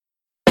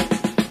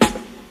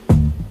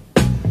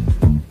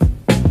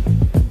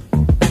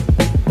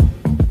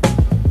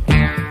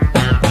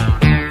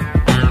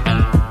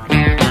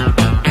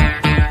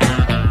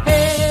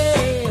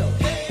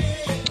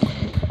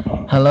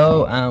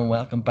and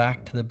welcome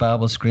back to the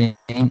Babble screen.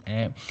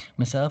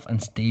 Myself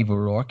and Steve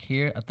O'Rourke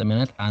here at the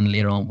minute, and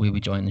later on we'll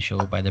be joined the show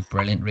by the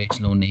brilliant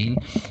Rachel O'Neill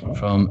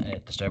from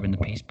Disturbing the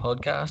Peace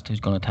podcast, who's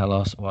going to tell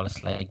us what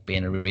it's like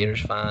being a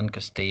Raiders fan,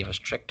 because Steve has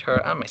tricked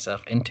her and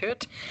myself into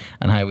it,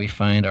 and how we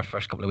found our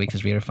first couple of weeks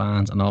as Raider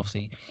fans. And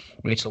obviously,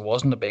 Rachel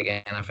wasn't a big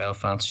NFL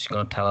fan, so she's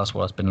going to tell us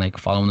what it's been like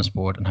following the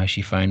sport and how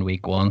she found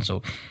week one.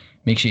 So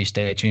make sure you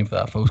stay tuned for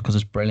that, folks, because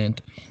it's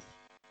brilliant.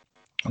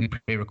 We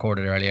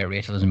pre-recorded earlier.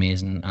 Rachel is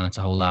amazing, and it's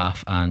a whole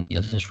laugh, and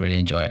you'll just really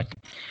enjoy it.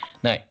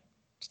 Now,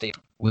 Steve,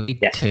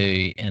 week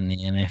 2 in the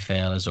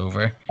NFL is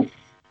over.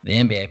 The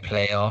NBA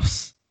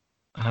playoffs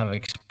have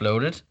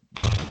exploded.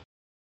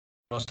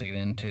 For us to get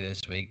into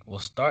this week, we'll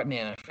start in the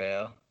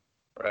NFL,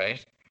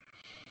 right?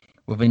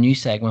 With a new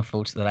segment,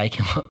 folks, that I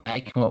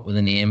came up with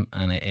a name,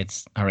 and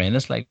it's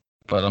horrendous,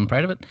 but I'm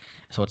proud of it.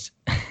 So it's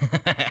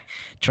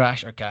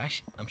Trash or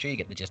Cash. I'm sure you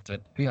get the gist of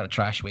it. Who had a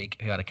trash week?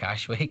 Who had a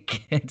cash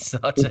week? It's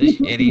such a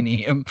shitty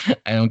name.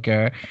 I don't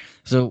care.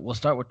 So we'll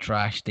start with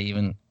Trash,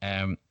 Stephen.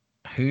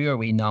 Who are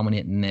we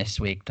nominating this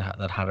week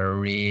that had a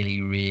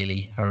really,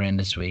 really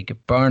horrendous week?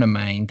 Bear in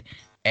mind,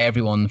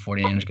 everyone in the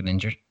 49ers got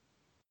injured.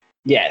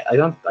 Yeah, I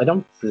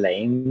don't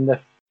blame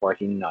the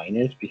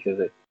 49ers because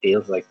it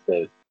feels like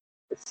the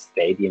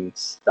stadium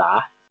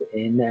staff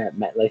in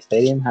MetLife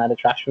Stadium had a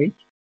trash week.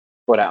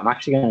 But I'm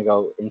actually going to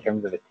go in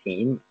terms of a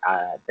team,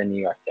 the New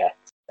York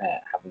Jets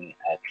having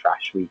a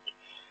trash week.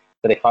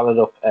 So they followed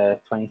up a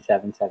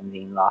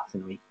 27-17 loss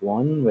in week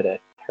 1 with a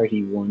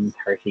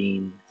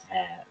 31-13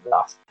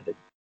 loss to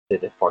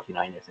the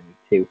 49ers in week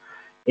 2.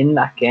 In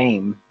that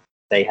game,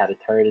 they had a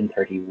 3rd and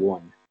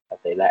 31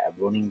 that they let a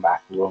running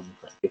back run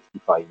for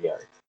 55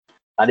 yards.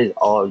 That is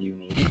all you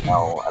need to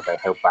know about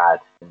how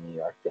bad the New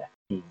York Jets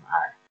team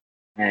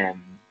are.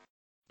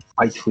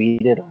 I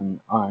tweeted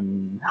on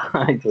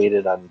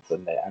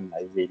Sunday, and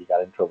I really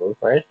got in trouble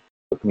for it.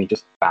 But can we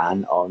just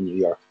ban all New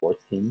York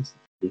sports teams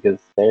because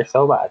they're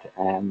so bad?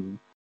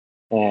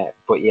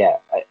 But yeah,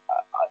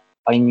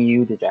 I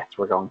knew the Jets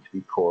were going to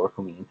be poor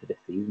coming into the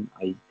season.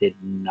 I did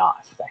not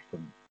expect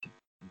them to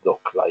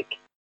look like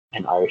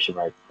an Irish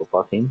American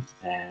football team,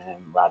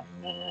 rather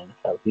than an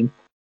NFL team.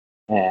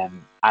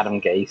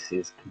 Adam Gase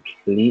is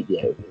completely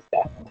out of his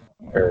depth.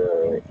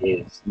 There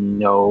is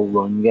no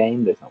run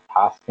game, there's no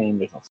pass game,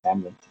 there's no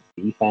semblance of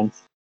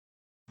defense.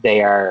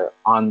 They are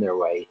on their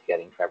way to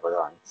getting Trevor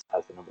Lawrence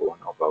as the number 1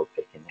 overall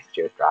pick in next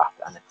year's draft,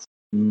 and it's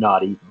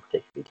not even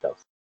particularly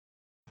close.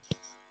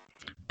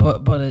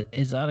 But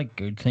is that a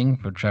good thing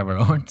for Trevor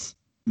Lawrence?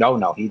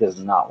 No, he does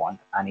not want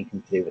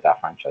anything to do with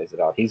that franchise at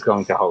all. He's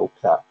going to hope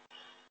that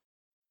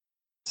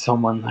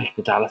someone like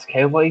the Dallas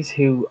Cowboys,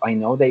 who I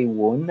know they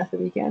won at the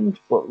weekend,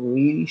 but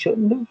really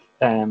shouldn't have.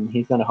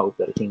 He's going to hope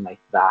that a team like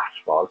that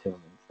fall to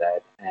him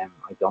instead.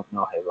 I don't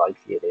know how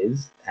likely it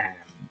is.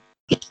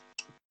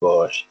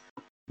 But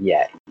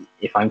yeah,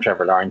 if I'm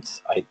Trevor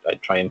Lawrence,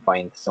 I'd try and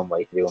find some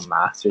way to do a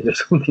master's or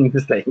something to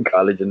stay in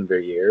college another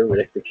year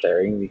without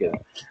declaring, because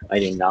I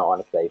do not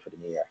want to play for the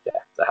New York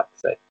Jets, I have to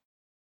say.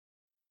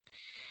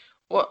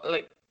 Well,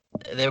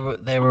 they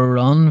were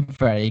run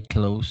very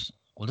close.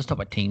 We'll just talk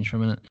about teams for a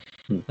minute.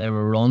 They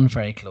were run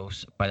very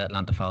close by the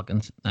Atlanta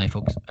Falcons. Now,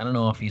 folks, I don't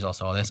know if you all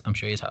saw this. I'm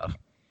sure you have.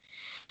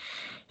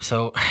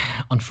 So,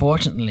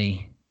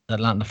 unfortunately, the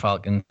Atlanta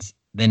Falcons,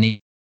 they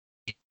need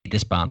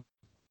this band,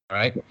 all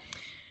right?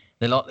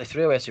 They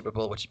threw away a Super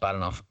Bowl, which is bad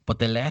enough, but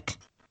they let,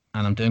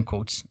 and I'm doing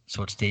quotes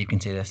so Steve can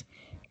see this,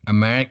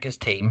 America's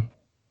team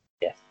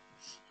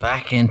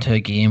back into a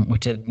game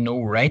which it had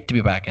no right to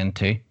be back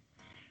into,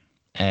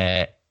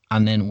 and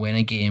then win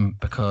a game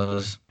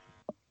because...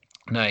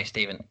 Now,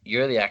 Stephen,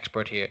 you're the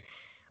expert here,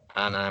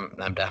 and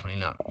I'm definitely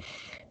not.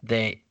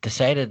 They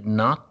decided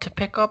not to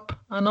pick up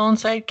an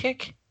onside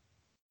kick.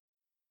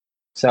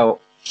 So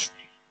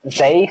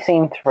they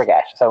seem to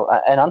forget. So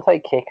an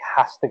onside kick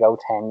has to go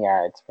 10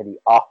 yards for the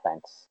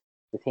offense,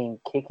 the team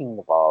kicking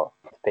the ball,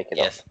 to pick it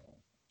up.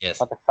 Yes.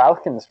 What the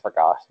Falcons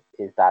forgot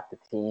is that the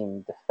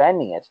team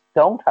defending it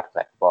don't have to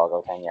let the ball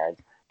go 10 yards.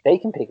 They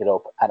can pick it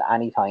up at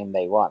any time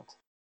they want.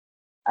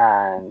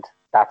 And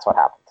that's what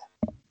happened.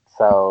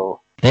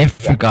 So... They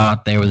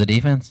forgot they were the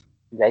defense.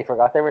 They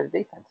forgot they were the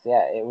defense.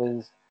 Yeah, it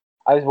was.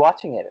 I was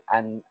watching it,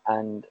 and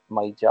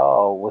my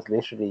jaw was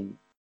literally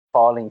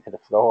falling to the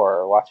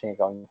floor watching it,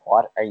 going,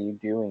 "What are you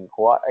doing?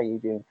 What are you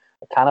doing?"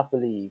 I cannot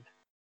believe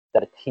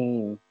that a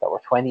team that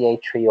were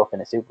 28-3 up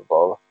in a Super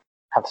Bowl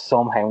have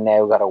somehow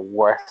now got a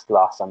worse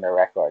loss on their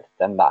record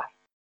than that,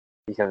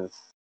 because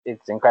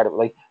it's incredible.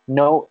 Like,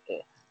 no,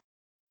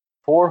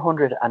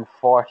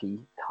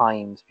 440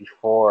 times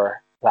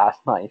before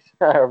last night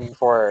or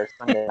before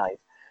Sunday night,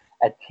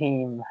 a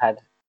team had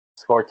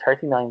scored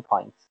 39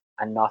 points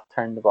and not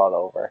turned the ball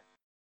over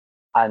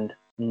and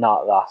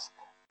not lost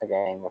a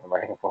game of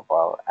American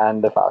football.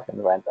 And the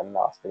Falcons went and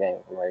lost a game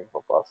of American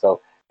football.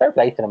 So fair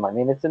play to them. I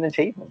mean, it's an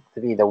achievement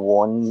to be the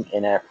one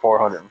in a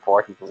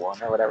 440 to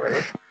 1 or whatever it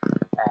is.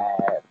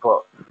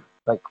 But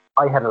like,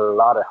 I had a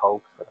lot of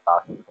hopes for the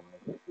Falcons coming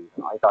into the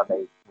season. I thought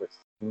they were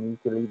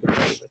sneakily the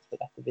favourites for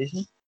that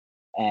division.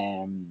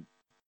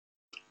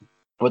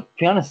 But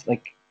to be honest,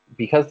 like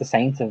because the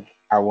Saints are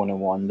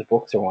 1-1, the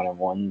Bucks are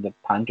 1-1, the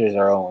Panthers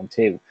are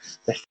 0-2,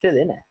 they're still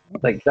in it.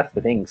 Like that's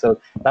the thing. So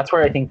that's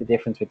where I think the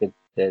difference with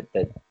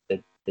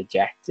the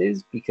Jets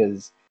is,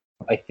 because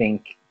I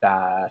think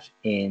that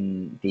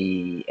in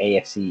the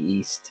AFC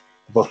East,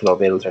 the Buffalo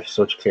Bills are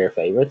such clear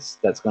favourites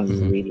that's going to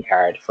be really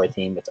hard for a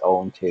team that's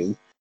 0-2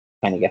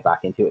 kind of get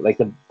back into it. Like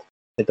the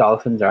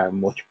Dolphins are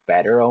much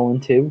better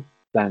 0-2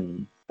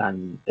 than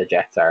the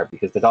Jets are,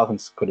 because the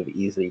Dolphins could have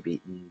easily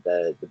beaten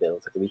the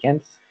Bills at the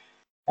weekend.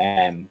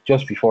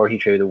 Just before he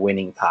threw the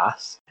winning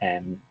pass,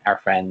 our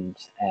friend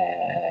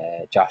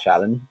Josh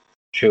Allen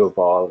threw a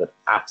ball that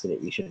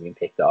absolutely should have been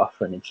picked off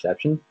for an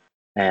interception.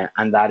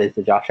 And that is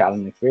the Josh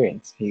Allen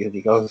experience, because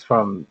he goes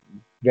from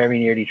very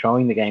nearly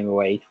throwing the game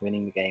away to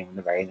winning the game in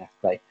the very next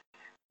play.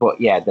 But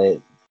yeah,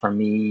 for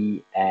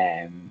me,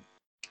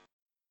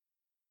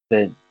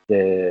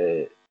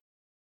 the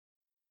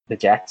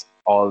Jets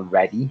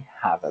already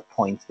have a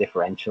points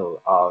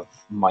differential of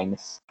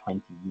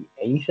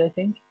 -28, I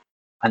think,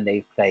 and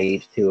they've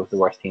played two of the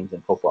worst teams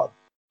in football.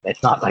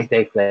 It's not like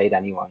they've played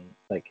anyone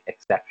like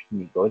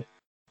exceptionally good.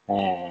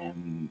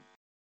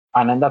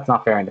 And then that's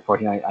not fair in the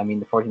 49. I mean,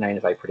 the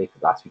 49ers, I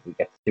predicted last week would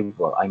get the Super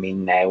Bowl. I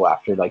mean, now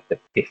after like the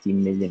 50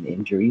 million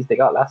injuries they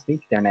got last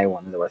week, they're now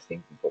one of the worst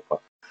teams in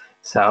football.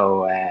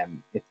 So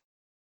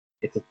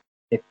it's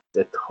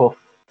a tough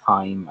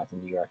time as a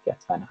New York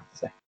Jets fan, I have to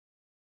say.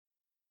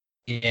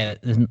 Yeah,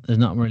 there's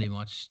not really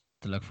much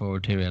to look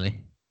forward to, really.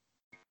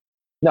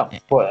 No,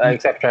 but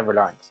except Trevor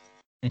Lawrence.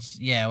 It's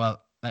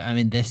well, I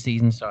mean, this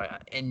season, sorry,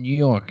 in New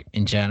York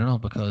in general,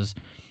 because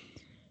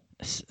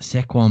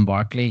Saquon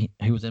Barkley,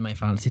 who was in my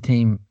fantasy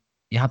team,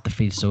 you had to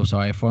feel so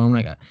sorry for him,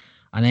 like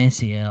an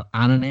ACL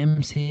and an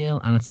MCL,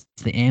 and it's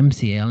the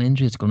MCL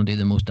injury that's going to do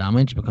the most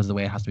damage because of the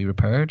way it has to be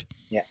repaired.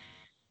 Yeah.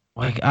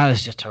 Like, that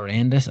is just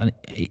horrendous. And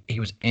he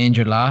was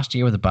injured last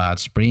year with a bad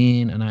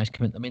sprain, and I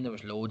mean, there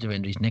was loads of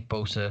injuries. Nick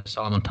Bosa,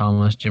 Solomon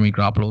Thomas, Jimmy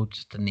Garoppolo,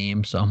 just to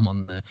name some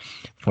on the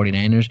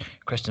 49ers.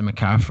 Christian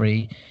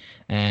McCaffrey,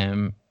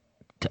 to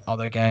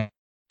other guys.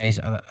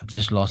 I've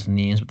just lost the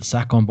names, but the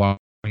Saquon Barkley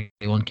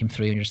one came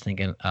through, and you're just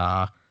thinking,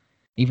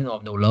 even though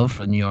I've no love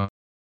for the New York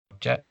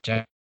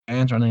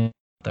Giants running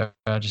there,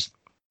 just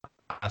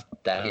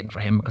devastating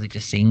for him, because he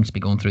just seems to be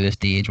going through this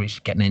stage where he's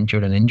getting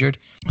injured and injured.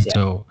 Yeah.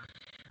 So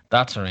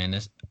that's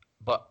horrendous.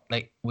 But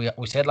like we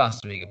said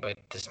last week about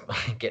this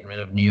getting rid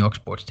of New York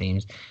sports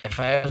teams, if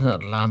I was an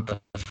Atlanta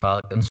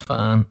Falcons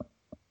fan,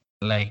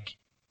 like,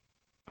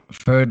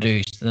 fair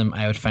dues to them,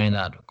 I would find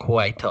that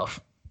quite tough.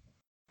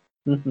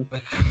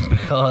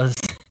 Because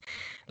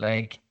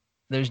like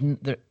there's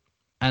there,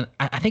 and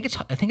I think it's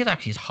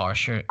actually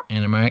harsher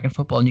in American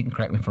football, and you can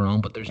correct me if I'm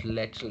wrong, but there's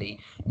literally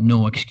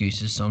no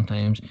excuses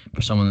sometimes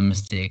for some of the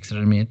mistakes that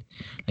are made.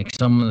 Like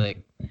some of the,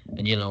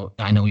 and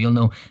I know you'll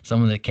know,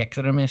 some of the kicks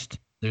that are missed,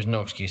 there's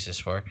no excuses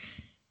for.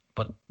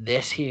 But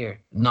this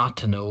here, not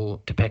to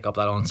pick up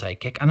that onside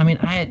kick, and I mean,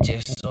 I had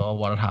just saw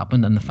what had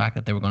happened and the fact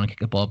that they were going to kick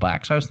the ball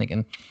back, so I was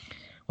thinking,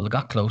 well, they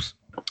got close.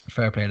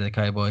 Fair play to the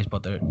Cowboys,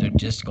 but they're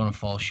just going to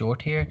fall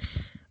short here.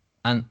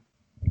 And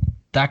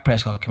Dak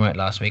Prescott came out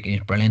last week and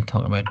he's brilliant,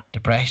 talking about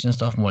depression and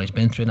stuff and what he's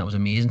been through, and that was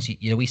amazing. So,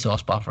 we saw a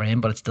spot for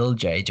him, but it's still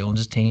Jerry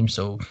Jones's team,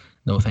 so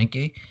no thank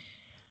you.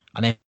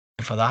 And then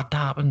for that to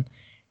happen,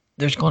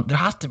 there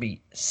has to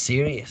be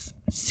serious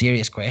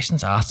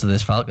questions asked to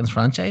this Falcons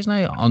franchise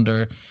now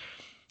under,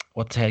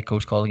 what's the head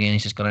coach called again?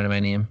 He's just gone out of my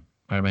name,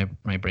 or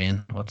my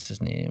brain. What's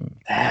his name?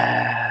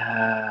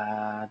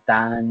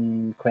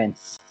 Dan Quinn.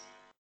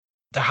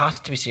 There has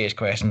to be serious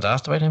questions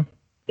asked about him.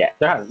 Yeah,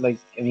 there are. Like,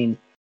 I mean,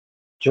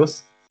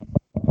 just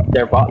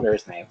they're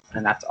bottlers now,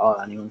 and that's all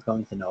anyone's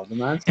going to know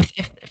them as.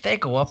 If they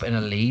go up in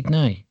a lead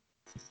now,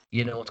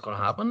 you know what's going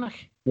to happen.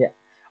 Like, yeah,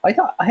 I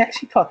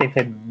actually thought they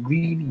played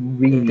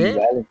really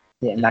well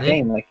in that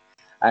game. Like,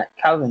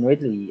 Calvin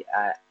Ridley,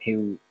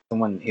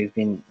 someone who's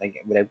been,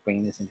 like, without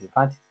bringing this into the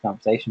fantasy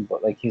conversation,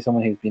 but like he's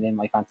someone who's been in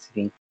my fantasy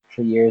team for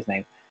 3 years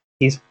now.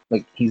 He's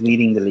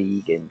leading the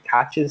league in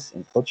catches,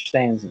 in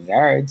touchdowns, in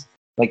yards.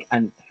 Like,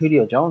 and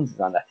Julio Jones is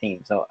on that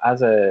team. So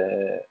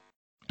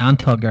and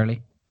Todd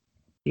Gurley.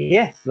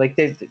 Yeah, like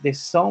there's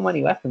so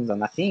many weapons on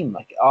that team,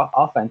 like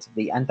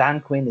offensively. And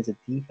Dan Quinn is a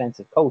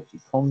defensive coach. He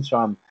comes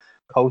from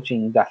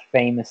coaching that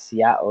famous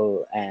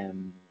Seattle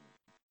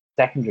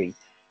secondary,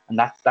 and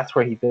that's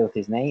where he built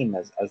his name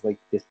as like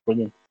this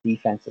brilliant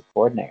defensive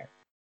coordinator,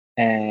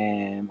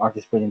 or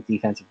this brilliant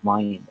defensive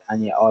mind.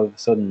 And yet all of a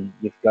sudden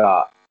you've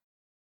got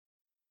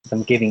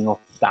them giving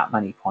up that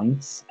many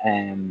points.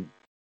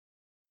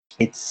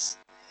 It's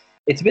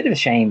a bit of a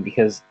shame,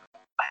 because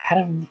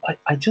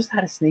I just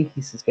had a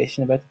sneaky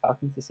suspicion about the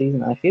Falcons this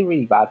season, and I feel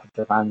really bad for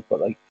their fans,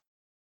 but like,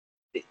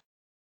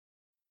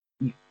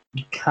 you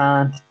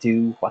can't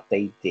do what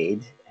they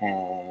did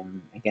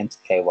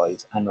against the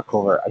Cowboys and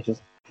recover. I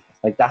just,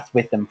 like, that's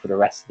with them for the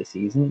rest of the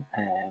season,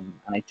 and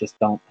I just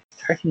don't.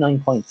 39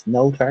 points,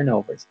 no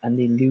turnovers, and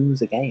they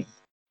lose a game.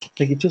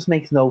 Like, it just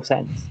makes no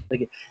sense.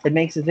 Like, it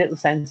makes as little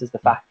sense as the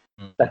fact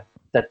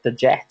that the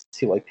Jets,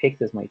 who I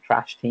picked as my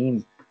trash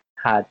team,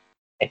 had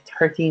a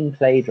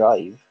 13-play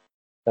drive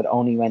that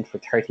only went for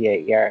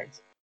 38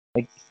 yards.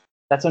 Like,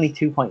 that's only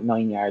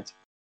 2.9 yards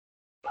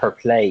per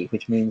play,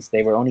 which means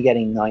they were only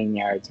getting 9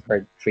 yards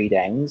per 3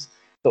 downs.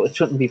 So it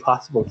shouldn't be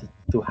possible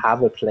to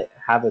have a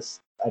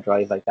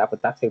drive like that,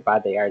 but that's how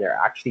bad they are. They're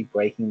actually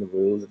breaking the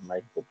rules of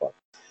American football.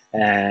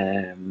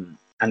 And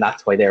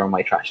that's why they were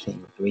my trash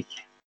team of the week.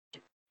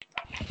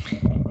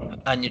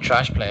 And your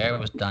trash player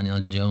was Daniel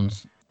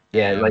Jones.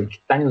 Yeah, like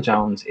Daniel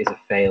Jones is a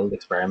failed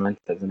experiment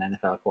as an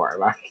NFL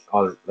quarterback.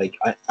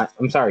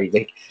 I'm sorry,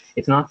 like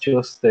it's not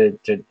just the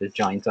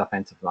Giants'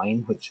 offensive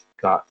line which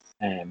got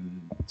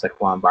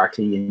Saquon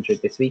Barkley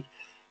injured this week.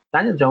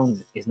 Daniel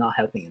Jones is not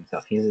helping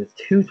himself. He has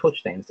 2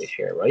 touchdowns this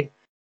year, right?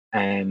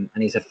 And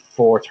he's had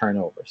 4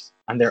 turnovers,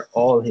 and they're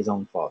all his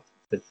own fault.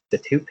 The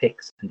 2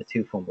 picks and the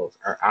 2 fumbles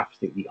are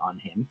absolutely on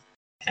him.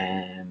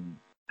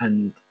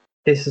 And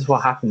this is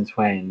what happens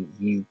when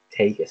you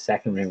take a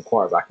second round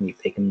quarterback and you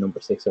pick him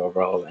number 6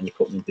 overall and you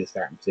put him into the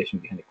starting position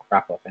behind a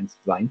crap offensive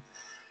line.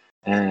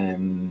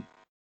 I'm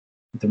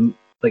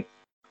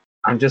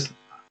just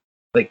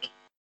like,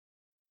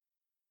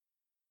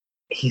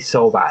 he's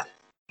so bad.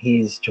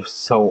 He's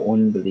just so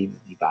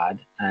unbelievably bad.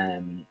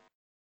 And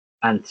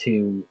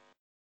to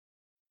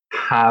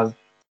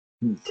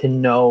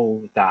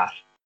know that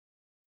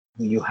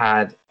you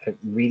had a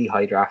really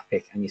high draft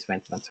pick and you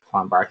spent it on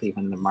Saquon Barkley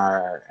when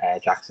Lamar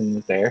Jackson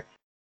was there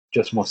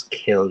just must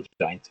kill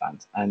Giants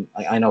fans. And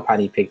I know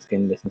Paddy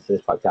Pigskin listens to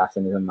this podcast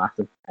and is a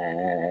massive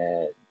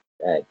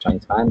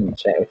Giants fan, and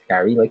shout out to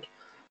Gary.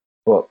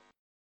 But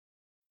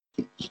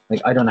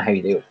I don't know how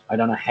you do it. I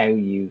don't know how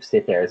you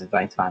sit there as a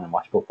Giants fan and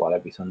watch football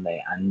every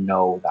Sunday and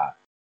know that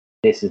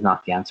this is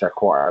not the answer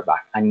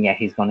quarterback, and yet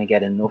he's going to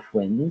get enough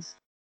wins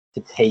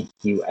to take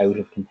you out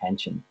of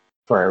contention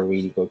for a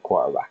really good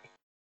quarterback.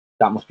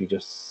 That must be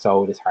just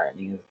so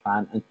disheartening as a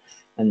fan.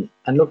 And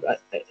look,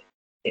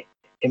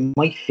 it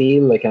might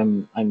feel like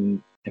I'm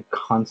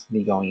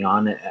constantly going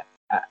on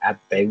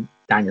about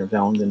Daniel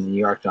Jones and the New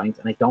York Giants,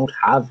 and I don't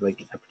have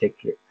like a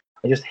particular.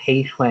 I just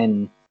hate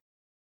when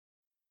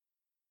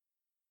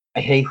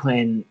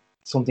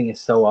something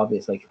is so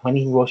obvious. Like when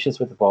he rushes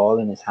with the ball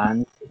in his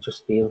hand, it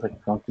just feels like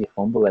it's going to be a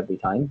fumble every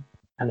time,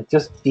 and it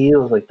just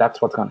feels like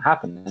that's what's going to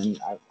happen.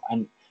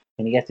 And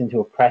when he gets into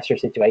a pressure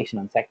situation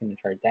on 2nd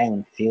and 3rd down,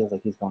 it feels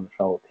like he's going to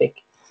throw a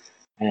pick.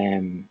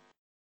 And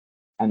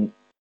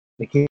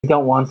like, you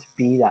don't want to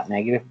be that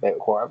negative about a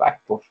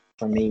quarterback, but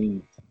for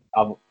me,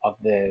 of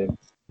the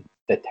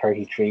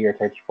 33 or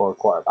 34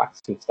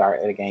 quarterbacks who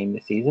started a game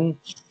this season,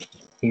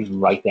 he's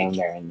right down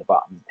there in the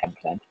bottom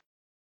 10%.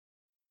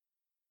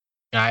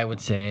 I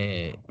would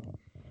say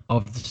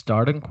of the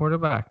starting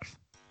quarterbacks,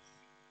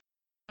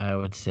 I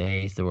would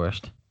say he's the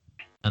worst.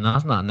 And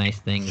that's not a nice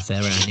thing to say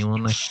about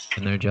anyone like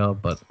in their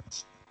job, but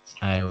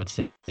I would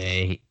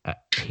say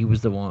he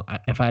was the one.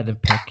 If I had to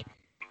pick,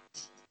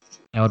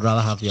 I would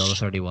rather have the other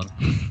 31.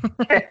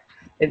 I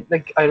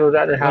would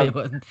rather have. I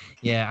wouldn't.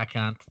 Yeah, I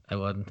can't. I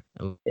wouldn't.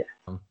 I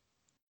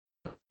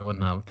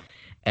wouldn't have.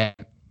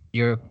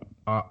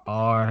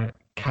 Our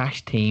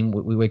cash team.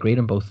 We agreed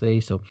on both of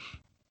these. So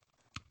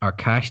our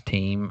cash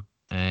team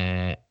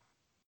of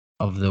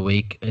the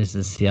week is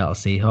the Seattle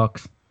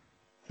Seahawks.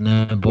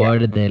 Now, boy,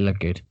 did they look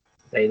good.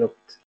 They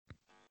looked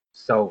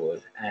so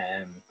good.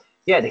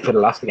 Yeah, they could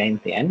have lost the game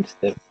at the end.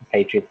 The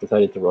Patriots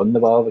decided to run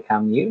the ball with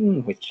Cam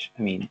Newton, which,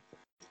 I mean,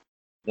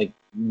 like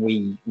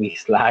we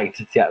slagged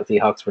the Seattle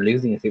Seahawks for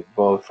losing a Super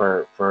Bowl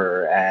for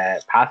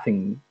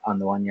passing on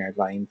the 1 yard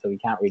line, so we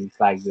can't really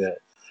slag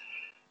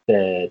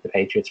the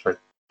Patriots for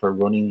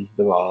running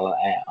the ball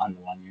on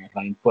the 1 yard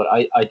line. But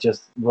I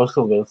just,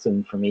 Russell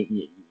Wilson, for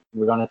me,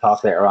 we're going to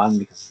talk later on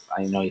because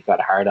I know you've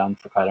got a hard on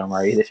for Kyler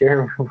Murray this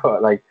year,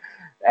 but like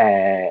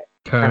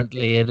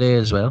currently it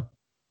is as well.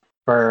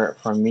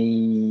 For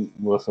me,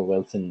 Russell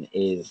Wilson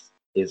is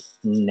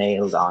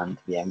nailed on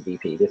to the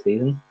MVP this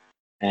season.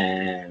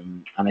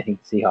 And I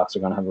think the Seahawks are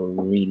going to have a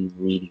really,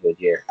 really good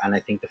year. And I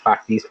think the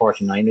fact these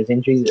 49ers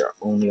injuries are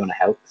only going to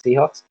help the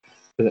Seahawks,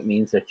 because it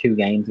means there are 2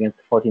 games against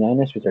the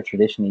 49ers, which are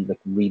traditionally like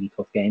really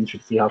tough games for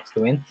the Seahawks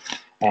to win,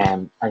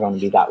 are going to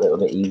be that little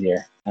bit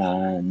easier.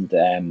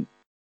 And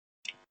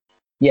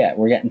yeah,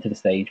 we're getting to the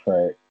stage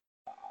where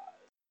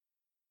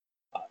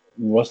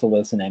Russell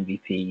Wilson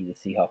MVP, the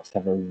Seahawks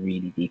have a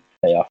really deep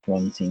playoff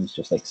run. Seems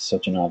just like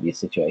such an obvious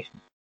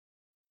situation.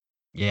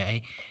 Yeah,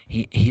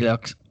 he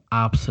looks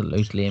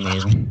absolutely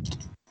amazing.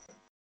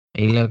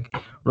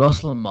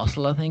 Russell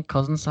Muscle, I think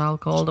Cousin Sal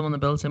called him on the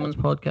Bill Simmons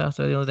podcast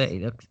the other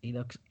day. He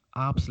looks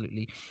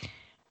absolutely.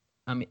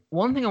 I mean,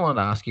 one thing I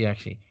wanted to ask you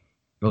actually,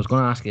 I was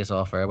going to ask you this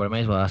off air, but I might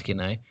as well ask you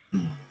now.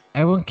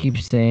 Everyone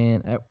keeps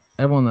saying,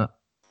 everyone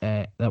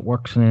that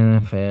works in the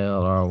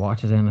NFL or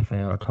watches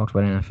NFL or talks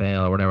about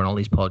NFL or whatever, and all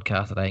these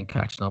podcasts that I'm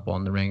catching up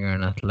on, The Ringer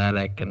and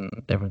Athletic and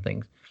different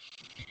things,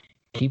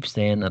 keep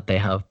saying that they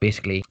have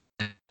basically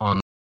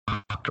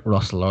unlocked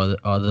Russell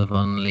or they've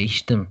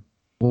unleashed him.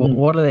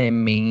 What do they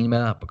mean by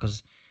that?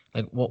 Because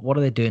like, what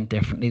are they doing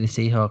differently, the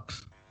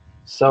Seahawks?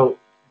 So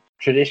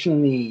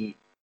traditionally,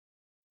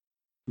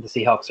 the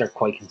Seahawks are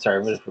quite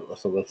conservative with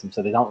Russell Wilson,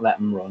 so they don't let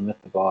him run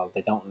with the ball.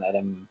 They don't let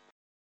him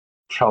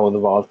throw the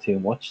ball too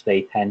much.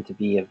 They tend to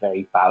be a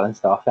very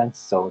balanced offense,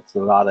 so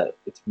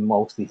it's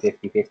mostly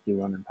 50-50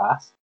 run and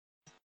pass.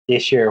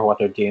 This year, what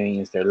they're doing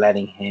is they're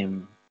letting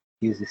him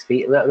use his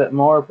feet a little bit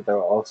more, but they're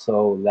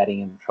also letting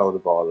him throw the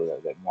ball a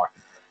little bit more.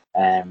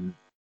 And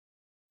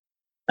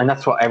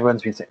that's what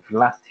everyone's been saying for the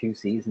last 2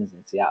 seasons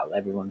in Seattle.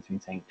 Everyone's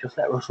been saying, just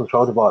let Russell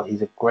throw the ball.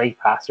 He's a great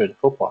passer of the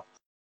football.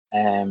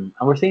 And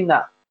we're seeing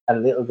that a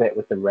little bit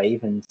with the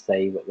Ravens,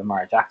 say, with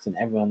Lamar Jackson.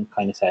 Everyone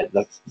kind of said,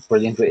 look,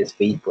 brilliant with his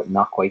feet, but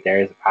not quite there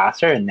as a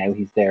passer. And now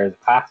he's there as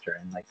a passer.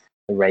 And like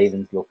the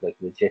Ravens look like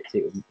legit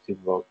Super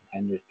Bowl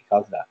contenders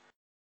because of that.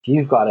 If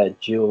you've got a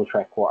dual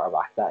threat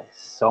quarterback, that is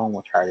so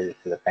much harder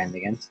to defend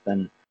against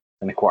than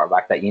a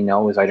quarterback that you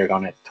know is either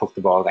going to tuck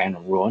the ball down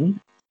and run,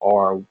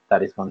 or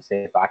that is going to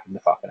stay back in the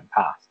pocket and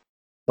pass.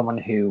 Someone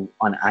who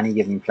on any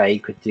given play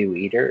could do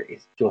either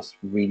is just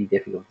really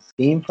difficult to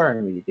scheme for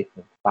and really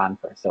difficult to plan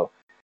for. So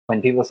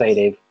when people say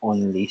they've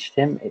unleashed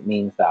him, it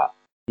means that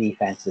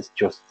defenses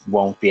just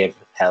won't be able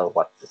to tell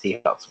what the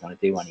Seahawks are going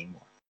to do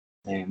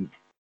anymore.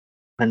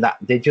 And that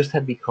they just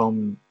had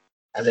become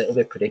a little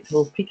bit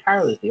predictable. Pete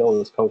Carroll is the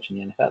oldest coach in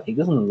the NFL. He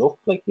doesn't look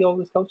like the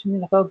oldest coach in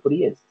the NFL, but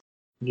he is.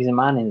 He's a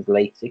man in his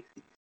late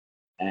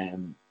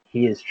 60s.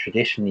 He is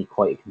traditionally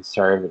quite a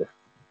conservative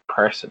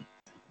person.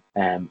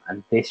 And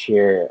this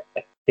year,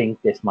 I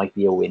think this might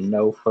be a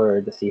window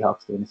for the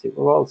Seahawks to win the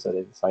Super Bowl, so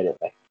they decided,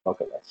 like,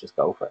 fuck it, let's just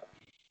go for it.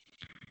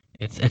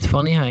 It's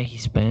funny how he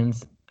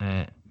spends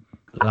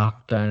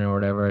lockdown or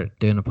whatever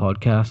doing a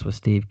podcast with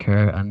Steve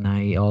Kerr, and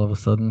now all of a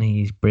sudden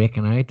he's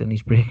breaking out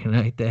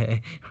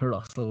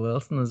Russell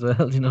Wilson as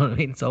well. Do you know what I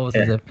mean? It's almost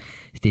as if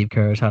Steve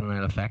Kerr's had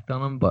an effect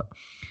on him. But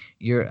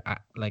you're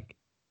like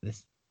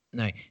this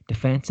now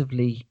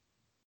defensively.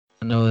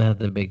 I know they had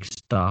the big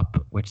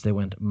stop, which they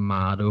went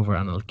mad over,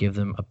 and it'll give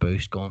them a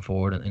boost going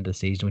forward into the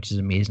season, which is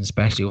amazing,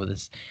 especially over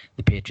the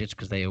Patriots,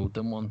 because they owed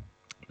them one.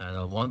 And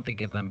they'll want to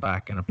get them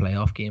back in a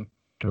playoff game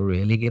to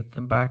really get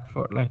them back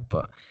for it. Like,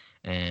 but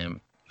it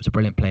was a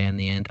brilliant play in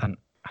the end, and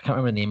I can't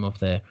remember the name of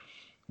the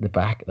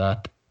back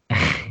that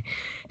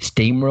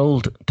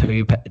steamrolled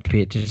 2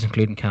 Patriots,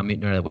 including Cam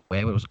Newton, out of the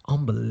way. But it was an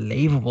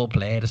unbelievable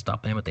play to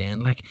stop them at the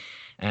end. Like,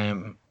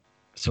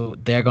 so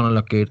they're going to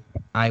look good.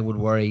 I would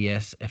worry,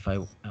 yes, if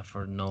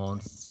for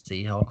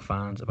non-Seahawk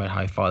fans about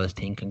how far this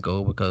team can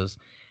go, because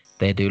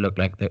they do look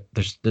like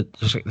there's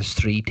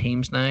 3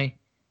 teams now,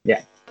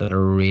 that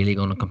are really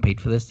going to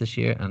compete for this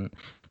year, and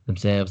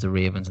themselves, the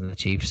Ravens and the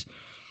Chiefs.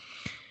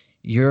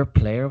 Your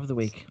player of the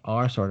week,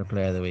 our sort of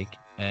player of the week,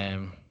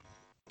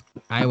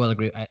 I will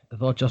agree. I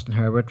thought Justin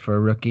Herbert, for a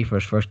rookie, for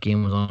his first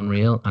game, was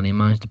unreal, and he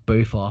managed to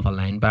boof off a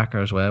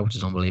linebacker as well, which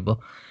is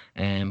unbelievable.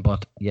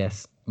 But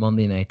yes,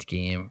 Monday night's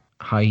game,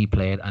 how he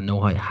played, I know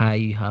how high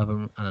you have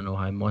him, and I know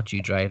how much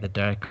you drive the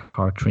Derek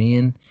Carr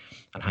train,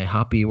 and how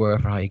happy you were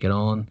for how you get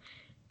on.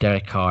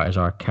 Derek Carr is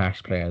our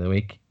cash player of the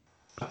week.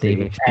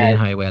 Dave, explain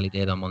how well he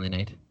did on Monday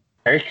night.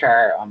 Derek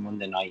Carr on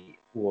Monday night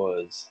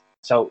was...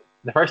 So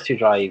the first 2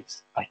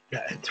 drives,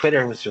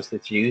 Twitter was just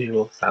its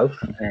usual self,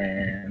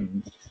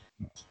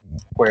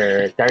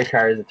 where Derek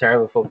Carr is a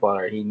terrible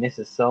footballer. He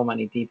misses so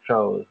many deep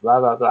throws, blah,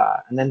 blah,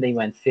 blah. And then they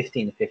went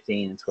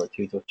 15-15 and scored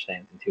 2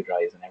 touchdowns in 2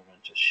 drives, and everyone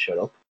just shut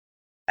up.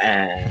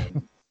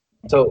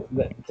 So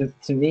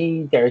to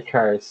me, Derek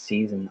Carr's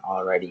season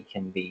already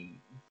can be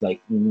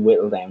like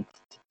whittled down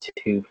to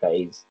 2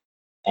 plays.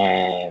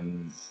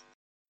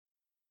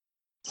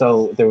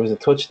 So there was a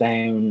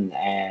touchdown,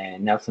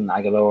 Nelson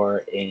Aguilar,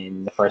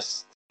 in the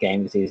first game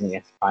of the season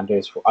against the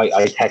Panthers.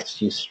 I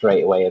texted you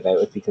straight away about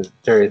it, because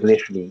there is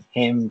literally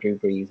him, Drew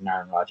Brees, and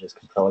Aaron Rodgers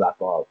control that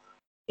ball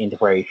into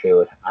where he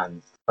threw it,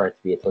 and for it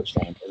to be a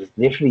touchdown. It was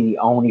literally the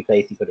only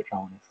place he could have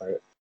thrown it for.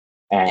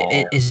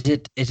 Is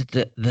it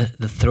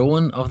the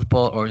throwing of the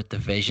ball, or is it the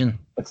vision?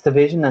 It's the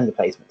vision and the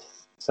placement.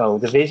 So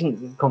the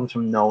vision comes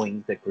from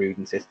knowing the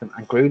Gruden system,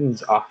 and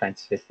Gruden's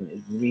offense system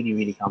is really,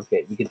 really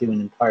complicated. You could do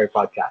an entire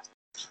podcast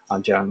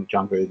on John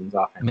Gruden's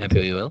offense.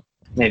 Maybe we will.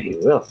 Maybe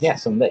we will, yeah,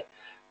 someday.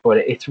 But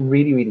it's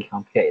really, really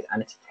complicated,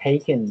 and it's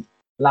taken...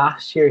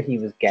 Last year he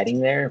was getting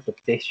there, but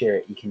this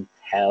year you can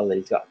tell that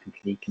he's got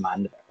complete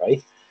command of it,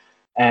 right?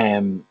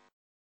 And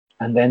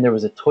then there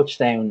was a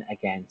touchdown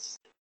against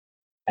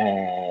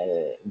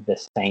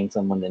the Saints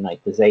on Monday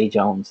night, the Zay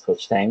Jones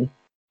touchdown,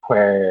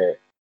 where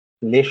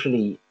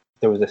literally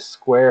there was a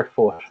square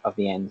foot of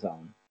the end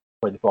zone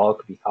where the ball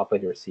could be caught by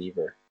the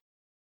receiver,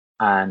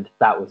 and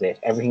that was it.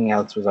 Everything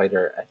else was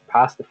either a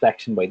pass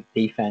deflection by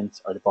the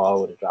defense, or the ball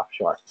would have dropped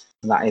short,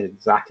 and that is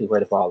exactly where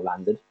the ball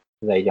landed.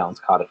 Zay Jones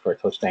caught it for a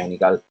touchdown. He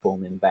got it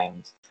boom in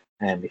bounds,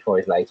 before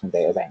his legs went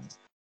out of bounds.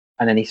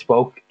 And then he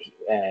spoke.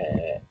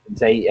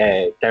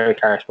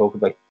 Derek Carr spoke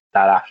about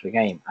that after the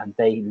game, and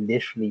they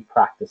literally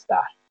practiced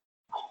that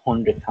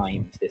 100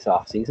 times this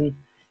off season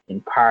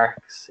in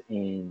parks,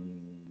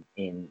 in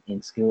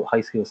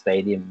high school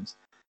stadiums,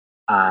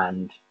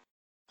 and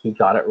he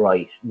got it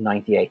right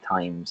 98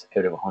 times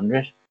out of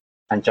 100.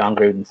 And John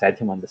Gruden said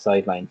to him on the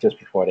sideline just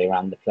before they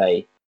ran the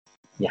play,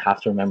 "You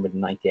have to remember the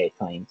 98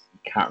 times. You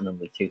can't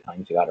remember the 2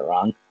 times you got it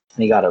wrong."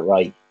 And he got it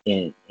right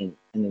and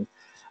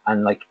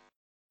like,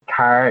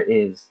 Carr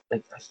is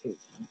like,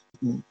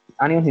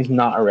 anyone who's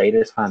not a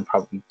Raiders fan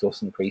probably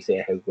doesn't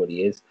appreciate how good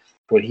he is.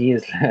 But he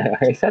is.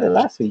 I said it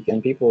last week,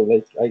 and people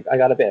I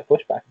got a bit of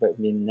pushback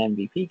about being an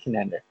MVP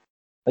contender.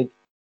 Like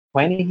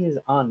when he is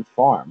on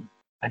form,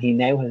 and he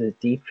now has a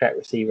deep threat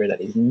receiver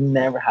that he's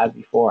never had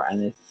before,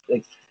 and it's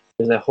like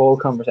there's a whole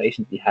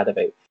conversation to be had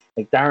about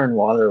like Darren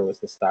Waller was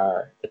the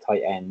star, the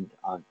tight end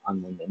on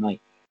Monday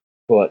night,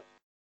 but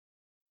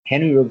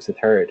Henry Ruggs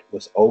III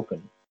was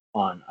open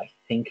on I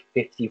think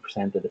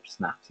 50% of the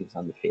snaps he was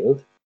on the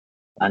field,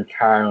 and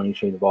Carr only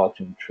threw the ball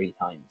to him 3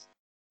 times,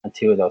 and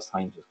 2 of those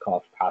times was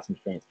called for pass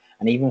interference.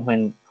 And even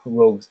when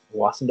Ruggs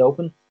wasn't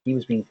open, he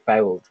was being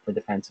fouled for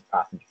defensive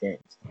pass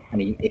interference.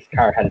 And if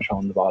Carr had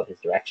thrown the ball his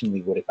direction,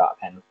 we would have got a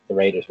penalty. The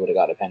Raiders would have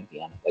got a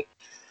penalty on it. Like,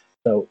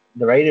 so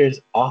the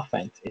Raiders'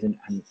 offense is in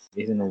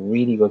a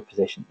really good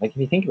position. Like if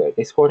you think about it,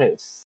 they scored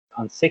out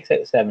on 6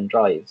 out of 7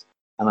 drives,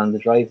 and on the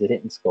drive they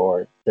didn't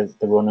score, the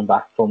running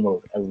back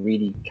fumbled a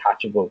really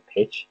catchable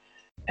pitch.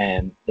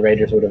 And the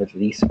Raiders would have at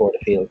least scored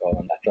a field goal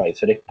on that drive.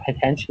 So they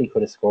potentially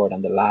could have scored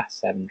on the last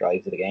 7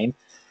 drives of the game.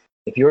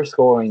 If you're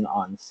scoring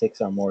on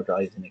 6 or more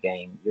drives in a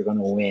game, you're going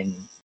to win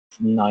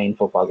 9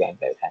 football games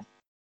out of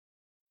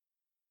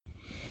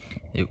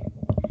 10.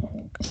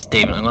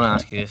 Stephen, I'm going to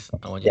ask you this.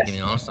 I want you Yes. to give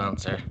me an honest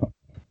answer.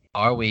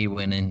 Are we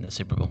winning the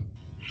Super Bowl?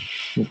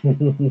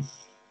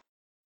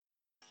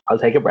 I'll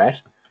take a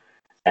bet.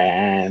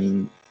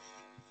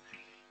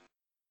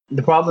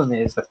 The problem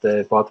is that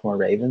the Baltimore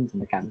Ravens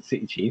and the Kansas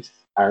City Chiefs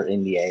are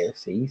in the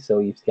AFC, so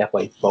you have to get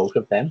by both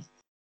of them.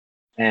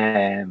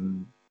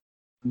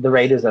 The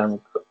Raiders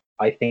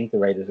I think the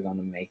Raiders are going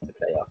to make the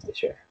playoffs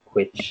this year,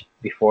 which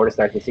before the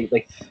start of the season,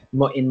 like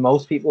in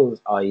most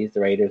people's eyes, the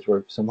Raiders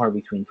were somewhere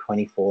between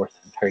 24th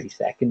and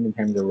 32nd in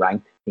terms of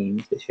ranked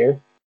teams this year.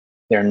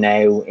 They're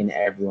now in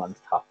everyone's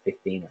top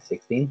 15 or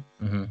 16.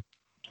 Mm-hmm.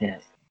 Yeah,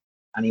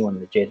 anyone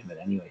legitimate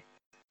anyway.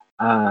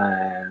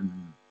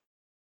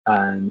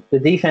 And the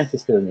defense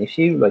is still an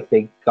issue. Like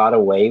they got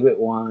away with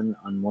one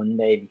on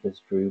Monday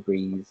because Drew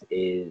Brees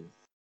is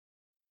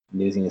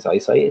losing his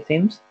eyesight, it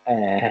seems,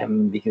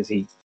 because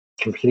he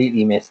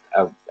completely missed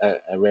a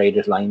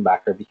Raiders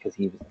linebacker because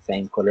he was the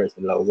same color as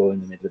the logo in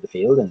the middle of the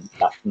field, and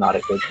that's not a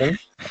good thing.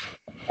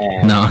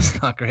 No,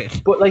 it's not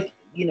great. But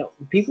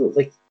people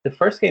like the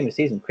first game of the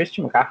season,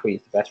 Christian McCaffrey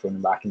is the best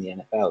running back in the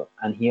NFL,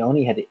 and he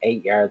only had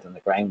 8 yards on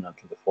the ground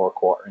until the fourth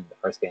quarter in the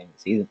first game of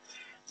the season.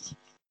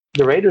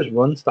 The Raiders'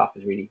 run stop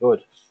is really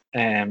good.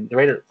 The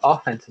Raiders'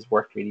 offense has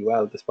worked really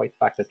well, despite the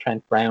fact that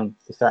Trent Brown,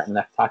 the starting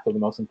left tackle, the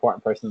most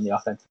important person on the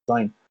offensive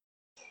line,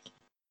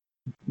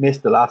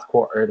 missed the last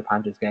quarter of the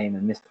Panthers game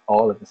and missed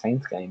all of the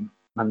Saints game.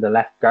 And the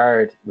left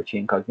guard, Richie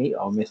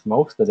Incognito, missed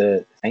most of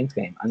the Saints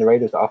game. And the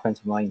Raiders'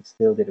 offensive line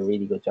still did a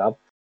really good job.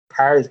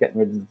 Carr is getting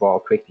rid of the ball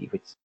quickly,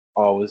 which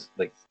always,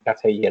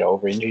 that's how you get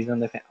over injuries on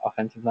the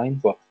offensive line.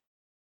 But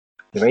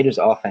the Raiders'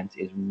 offense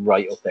is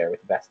right up there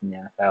with the best in the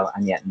NFL,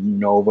 and yet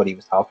nobody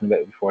was talking about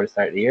it before the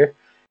start of the year,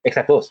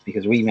 except us,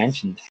 because we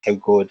mentioned how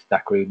good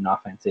that Gruden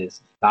offense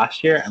is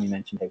last year, and we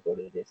mentioned how good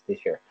it is this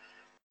year.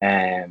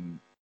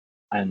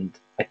 And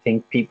I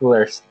think people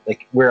are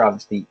we're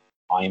obviously,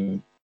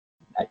 I'm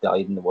a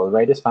dyed-in-the-wool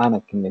Raiders fan.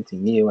 I'm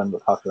convincing you, and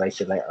we'll talk about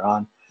it later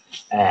on,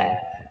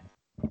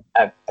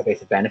 about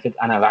the benefits.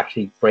 And I've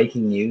actually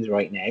breaking news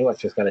right now. I've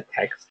just got a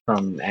text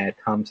from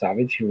Tom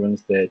Savage, who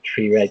runs the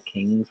Three Red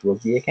Kings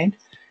rugby account.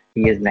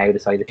 He has now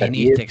decided that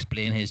he needs to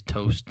explain his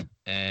toast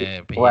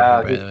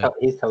behavior.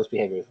 His toast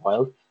behavior is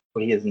wild,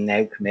 but he is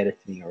now committed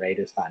to being a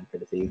Raiders fan for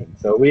the season.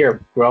 So we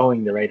are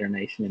growing the Raider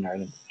Nation in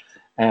Ireland.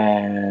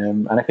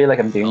 And I feel like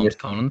I'm doing this.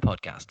 On the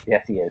podcast.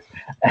 Yes, he is.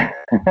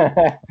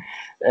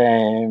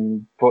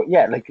 But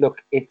yeah,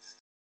 look, it's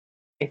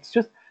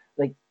just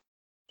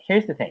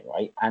here's the thing,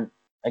 right? And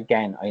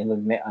again, I'll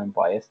admit I'm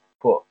biased,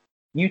 but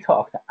you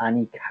talk to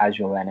any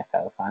casual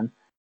NFL fan,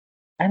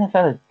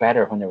 NFL is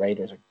better when the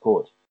Raiders are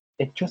good.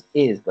 It just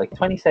is.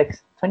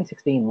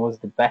 2016 was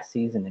the best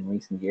season in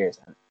recent years,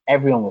 and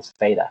everyone will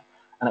say that.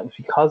 And it was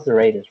because the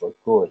Raiders were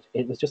good.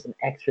 It was just an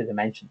extra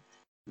dimension.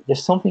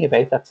 There's something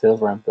about that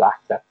silver and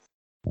black that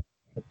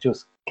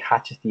just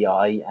catches the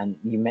eye, and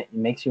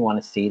makes you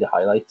want to see the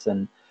highlights.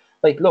 And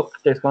look,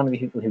 there's going to be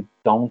people who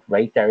don't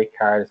rate Derek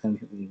Carr. There's going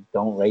to be people who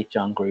don't rate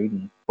John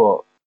Gruden,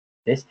 but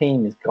this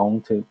team is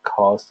going to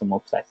cause some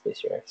upsets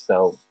this year.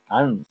 So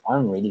I'm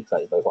really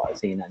excited by what I've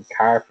seen. And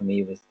Carr for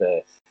me was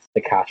the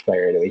cash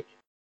player of the week.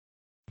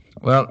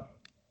 Well,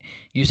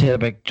 you said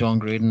about John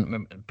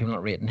Gruden, people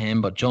not rating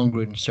him, but John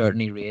Gruden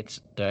certainly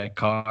rates Derek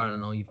Carr. I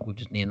know we've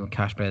just named him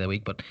cash player of the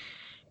week, but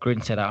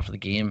Gruden said after the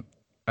game,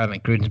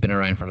 Gruden's been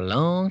around for a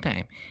long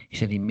time. He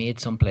said he made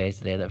some plays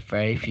today that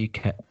very few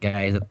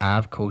guys that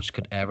I've coached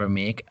could ever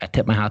make. I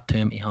tip my hat to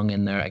him. He hung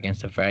in there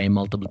against a very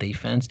multiple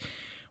defense.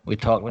 We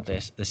talked about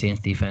this. The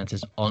Saints defense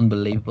is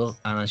unbelievable.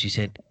 And as you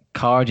said,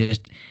 Carr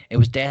it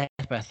was death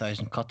by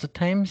 1,000 cuts at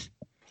times.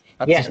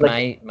 That's just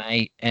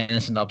my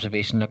innocent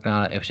observation looking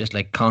at it. It was just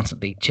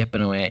constantly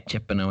chipping away. And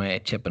it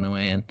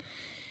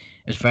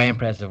was a very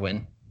impressive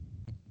win.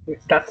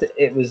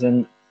 It was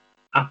an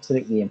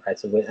absolutely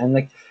impressive win. And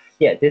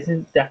this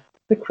is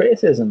the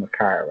criticism of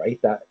Carr, right?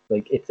 That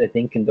like it's a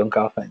dink and dunk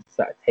offense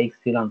that it takes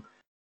too long,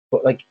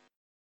 but like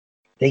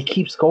they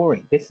keep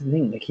scoring. This is the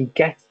thing. Like he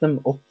gets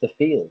them up the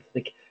field.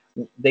 Like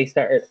they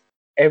started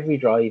every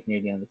drive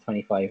nearly on the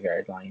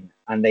 25-yard line,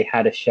 and they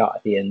had a shot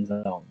at the end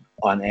zone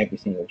on every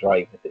single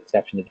drive, with the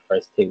exception of the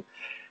first two.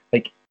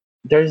 Like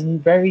there's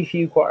very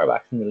few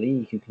quarterbacks in the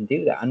league who can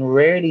do that, and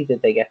rarely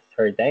did they get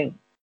third down.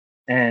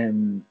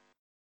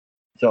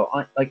 So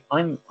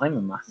I'm a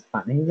massive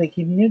fan. And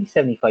he's nearly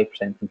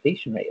 75%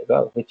 completion rate as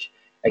well, which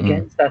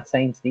against that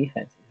Saints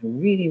defense is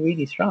really,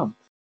 really strong.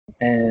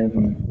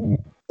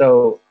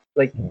 So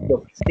like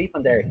look, sleep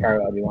on Derek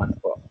Carr all you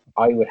want, but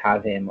I would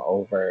have him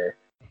over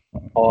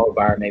all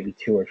bar maybe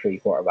 2 or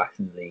 3 quarterbacks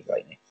in the league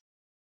right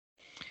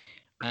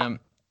now.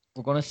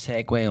 We're going to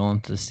segue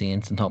on to the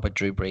Saints and talk about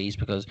Drew Brees,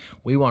 because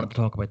we wanted to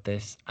talk about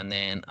this, and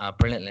then a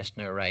brilliant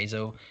listener,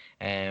 Rizo,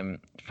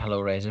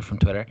 hello Rizo from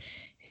Twitter,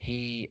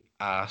 he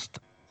asked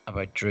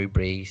about Drew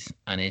Brees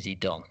and is he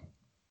done?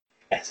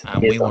 Yes,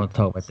 and we want to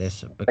talk about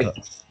this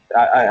because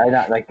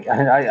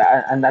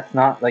and that's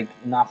not like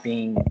not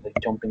being like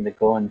jumping the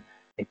gun.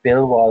 Like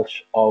Bill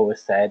Walsh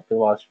always said, Bill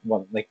Walsh,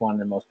 one of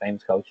the most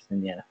famous coaches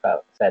in the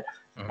NFL, said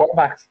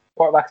quarterbacks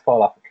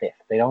fall off a cliff.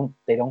 They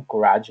don't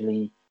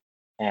gradually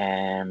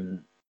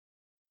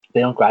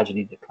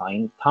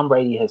decline. Tom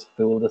Brady has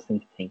fooled us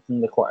into thinking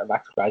the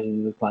quarterbacks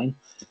gradually decline.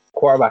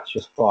 Quarterbacks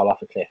just fall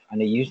off a cliff,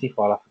 and they usually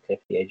fall off a cliff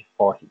at the age of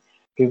 40.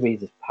 Drew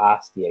Brees is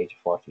past the age of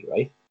 40,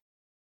 right?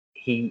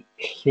 He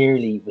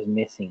clearly was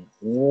missing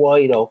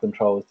wide open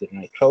throws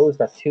tonight. Throws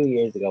that 2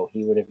 years ago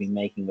he would have been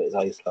making with his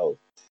eyes closed.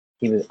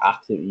 He was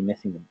absolutely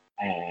missing them.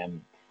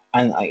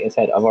 And like I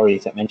said, I've already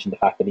mentioned the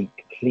fact that he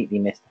completely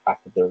missed the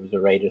fact that there was a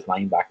Raiders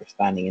linebacker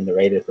standing in the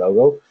Raiders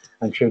logo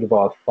and threw the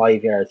ball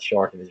 5 yards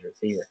short of his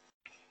receiver.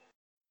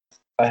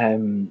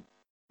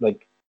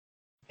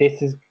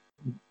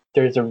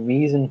 There's a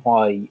reason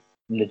why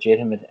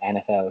legitimate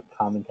NFL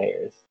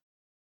commentators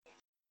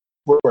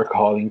were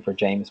calling for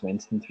Jameis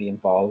Winston to be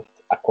involved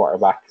at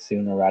quarterback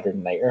sooner rather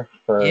than later.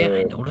 Yeah,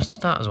 I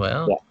noticed that as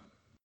well.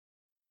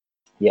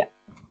 Yeah.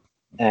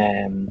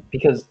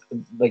 Because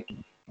like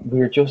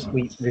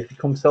we've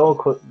become so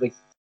like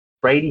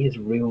Brady has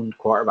ruined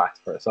quarterbacks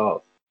for us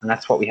all, and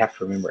that's what we have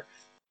to remember.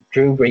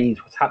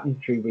 What's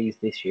happened to Drew Brees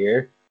this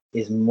year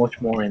is much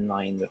more in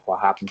line with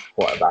what happens to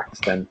quarterbacks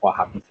than what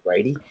happens to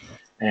Brady.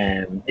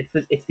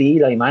 It's the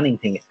Eli Manning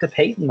thing. It's the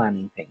Peyton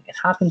Manning thing. It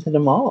happened to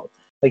them all.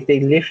 Like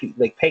they literally,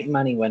 like Peyton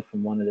Manning went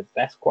from one of the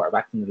best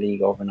quarterbacks in the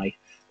league overnight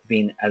to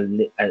being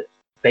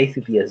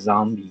basically a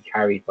zombie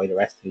carried by the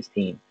rest of his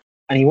team.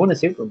 And he won a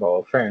Super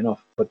Bowl, fair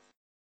enough, but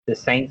the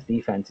Saints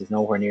defense is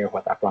nowhere near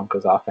what that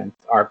Broncos offense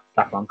or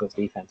that Broncos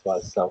defense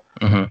was. So,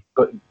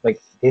 but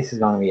like this is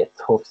going to be a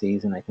tough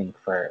season, I think,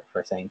 for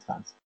Saints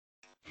fans.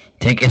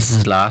 Think this is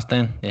his last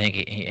then? You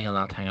think he'll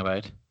not hang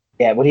about?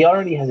 Yeah, but he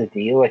already has a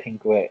deal, I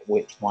think,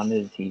 with one of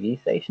the TV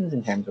stations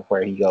in terms of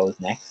where he goes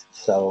next.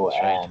 So,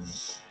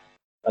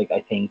 like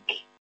I think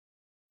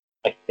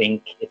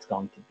it's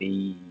going to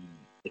be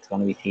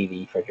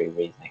TV for Drew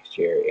Brees next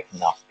year, if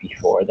not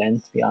before then.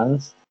 To be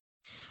honest.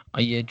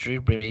 Are you a Drew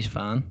Brees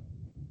fan?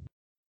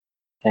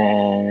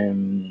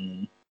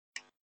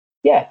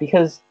 Yeah,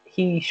 because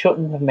he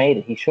shouldn't have made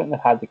it. He shouldn't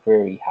have had the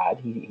career he had.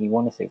 He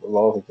won a Super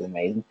Bowl, which is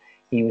amazing.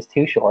 He was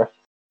too short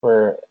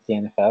for the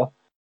NFL,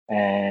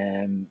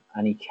 and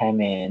he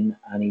came in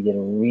and he did a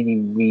really,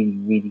 really,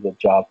 really good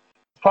job.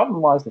 The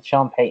problem was that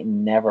Sean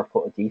Payton never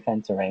put a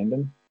defense around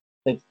him.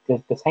 The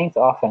Saints'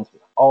 offense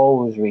was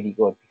always really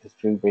good because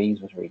Drew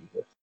Brees was really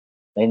good.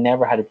 They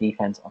never had a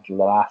defense until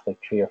the last 3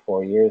 or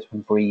 4 years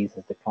when Brees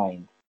has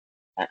declined.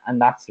 And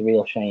that's the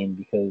real shame,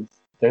 because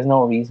there's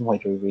no reason why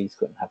Drew Brees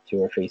couldn't have 2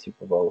 or 3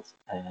 Super Bowls.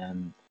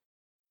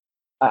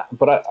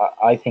 But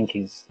I think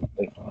he's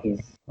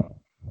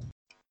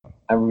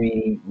a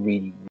really,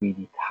 really,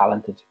 really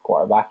talented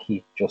quarterback.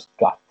 He just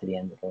got to the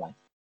end of the line.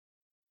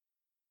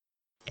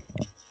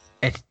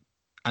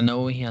 I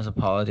know he has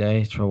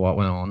apologized for what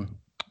went on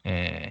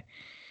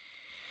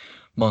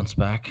months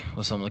back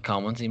with some of the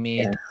comments he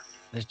made. Yeah.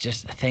 There's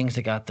just things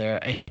that got there.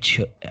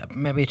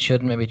 Maybe it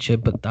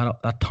should, but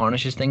that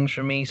tarnishes things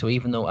for me. So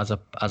even though as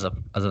an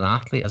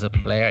athlete, as a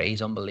player,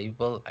 he's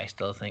unbelievable, I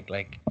still think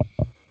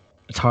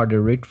it's hard to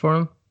root for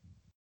him.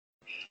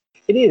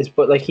 It is,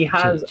 but he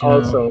has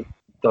also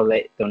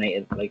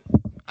donated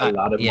a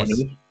lot of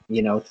money,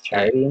 to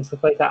charity and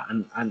stuff like that,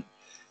 and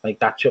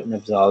that shouldn't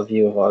absolve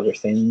you of all your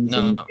sins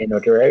in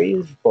other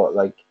areas. But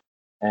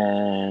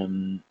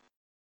I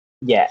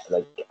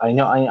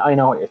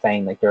know what you're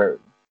saying.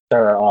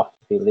 There are off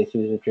the field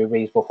issues with Drew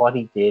Brees, but what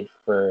he did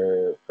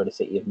for the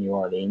city of New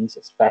Orleans,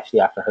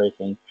 especially after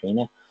Hurricane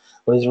Katrina,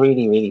 was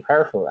really, really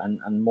powerful.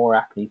 And more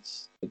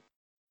athletes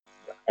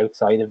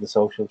outside of the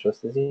social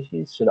justice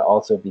issues should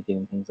also be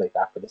doing things like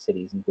that for the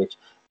cities in which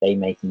they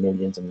make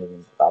millions and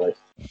millions of dollars.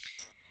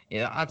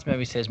 Yeah, that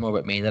maybe says more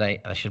about me that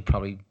I should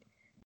probably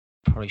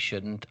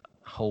shouldn't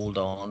hold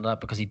on to that,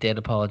 because he did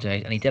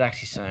apologize and he did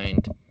actually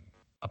sound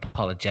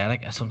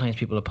apologetic. Sometimes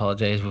people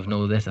apologize with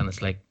no this, and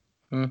it's like,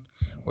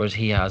 Whereas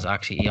he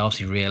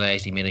obviously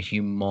realised he made a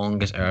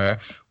humongous error.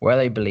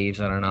 Whether he believes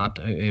it or not,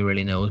 who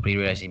really knows? But he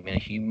realised he made a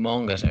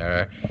humongous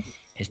error.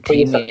 His But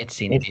teammates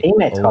seem to his be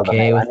teammates called him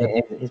okay out, with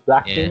it. and his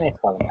black Yeah, teammates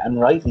called him out, and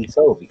rightly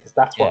so, because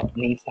that's yeah, what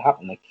needs to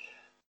happen. Like,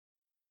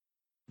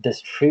 the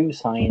true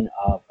sign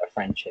of a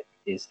friendship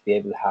is to be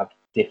able to have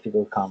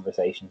difficult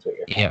conversations with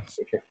your yeah, friends.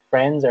 If your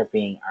friends are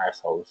being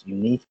arseholes, you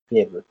need to be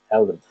able to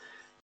tell them.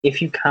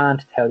 If you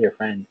can't tell your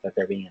friends that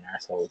they're being an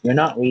arsehole, you're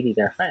not really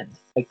their friend.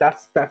 Like,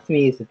 that to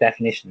me is the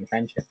definition of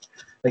friendship.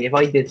 Like, if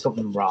I did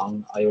something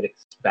wrong, I would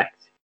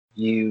expect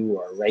you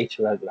or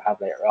Rachel, as we'll have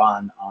later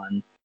on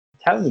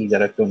tell me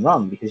that I've done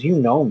wrong, because you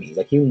know me.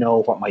 Like, you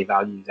know what my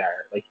values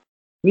are. Like,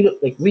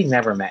 we've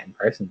never met in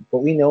person, but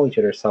we know each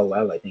other so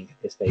well. I think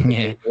at this stage,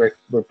 yeah,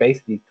 we're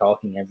basically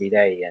talking every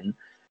day, and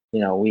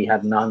we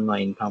had an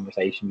online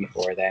conversation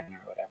before then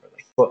or whatever.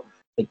 Like, but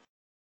like,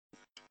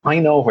 I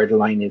know where the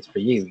line is for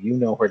you. You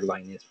know where the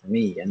line is for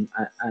me,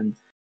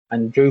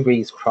 and Drew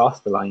Brees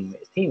crossed the line with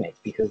his teammates,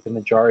 because the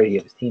majority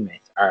of his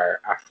teammates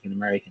are African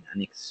American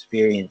and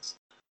experience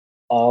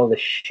all the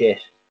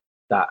shit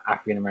that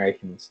African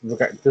Americans,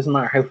 it doesn't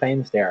matter how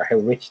famous they are, how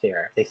rich they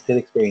are, they still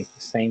experience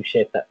the same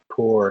shit that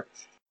poor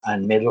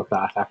and middle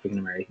class African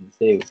Americans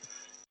do.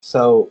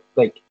 So,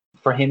 like,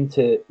 for him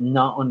to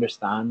not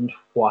understand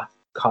what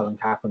Colin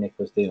Kaepernick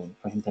was doing,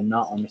 for him to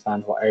not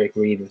understand what Eric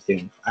Reid was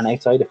doing, and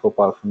outside of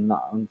football, from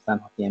not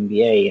understand what the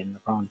NBA and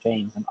LeBron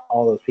James and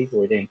all those people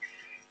were doing,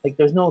 like,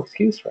 there's no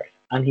excuse for it,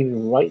 and he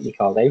was rightly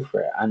called out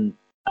for it. And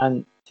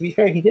to be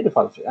fair, he did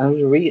apologize, and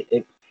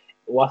it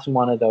wasn't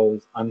one of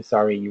those "I'm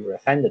sorry you were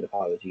offended"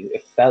 apologies.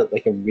 It felt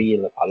like a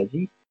real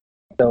apology.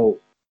 So,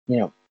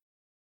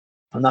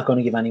 I'm not going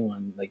to give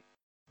anyone like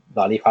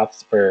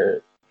lollipops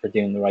for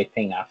doing the right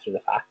thing after the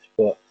fact,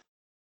 but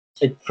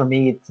for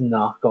me, it's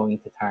not going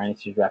to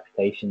tarnish his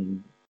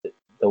reputation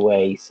the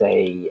way,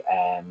 say,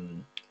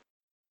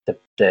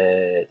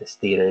 the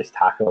Steelers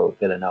tackled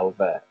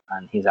Villanova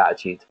and his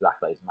attitude to Black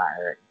Lives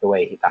Matter, the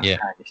way that's yeah.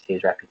 tarnished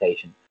his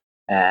reputation,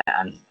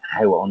 and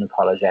how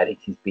unapologetic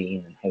he's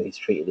been and how he's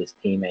treated his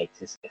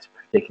teammates,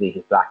 particularly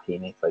his black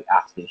teammates, like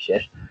absolute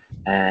shit.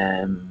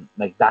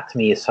 Like, that to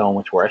me is so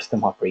much worse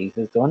than what Breeze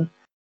has done.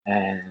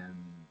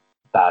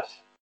 That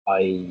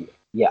I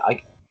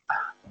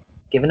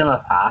giving him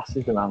a pass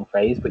is the wrong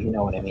phrase, but you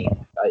know what I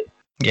mean.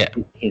 Yeah,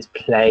 His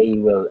play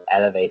will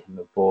elevate him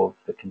above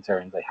the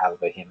concerns I have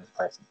about him as a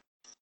person.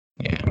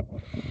 yeah.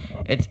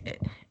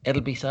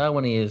 It'll be sad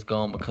when he is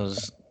gone,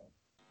 because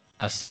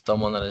as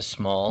someone that is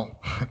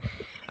small,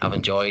 I've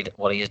enjoyed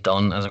what he has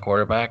done as a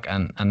quarterback,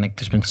 and like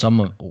there's been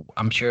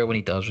I'm sure when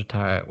he does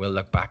retire, we'll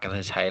look back at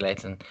his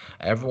highlights, and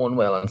everyone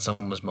will, in some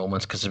of his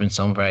moments, because there's been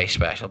some very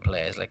special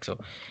plays. Like, so,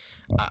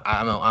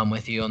 I'm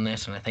with you on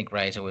this, and I think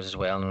Riza was as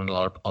well, and a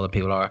lot of other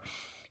people are.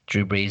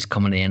 Drew Brees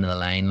coming to the end of the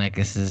line, like,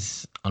 this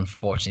is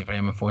unfortunate for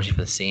him, unfortunately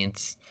for the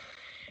Saints.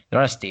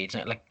 They're at a stage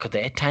now, like, could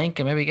they tank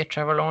and maybe get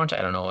Trevor Lawrence?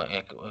 I don't know.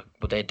 Like,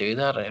 would they do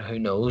that? Who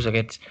knows?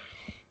 Like,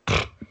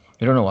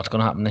 we don't know what's going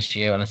to happen this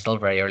year, and it's still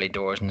very early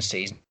doors in the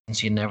season,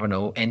 so you never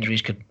know.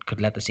 Injuries could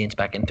let the Saints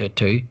back into it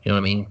too. You know what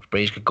I mean?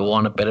 Breeze could go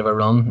on a bit of a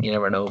run. You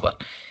never know,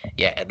 but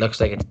yeah, it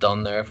looks like it's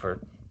done there for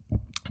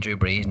Drew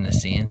Brees and the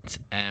Saints.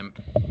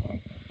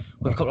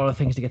 We've got a lot of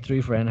things to get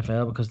through for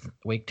NFL, because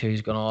week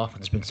two's gone off,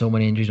 and there's been so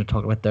many injuries we'll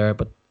talk about there.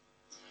 But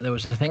there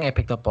was the thing I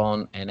picked up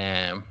on in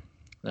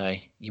now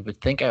you would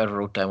think I would have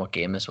wrote down what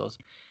game this was,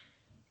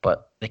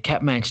 but they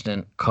kept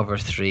mentioning cover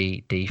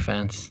three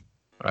defense,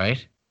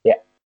 right? Yeah.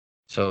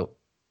 So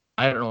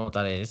I don't know what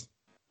that is.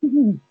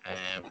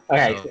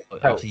 Okay, So so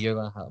obviously you're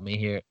gonna help me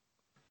here.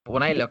 But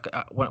when I look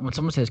at, when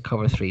someone says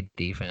cover three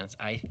defense,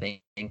 I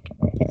think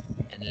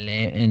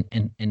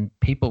in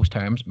people's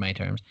terms, my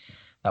terms,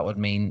 that would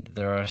mean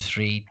there are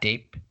three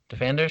deep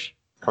defenders.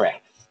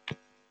 correct. See,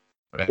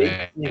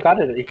 Right. you've got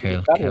it. Cool.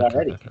 You've got it Cool. Cool. Cool.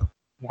 already. Cool.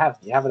 You have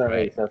it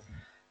already. Right. So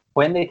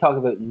when they talk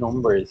about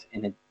numbers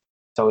in it,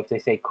 so if they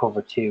say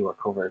cover two or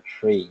cover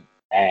three,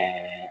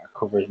 or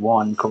covers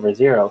one, cover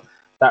zero,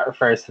 that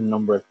refers to the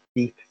number of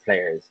deep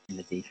players in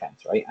the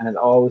defense, right? And it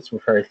always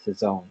refers to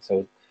zone.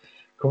 So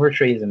cover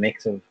three is a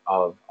mix of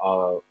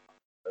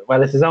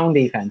well, it's a zone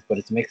defense, but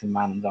it's a mix of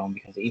man and zone,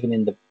 because even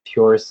in the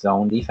purest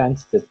zone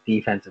defense, the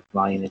defensive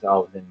line is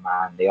always in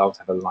man. They always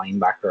have a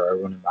linebacker or a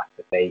running back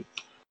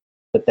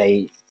that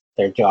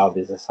their job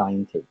is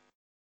assigned to.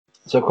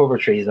 So cover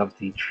three is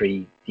obviously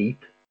three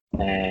deep.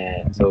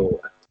 So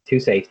two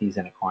safeties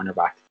and a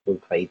cornerback will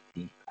play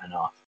deep and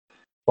off.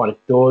 What it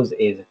does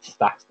is it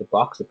stacks the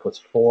box. It puts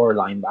three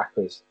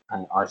linebackers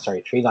and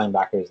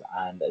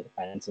a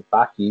defensive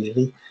back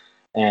usually,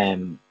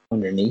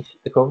 underneath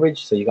the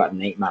coverage. So you got an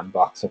 8-man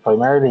box. So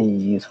primarily you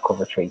use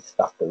cover three to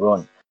stop the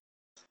run.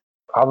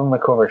 Problem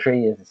with cover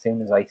three is, as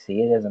soon as I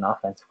see it as an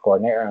offensive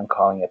coordinator, I'm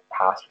calling it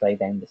pass play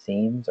down the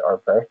seams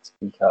or verts,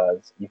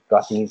 because you've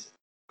got these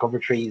cover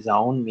three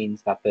zone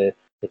means that the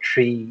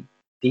three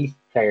deep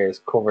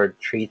players covered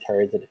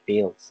 3/3 of the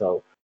field.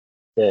 So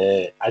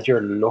as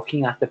you're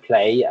looking at the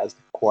play as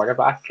the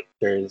quarterback,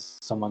 there's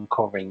someone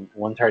covering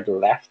 1/3 of the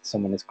left,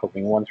 someone is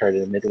covering 1/3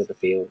 of the middle of the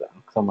field,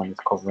 and someone is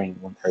covering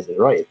 1/3 of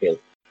the right of the field.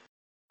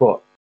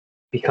 But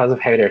because of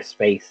how they're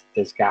spaced,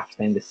 there's gaps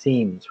in the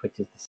seams, which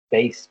is the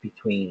space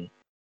between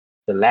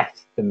the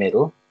left, the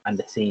middle, and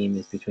the seam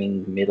is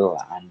between the middle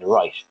and the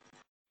right.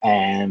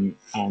 And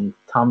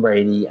Tom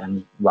Brady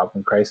and Rob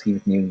Gronkowski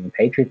with New England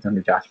Patriots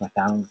under Josh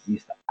McDaniels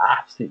used to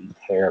absolutely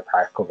tear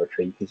apart cover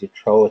three because you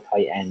throw a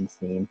tight end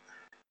seam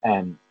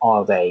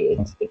all day.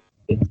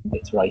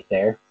 It's right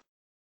there.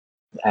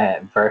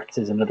 Verts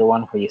is another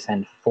one where you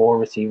send 4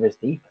 receivers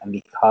deep, and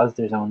because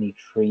there's only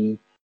 3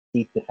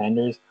 deep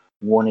defenders,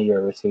 one of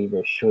your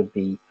receivers should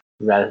be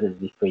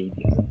relatively free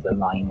because it's a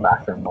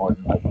linebacker more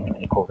than likely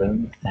going to cover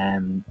them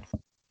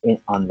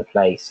on the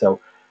play. So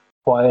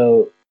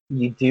while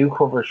you do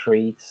cover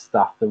 3 to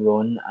stop the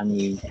run, and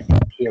you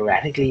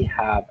theoretically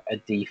have a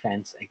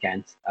defense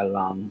against a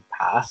long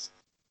pass,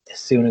 as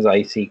soon as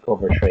I see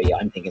cover 3,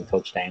 I'm thinking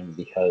touchdown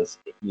because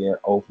you're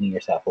opening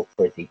yourself up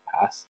for a deep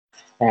pass.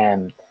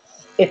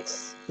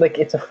 It's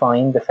a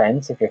fine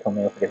defense if you're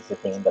coming up against a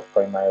team that's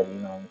primarily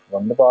known to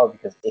run the ball,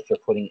 because if you're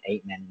putting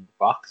 8 men in the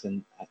box,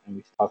 and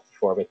we've talked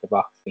before about the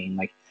box being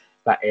like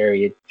that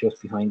area just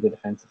behind the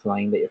defensive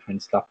line that you're trying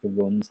to stop the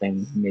runs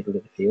down the middle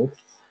of the field.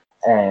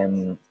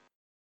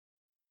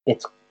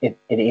 It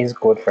is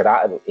good for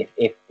that.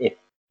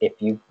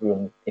 If you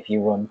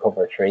run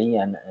cover 3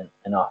 and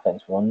an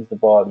offense runs the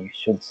ball, you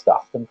should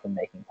stop them from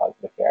making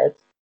positive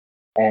yards.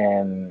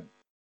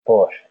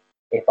 But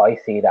if I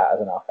see that as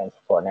an offensive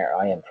coordinator,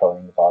 I am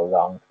throwing the ball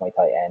long to my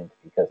tight end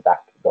because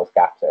those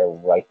gaps are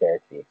right there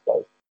to be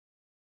exposed.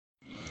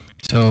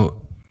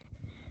 So,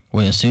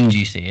 well, as soon as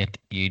you see it,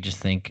 you just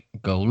think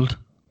gold.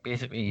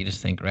 Basically, you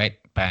just think, right,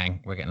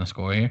 bang, we're getting a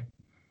score here.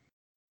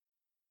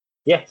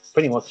 Yeah,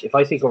 pretty much. If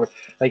I see cover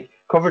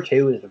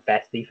 2 is the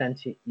best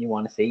defense you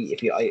want to see.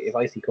 If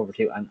I see cover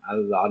 2, and a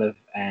lot of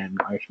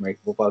Irish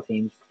American football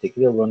teams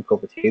particularly run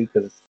cover 2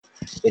 because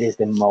it is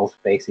the most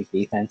basic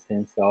defense to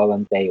install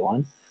on day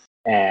one.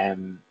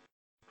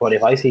 But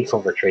if I see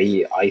cover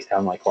 3, I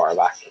tell my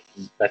quarterback,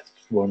 let's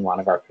run one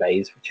of our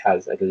plays which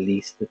has at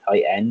least the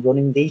tight end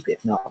running deep,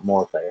 if not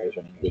more players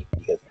running deep,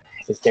 because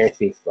it's there to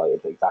be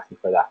exploited exactly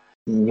for that.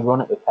 You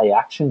run it with play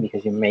action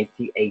because you make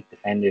the 8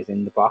 defenders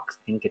in the box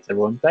think it's a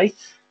run play,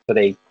 so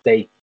they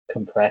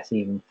compress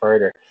even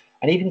further.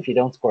 And even if you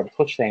don't score the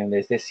touchdown,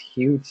 there's this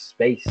huge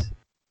space.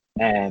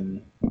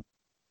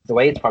 The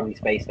way it's probably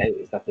spaced out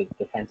is that the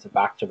defensive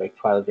backs are about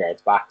 12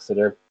 yards back, so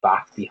they're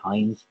back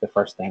behind the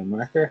first down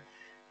marker.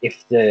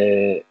 If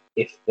the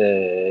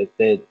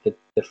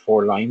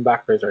 4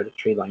 linebackers or the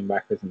 3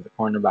 linebackers and the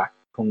cornerback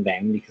come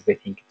down because they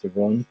think it's a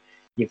run,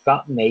 you've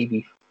got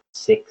maybe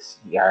 6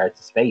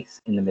 yards of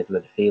space in the middle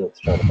of the field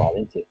to throw the ball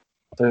into.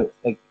 So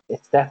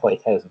it's death by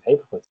 1,000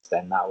 paper cuts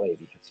then that way,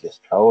 because you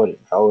just throw it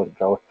and throw it and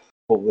throw it.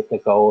 But with the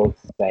goal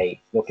to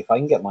say, look, if I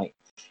can get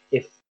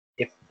if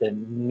the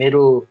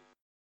middle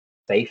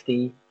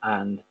safety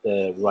and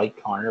the right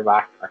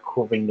cornerback are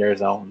covering their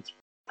zones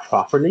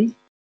properly,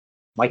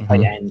 my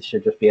tight end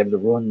should just be able to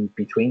run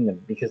between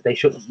them, because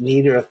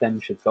neither of them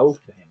should go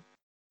to him,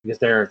 because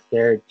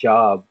their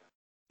job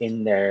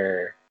in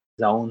their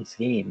zone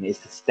scheme is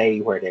to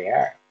stay where they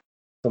are.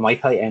 So my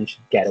tight end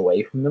should get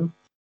away from them,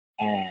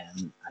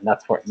 and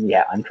that's where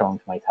I'm throwing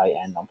to my tight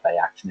end on play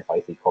action if I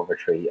see cover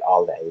 3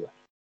 all day.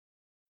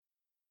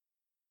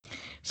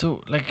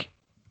 So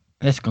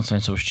this can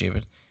sound so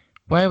stupid.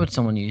 Why would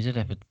someone use it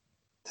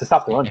to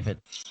stop the run?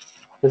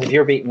 Because if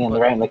you're beating me on the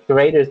ground, like the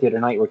Raiders the other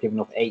night were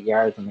giving up 8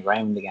 yards on the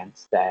ground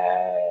against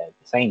the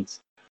Saints,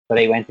 so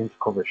they went into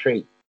cover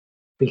 3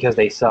 because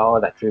they saw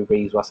that Drew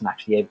Brees wasn't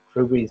actually able.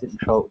 Drew Brees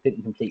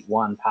didn't complete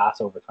one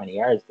pass over 20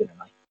 yards the other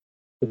night,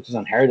 which is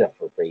unheard of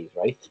for Brees,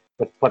 right?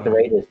 But what the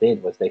Raiders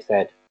did was they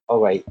said, "All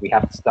right, we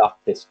have to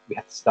stop this. We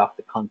have to stop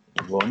the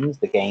constant runs,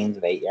 the gains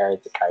of 8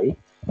 yards of carry.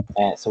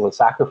 So we'll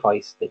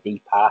sacrifice the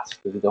deep pass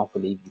because we don't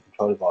believe you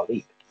control the ball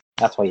deep."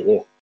 That's why you do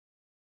it.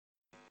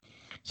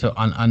 So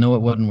I know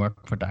it wouldn't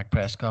work for Dak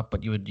Prescott,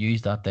 but you would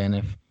use that then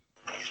if,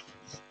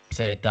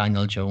 say,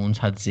 Daniel Jones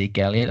had Zeke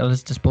Elliott at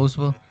his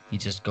disposal. You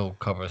just go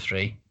cover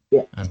 3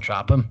 and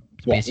trap him.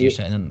 So basically,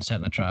 you're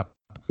setting a trap.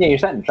 Yeah, you're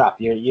setting a trap.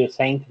 You're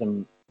saying to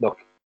them,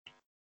 look,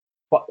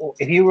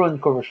 if you run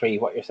cover 3,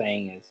 what you're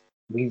saying is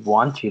you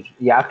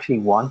actually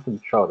want them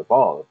to throw the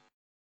ball,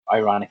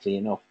 ironically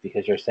enough,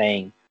 because you're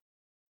saying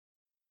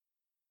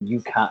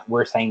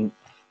we're saying,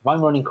 if I'm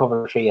running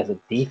cover 3 as a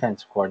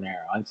defense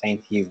coordinator, I'm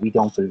saying to you, we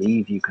don't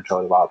believe you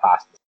control the ball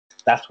past us.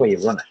 That's why you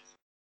run it.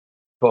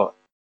 But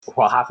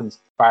what happens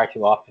far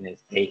too often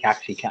is they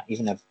actually can't,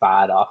 even a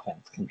bad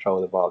offense, control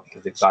the ball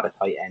because they've got a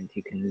tight end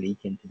who can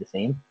leak into the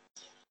seam.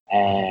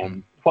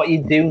 What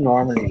you do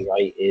normally,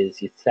 right,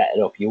 is you set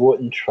it up. You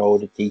wouldn't throw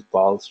the deep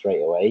ball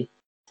straight away.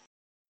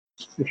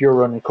 If you're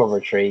running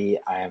cover 3,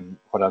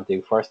 what I'll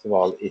do first of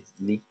all is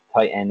leak the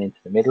tight end into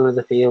the middle of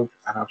the field,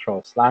 and I'll throw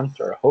a slant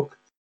or a hook.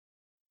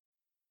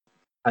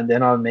 And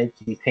then I'll make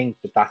you think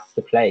that that's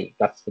the play.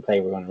 That's the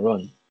play we're going to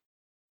run.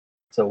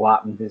 So what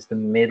happens is the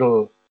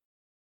middle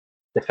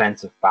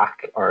defensive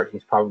back, or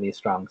he's probably a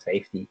strong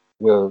safety,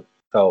 will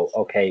go,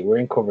 okay, we're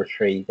in cover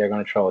 3. They're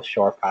going to throw a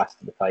short pass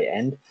to the tight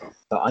end,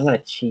 so I'm going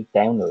to cheat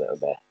down a little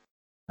bit.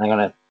 I'm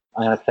gonna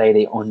play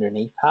the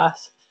underneath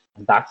pass,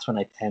 and that's when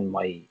I tend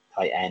my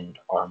tight end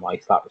or my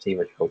slot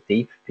receiver to go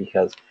deep,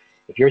 because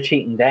if you're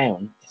cheating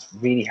down, it's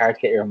really hard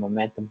to get your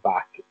momentum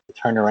back to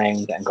turn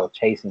around and go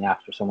chasing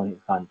after someone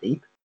who's gone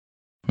deep.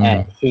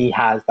 He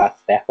has that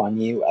step on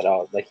you at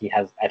all. Like, he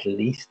has at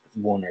least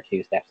 1 or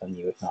 2 steps on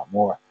you, if not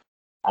more,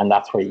 and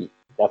that's where you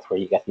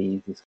get the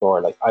easy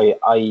score. Like,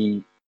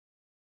 I've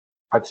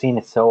seen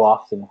it so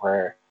often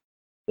where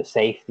the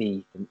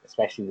safety,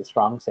 especially the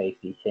strong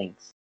safety,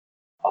 thinks,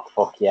 oh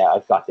fuck yeah,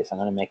 I've got this. I'm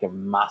going to make a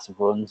massive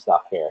run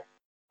stop here,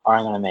 or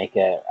I'm going to make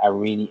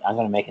I'm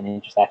going to make an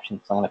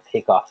interception. So I'm going to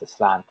pick off the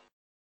slant,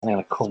 and I'm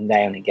going to come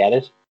down and get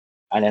it.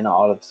 And then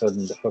all of a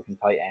sudden, the fucking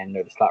tight end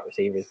or the slot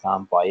receiver has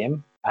gone by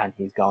him, and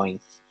he's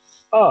going,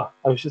 oh,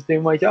 I was just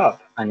doing my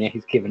job. And yeah,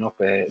 he's given up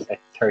a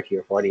 30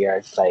 or 40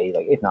 yard play,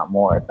 like, if not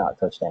more, if not a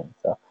touchdown.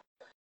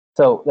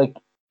 So like,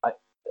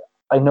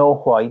 I know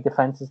why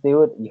defenses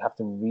do it. You have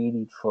to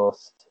really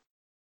trust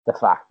the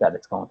fact that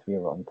it's going to be a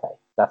run play.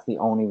 That's the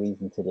only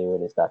reason to do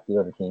it, is that the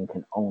other team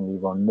can only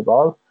run the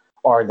ball,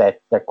 or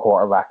that their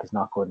quarterback is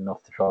not good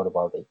enough to throw the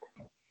ball deep.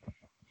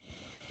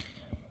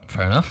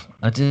 Fair enough.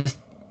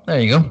 There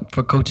you go.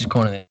 For Coach's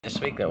Corner this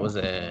week, that was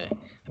a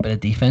bit of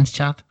defense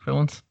chat for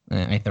once.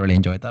 I thoroughly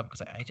enjoyed that,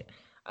 because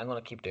I'm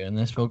going to keep doing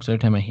this, folks. Every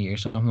time I hear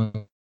something, I'm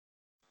going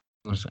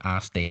to just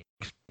ask Dave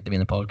to be in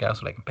the podcast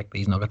so I can pick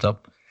these nuggets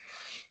up.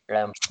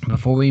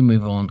 Before we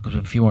move on, because we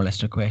have a few more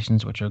listener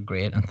questions, which are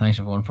great, and thanks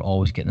everyone for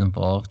always getting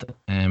involved.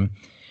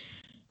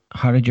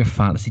 How did your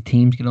fantasy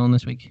teams get on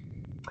this week?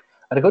 I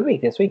had a good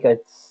week this week. I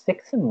had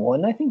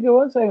 6-1, I think it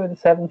was, out of the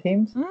 7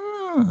 teams.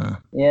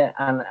 Yeah,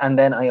 and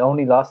then I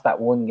only lost that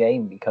one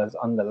game because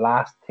on the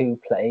last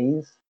 2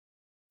 plays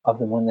of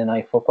the Monday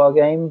Night Football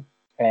game,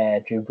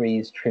 Drew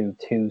Brees threw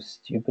 2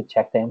 stupid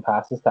check down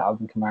passes to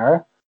Alvin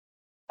Kamara,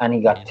 and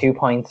he got 2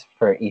 points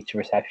for each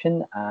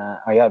reception.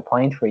 I got a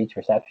point for each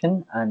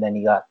reception, and then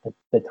he got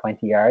the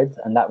 20 yards,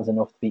 and that was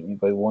enough to beat me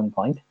by 1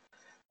 point.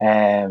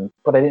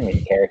 But I didn't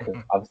really care,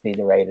 because obviously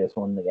the Raiders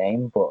won the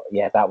game. But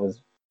yeah, that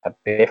was a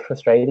bit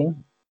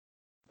frustrating.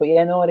 But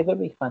yeah, no, I had a good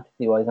week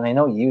fantasy wise, and I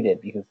know you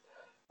did, because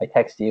I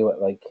texted you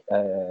at like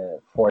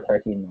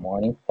 4:30 in the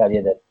morning to tell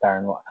you that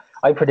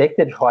I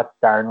predicted what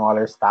Darren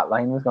Waller's stat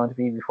line was going to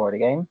be before the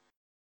game.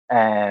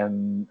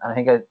 And I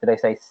think did I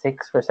say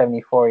 6 for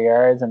 74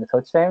 yards and a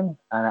touchdown?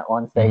 And at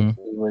one stage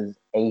he was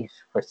 8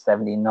 for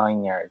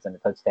 79 yards and a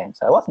touchdown.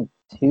 So I wasn't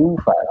too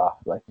far off.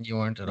 Like, you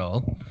weren't at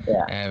all.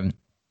 Yeah.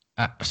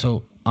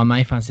 So on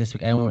my fantasy this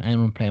week,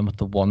 anyone playing with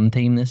the one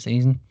team this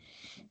season?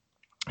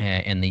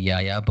 In the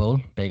Yaya Bowl.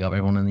 Big up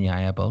everyone in the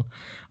Yaya Bowl.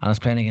 And I was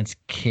playing against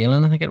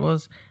Kaelin, I think it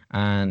was.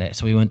 And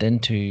so we went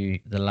into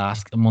the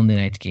last Monday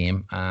night's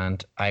game,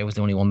 and I was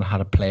the only one that had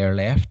a player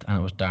left, and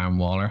it was Darren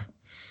Waller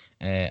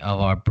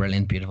of our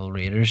brilliant, beautiful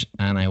Raiders.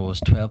 And I was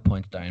 12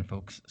 points down,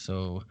 folks.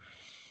 So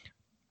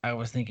I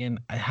was thinking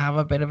I have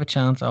a bit of a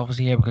chance,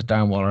 obviously, here, because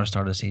Darren Waller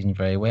started the season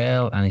very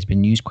well, and he's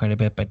been used quite a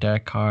bit by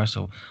Derek Carr.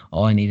 So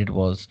all I needed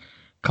was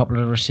couple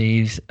of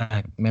receives,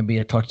 maybe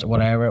a touch,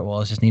 whatever it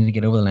was, just needed to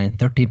get over the line.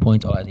 13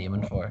 points, all I was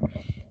aiming for.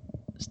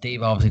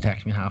 Steve obviously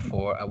texted me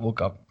 4:30. I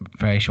woke up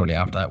very shortly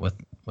after that with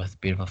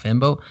beautiful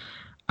Fimbo,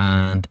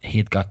 and he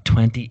had got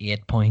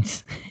 28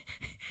 points.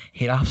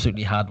 He'd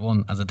absolutely had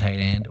one as a tight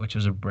end, which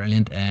was a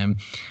brilliant.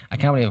 I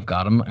can't believe I've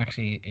got him.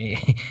 Actually,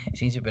 he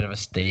seems a bit of a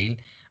steal,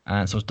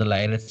 and so I was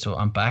delighted. So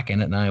I'm back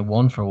in it now,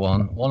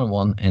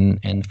 1-1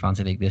 in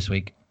Fantasy League this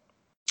week.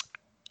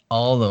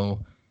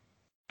 Although,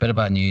 bit of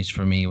bad news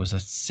for me was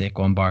that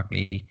Saquon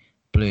Barkley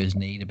blew his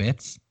knee to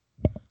bits,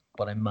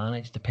 but I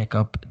managed to pick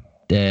up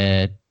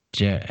the what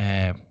do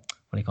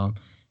you call him?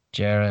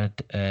 Jared.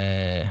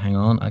 Hang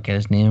on, I'll get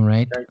his name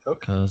right,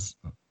 because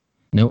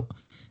Jerick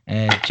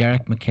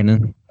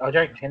McKinnon. Oh,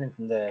 Jerick McKinnon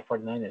from the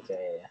 49ers.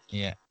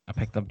 Yeah, I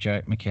picked up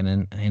Jerick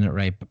McKinnon in it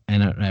right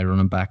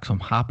running back, so I'm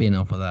happy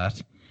enough with that.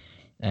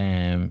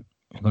 I'm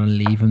going to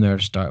leave him there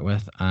to start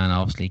with, and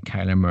obviously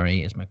Kyler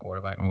Murray is my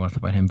quarterback. We're going to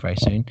talk about him very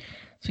soon.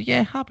 So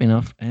yeah, happy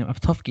enough. I have a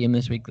tough game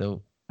this week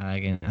though.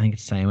 Again, I think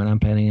it's Simon I'm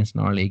playing against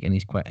in our league, and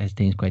his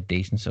team's quite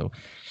decent. So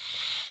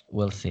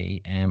we'll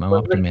see. I'm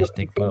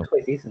optimistic, but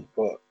quite decent.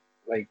 But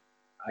like,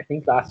 I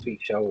think last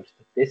week showed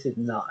that this is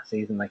not a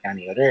season like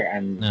any other,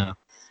 and no.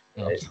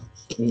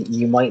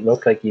 You might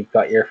look like you've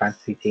got your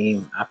fantasy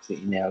team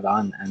absolutely nailed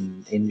on,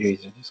 and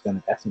injuries are just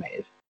going to decimate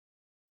it.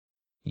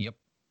 Yep.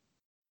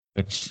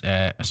 Which,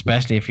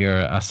 especially if you're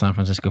a San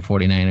Francisco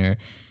 49er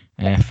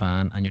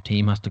fan, and your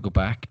team has to go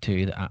back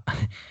to that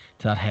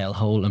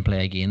hellhole and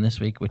play again this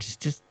week, which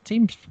just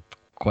seems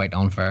quite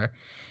unfair.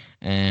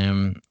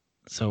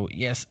 So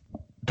yes,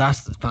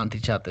 that's the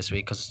fantasy chat this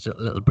week, because it's a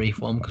little brief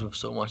one because we have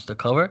so much to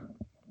cover.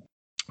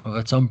 We've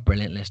had some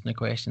brilliant listener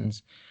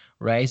questions.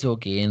 Rizzo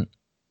again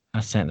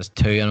has sent us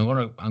 2,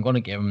 and I'm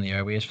gonna give him the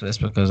airways for this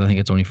because I think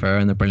it's only fair,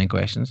 and they're brilliant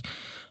questions.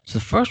 So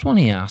the first one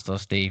he asked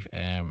us, Steve,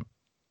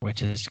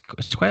 which is,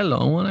 it's quite a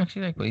long one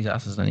actually, but he's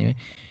asked us anyway.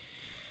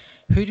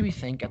 Who do we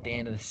think at the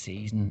end of the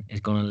season is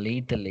going to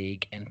lead the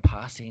league in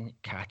passing,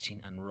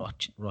 catching, and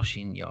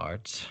rushing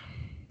yards?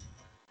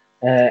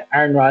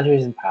 Aaron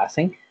Rodgers in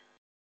passing.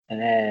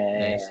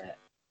 Nice.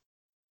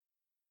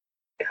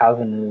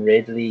 Calvin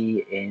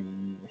Ridley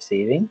in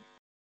receiving.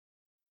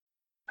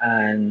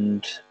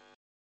 And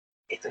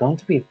it's going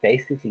to be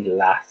basically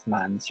last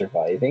man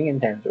surviving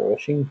in terms of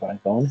rushing, but I'm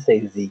going to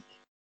say Zeke.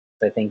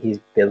 I think he's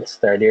built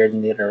sturdier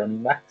than the other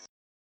running backs.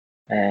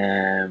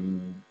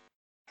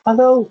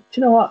 Although, do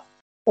you know what?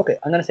 Okay,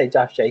 I'm going to say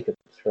Josh Jacobs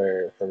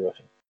for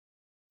rushing.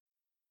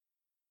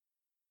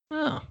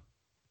 Oh,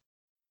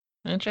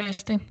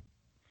 interesting.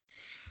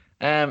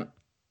 Um,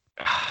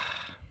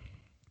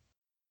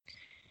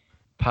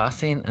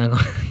 passing, and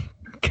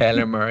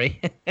Kyler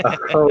Murray.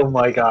 Oh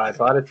my god,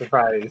 what a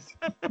surprise.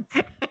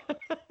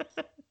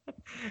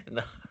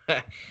 No,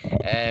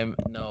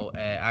 no.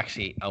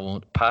 Actually, I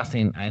won't.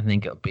 Passing, I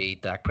think it'll be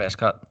Dak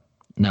Prescott.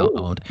 No, I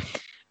Ooh. won't.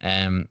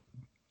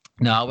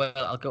 No, well,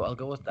 I'll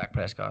go with Dak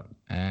Prescott.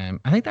 I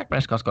think Dak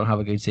Prescott's gonna have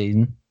a good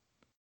season.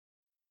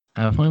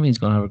 I have a feeling he's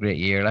gonna have a great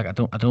year. Like I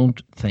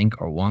don't think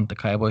or want the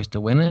Cowboys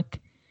to win it.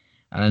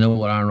 And I know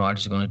what Aaron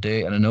Rodgers is going to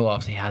do, and I know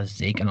obviously he has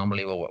Zeke, an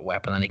unbelievable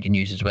weapon that he can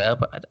use as well.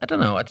 But I don't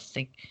know. I just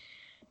think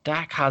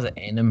Dak has it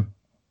in him.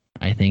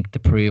 I think to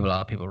prove a lot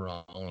of people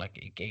wrong. Like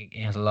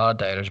he has a lot of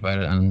doubters about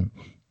it, and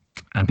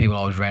people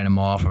always write him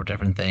off for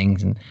different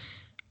things. And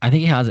I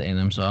think he has it in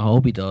him, so I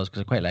hope he does because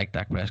I quite like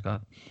Dak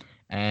Prescott.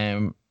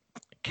 Um,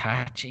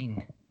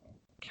 catching,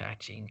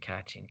 catching.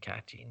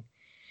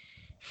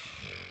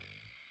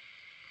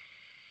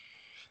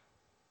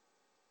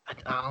 I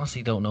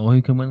honestly don't know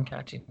who can win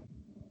catching.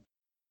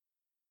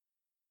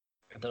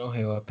 I don't know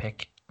who I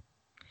pick.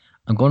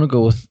 I'm gonna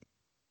go with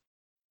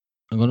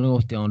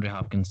DeAndre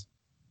Hopkins.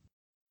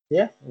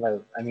 Yeah,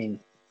 well, I mean,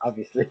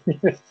 obviously.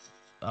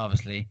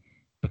 Obviously,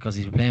 because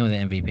he's playing with the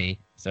MVP,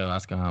 so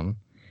that's gonna happen.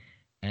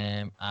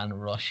 And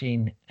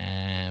rushing.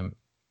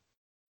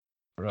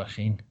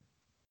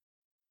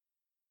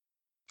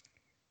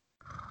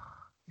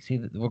 See,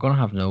 we're gonna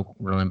have no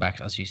running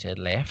backs, as you said,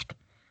 left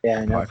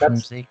Yeah, I know. apart from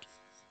Zeke.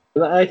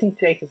 I think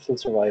Jacobs will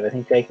survive. I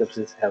think Jacobs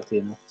is healthy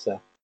enough,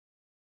 so.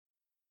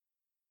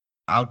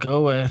 I'll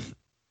go with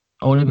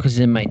only because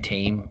he's in my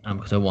team and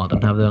because I want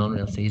him to have the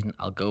unreal season.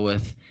 I'll go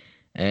with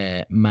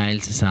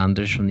Miles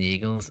Sanders from the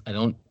Eagles. I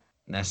don't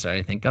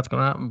necessarily think that's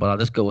going to happen, but I'll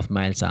just go with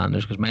Miles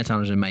Sanders because Miles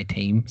Sanders is in my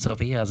team. So if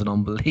he has an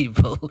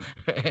unbelievable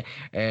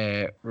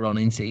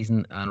running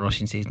season and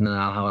rushing season, then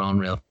I'll have an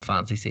unreal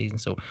fantasy season.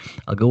 So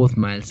I'll go with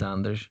Miles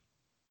Sanders,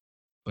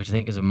 which I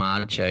think is a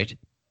mad shout.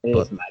 It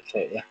is a match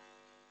out,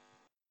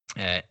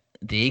 yeah.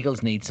 The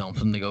Eagles need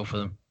something to go for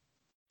them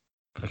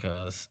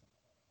because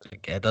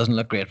it doesn't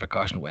look great for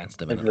Carson Wentz.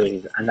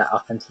 Agreed. And that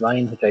offensive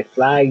line, which I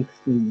flagged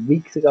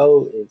weeks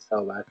ago, is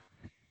so bad.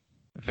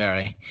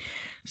 Very.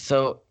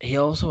 So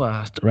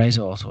Rise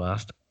also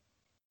asked,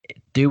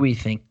 do we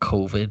think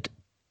COVID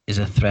is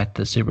a threat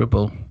to the Super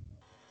Bowl?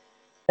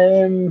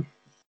 They've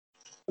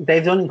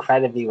done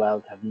incredibly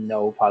well to have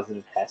no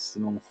positive tests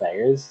among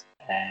players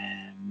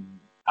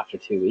after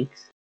 2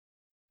 weeks.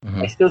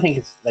 I still think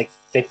it's like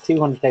they've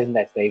 200,000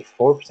 deaths. They have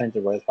 4% of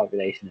the world's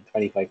population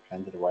and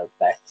 25% of the world's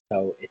deaths,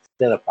 so it's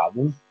still a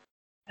problem.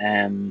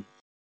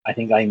 I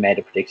think I made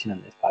a prediction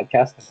on this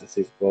podcast that the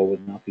Super Bowl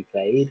would not be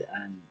played,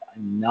 and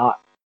I'm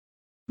not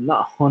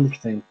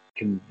 100%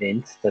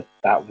 convinced that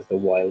that was the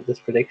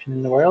wildest prediction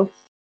in the world.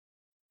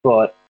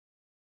 But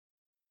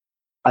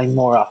I'm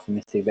more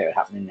optimistic about it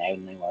happening now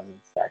than I was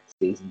at the start of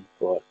the season.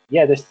 But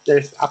yeah, there's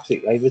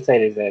absolutely, I would say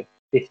there's a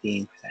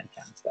 15%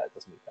 chance that it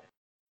doesn't be played.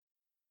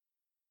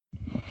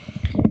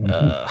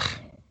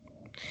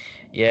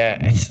 Yeah,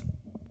 it's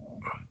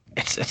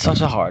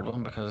such a hard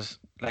one because,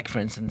 like for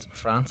instance,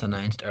 France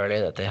announced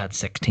earlier that they had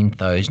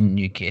 16,000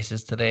 new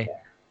cases today. Yeah.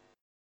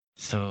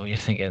 So you're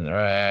thinking,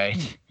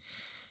 right,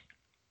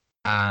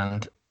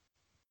 and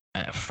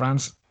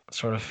France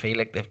sort of feel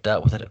like they've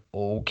dealt with it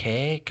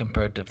okay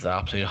compared to the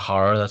absolute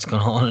horror that's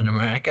going on in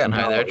America and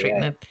how they're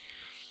treating it.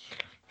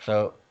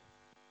 So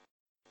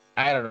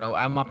I don't know.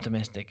 I'm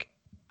optimistic,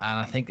 and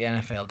I think the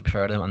NFL, to be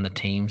fair to them, and the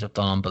teams have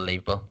done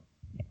unbelievable.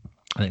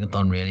 I think they've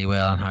done really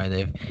well on how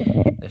they've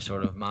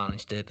sort of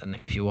managed it. And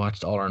if you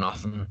watched All or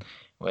Nothing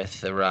with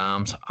the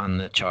Rams and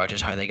the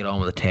Chargers, how they get on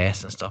with the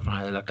tests and stuff, and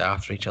how they looked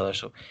after each other,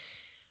 so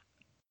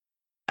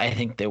I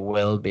think there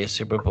will be a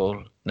Super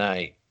Bowl.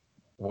 Now,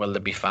 will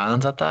there be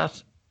fans at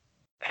that?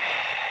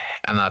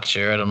 I'm not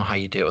sure. I don't know how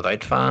you do it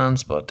without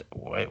fans, but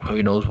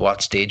who knows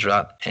what stage we're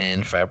at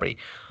in February.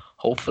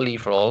 Hopefully,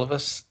 for all of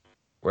us,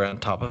 we're on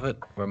top of it.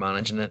 We're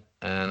managing it,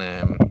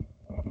 and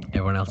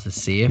everyone else is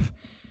safe.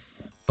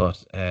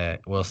 But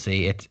we'll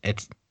see.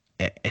 It's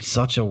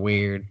such a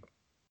weird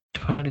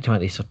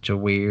 2020. Such a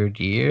weird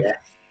year.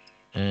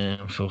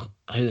 Yeah. So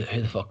who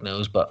the fuck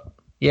knows? But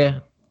yeah,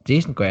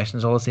 decent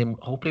questions all the same.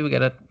 Hopefully we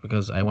get it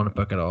because I want to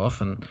book it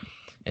off and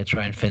it's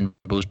around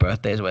Finbo's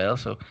birthday as well.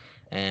 So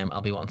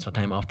I'll be wanting some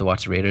time off to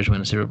watch the Raiders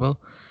win a Super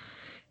Bowl.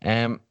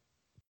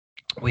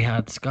 We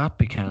had Scott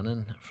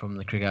Buchanan from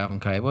the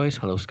Craigavon Cowboys.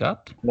 Hello,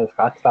 Scott. No,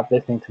 Scott, stop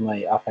listening to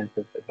my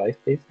offensive advice,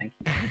 please. Thank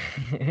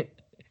you.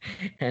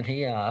 And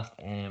he asked,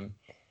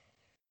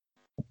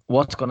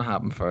 what's going to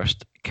happen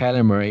first?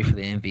 Kyler Murray for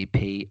the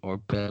MVP or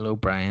Bill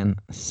O'Brien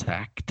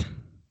sacked?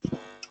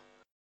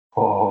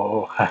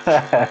 Oh.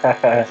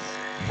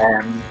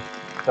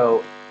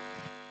 So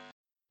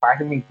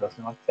part of me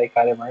doesn't want to say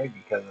Kyler Murray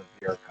because of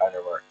your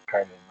Kyler Murray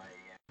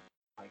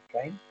point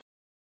game.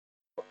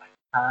 But I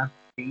can't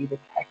see the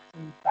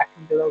Texans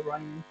sacking Bill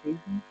O'Brien in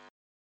season.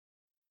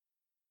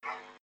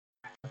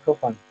 A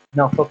tough one.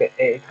 No, fuck it.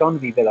 It's going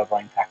to be Bill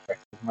O'Brien sacked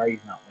first because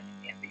Murray's not winning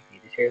the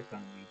MVP this year. It's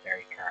going to be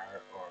Derek Carr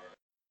or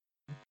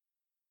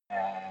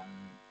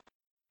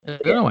I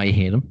don't yeah. know why you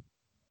hate him.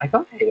 I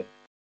don't hate him.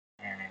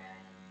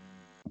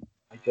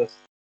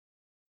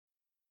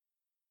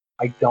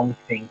 I don't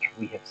think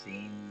we have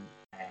seen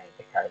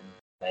the Cardinals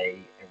play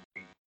a really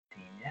good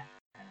team yet.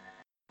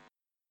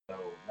 So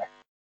let's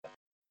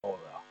hold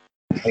off.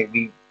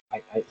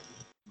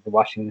 The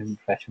Washington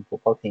professional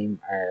football team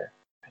are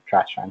a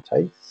trash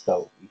franchise,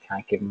 so we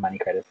can't give them any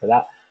credit for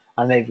that.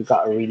 And they've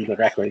got a really good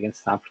record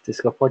against San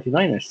Francisco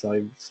 49ers, so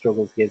I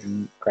struggle to give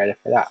them credit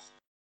for that.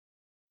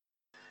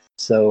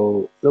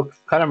 So, look,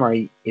 Kyler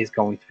Murray is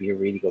going to be a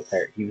really good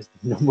player. He was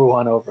the number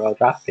one overall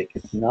draft pick.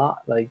 It's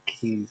not like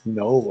he's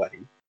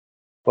nobody.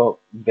 But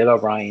Bill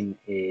O'Brien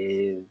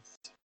is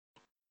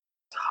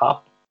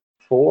top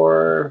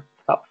 4,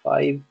 top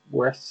 5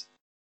 worst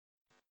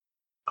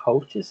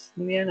coaches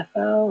in the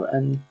NFL,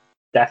 and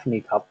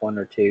definitely top 1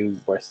 or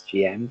 2 worst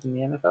GMs in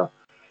the NFL.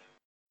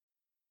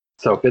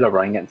 So Bill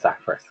O'Brien getting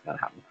sacked first is going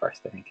to happen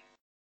first, I think.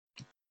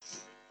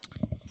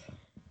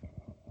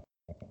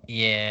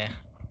 Yeah,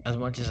 as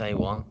much as I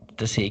want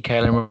to see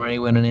Kyler Murray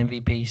win an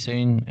MVP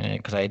soon,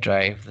 because I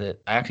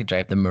actually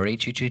drive the Murray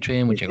choo choo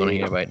train, which you're going to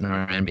hear about in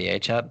our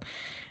NBA chat.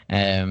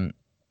 Yeah,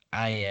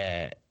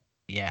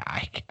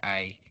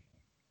 I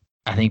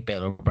think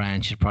Bill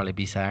O'Brien should probably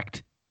be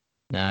sacked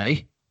now.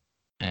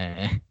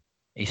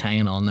 He's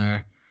hanging on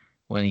there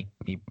when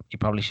he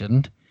probably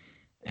shouldn't.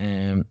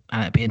 And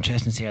it'd be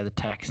interesting to see how the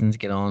Texans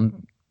get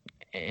on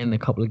in a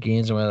couple of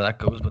games and whether that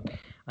goes. But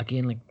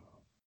again, like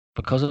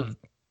because of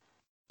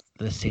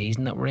the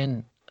season that we're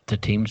in, the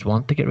teams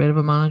want to get rid of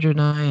a manager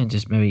now and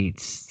just maybe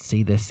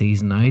see this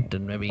season out,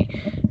 and maybe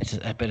it's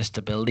a bit of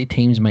stability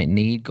teams might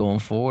need going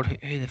forward.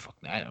 Who the fuck?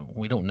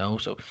 We don't know.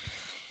 So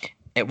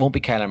it won't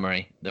be Kyler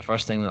Murray. The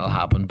first thing that'll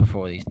happen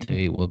before these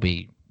two will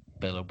be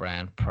Bill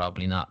O'Brien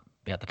probably not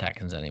be at the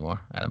Texans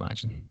anymore, I'd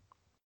imagine.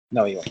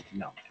 No, you won't.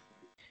 No.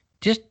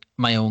 Just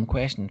my own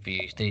question for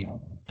you, Steve.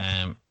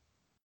 I'm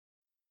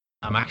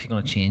actually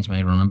going to change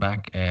my running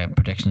back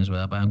prediction as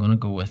well, but I'm going to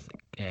go with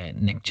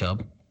Nick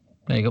Chubb.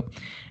 There you go.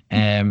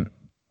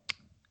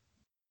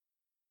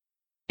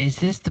 Is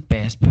this the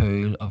best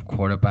pool of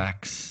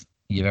quarterbacks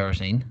you've ever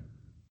seen?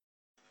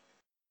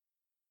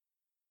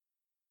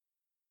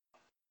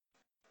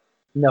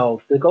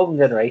 No, the golden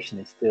generation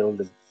is still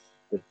the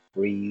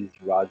Breeze,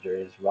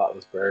 Rodgers,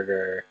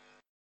 Roethlisberger,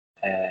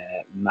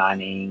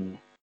 Manning,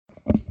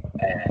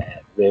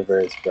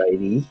 Rivers,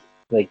 Brady.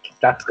 Like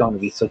that's going to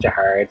be such a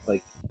hard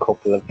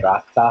couple of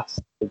draft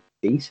classes to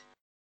beat.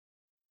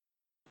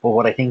 But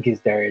what I think is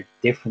they're a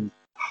different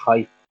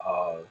type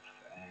of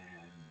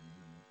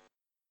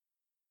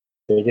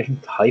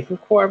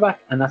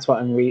quarterback, and that's what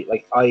I'm really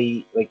like.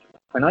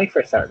 When I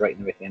first started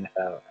writing with the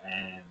NFL,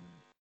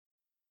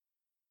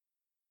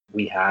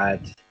 we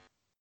had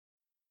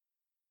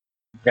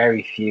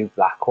very few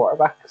black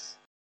quarterbacks,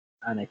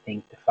 and I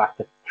think the fact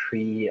that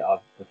 3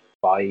 of the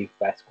 5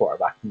 best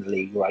quarterbacks in the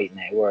league right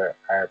now are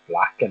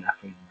black and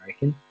African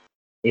American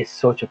is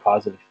such a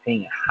positive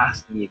thing. It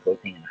has to be a good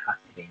thing and it has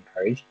to be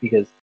encouraged,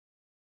 because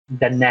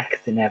the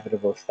next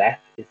inevitable step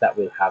is that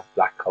we'll have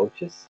black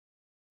coaches,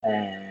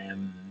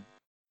 and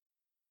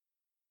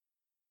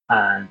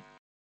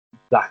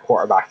black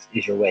quarterbacks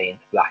is your way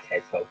into black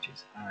head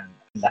coaches, and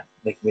that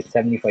with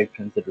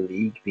 75% of the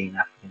league being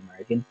African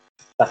American,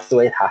 that's the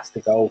way it has to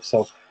go.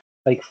 So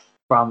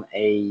from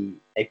a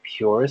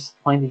purist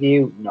point of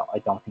view, no, I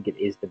don't think it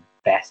is the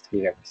best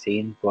we've ever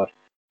seen, but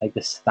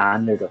the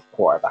standard of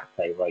quarterback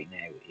play right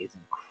now is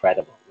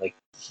incredible. Like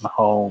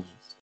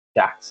Mahomes,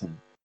 Jackson,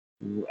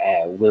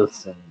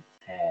 Wilson,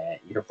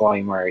 your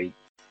boy Murray.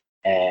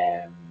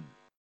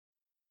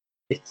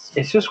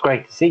 It's just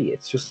great to see.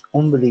 It's just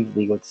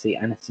unbelievably good to see,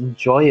 and it's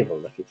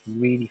enjoyable. It's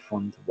really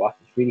fun to watch.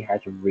 It's really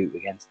hard to root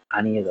against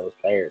any of those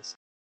players,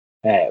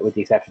 with the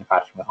exception of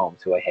Patrick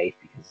Mahomes, who I hate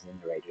because he's in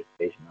the Raiders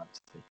division,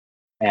 obviously.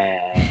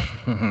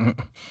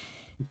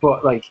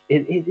 But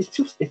it's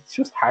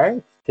just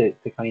hard to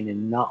kind of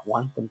not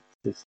want them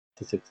to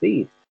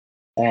succeed,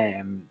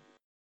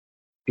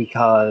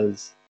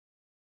 because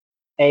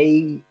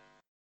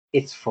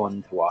it's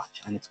fun to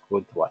watch and it's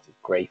good to watch. It's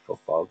great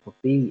football, but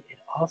B, it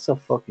also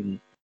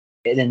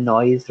it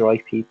annoys the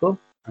right people,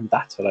 and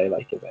that's what I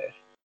like about it.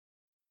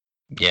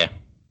 Yeah.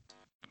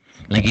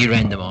 Like you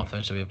ran them off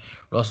there. So we have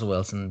Russell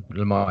Wilson,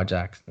 Lamar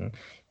Jackson,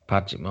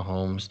 Patrick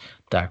Mahomes,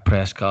 Dak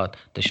Prescott,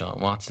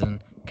 Deshaun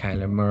Watson,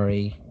 Kyler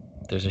Murray.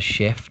 there's a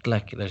shift,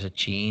 like there's a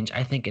change.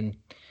 I think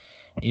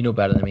you know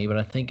better than me, but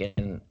I think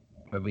in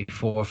maybe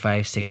 4,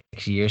 5,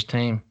 6 years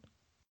time,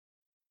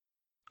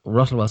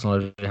 Russell Wilson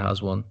already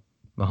has one,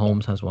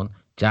 Mahomes has one,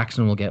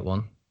 Jackson will get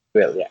one.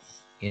 Well, yeah.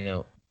 You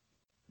know,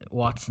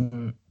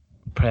 Watson,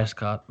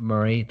 Prescott,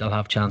 Murray, they'll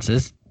have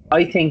chances.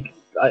 I think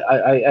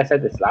I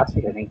said this last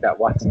week. I think that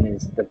Watson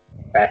is the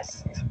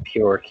best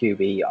pure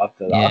QB of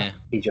the lot. Yeah.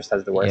 He just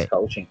has the worst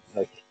coaching.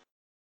 Like,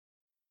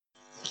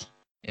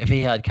 if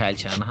he had Kyle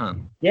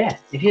Shanahan, yeah,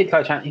 if he had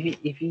Kyle Shanahan,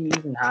 if he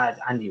even had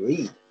Andy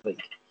Reid, like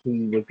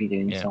he would be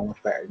doing so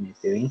much better than he's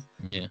doing.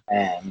 Yeah.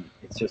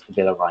 It's just a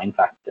bit of Ryan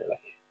factor,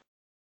 like.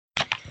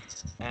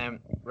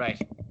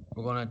 Right.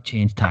 We're gonna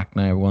change tack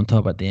now. We're gonna talk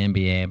about the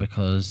NBA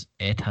because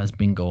it has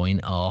been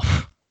going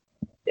off.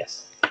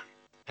 Yes.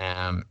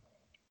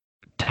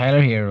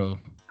 Tyler Hero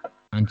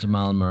and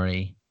Jamal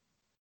Murray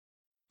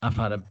have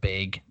had a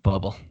big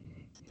bubble.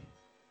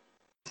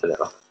 It's a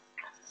little.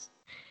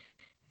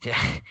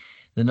 Yeah.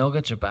 The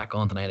Nuggets are back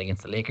on tonight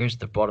against the Lakers.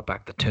 They've brought it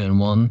back to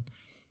 2-1.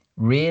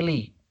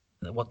 Really,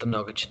 what the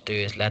Nuggets should do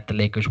is let the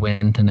Lakers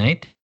win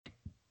tonight.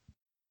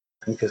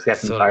 I'm just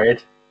getting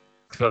tired.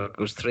 So it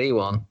goes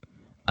 3-1,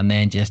 and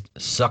then just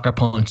sucker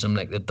punch them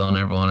like they've done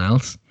everyone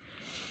else.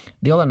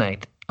 The other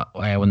night,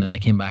 when they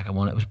came back and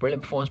won, it was a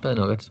brilliant performance by the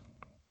Nuggets.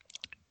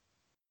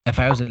 If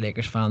I was a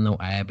Lakers fan, though,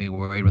 I'd be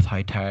worried with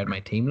how tired my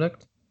team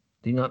looked.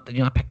 Did you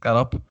not pick that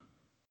up?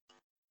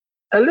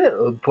 A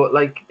little, but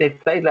like they've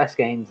played less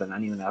games than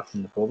anyone else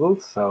in the bubble,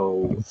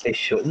 so they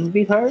shouldn't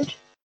be tired.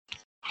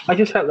 I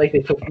just felt like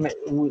they took.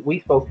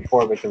 We spoke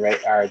before about the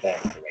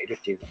Raiders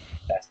too.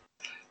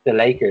 The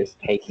Lakers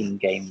taking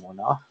game 1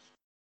 off,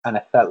 and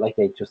it felt like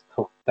they just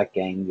took that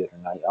game the other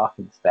night off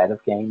instead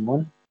of game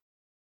 1.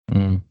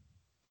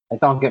 Like,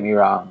 don't get me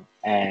wrong.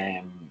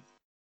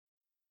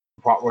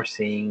 What we're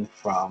seeing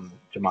from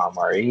Jamal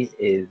Murray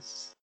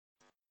is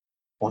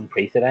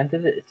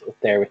unprecedented. It's up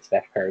there with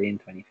Steph Curry in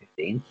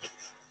 2015.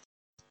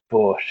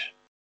 But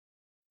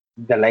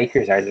the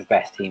Lakers are the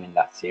best team in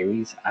that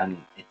series, and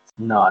it's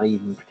not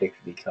even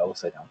particularly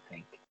close, I don't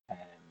think. I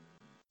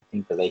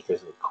think the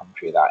Lakers will come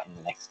through that in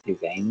the next 2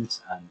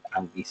 games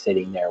and be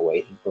sitting there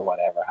waiting for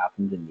whatever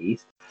happens in the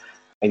East.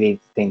 I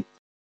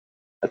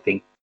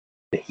think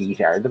the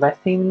Heat are the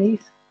best team in the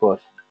East,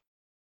 but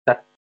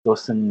that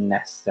doesn't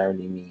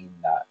necessarily mean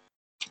that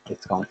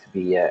it's going to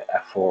be a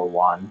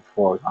 4-1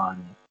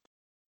 foregone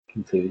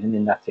conclusion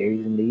in that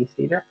series in the East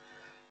either.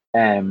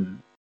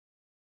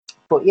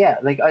 But yeah,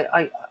 like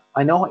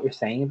I know what you're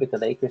saying about the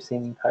Lakers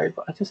seeming tired,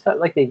 but I just felt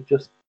like they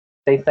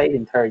played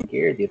in third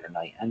gear the other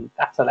night, and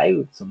that's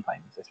allowed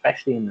sometimes,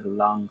 especially in a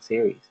long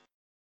series.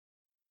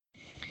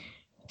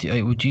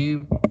 Would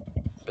you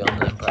build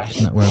the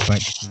impression that we're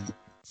about to see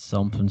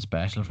something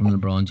special from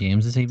LeBron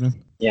James this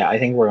evening? Yeah, I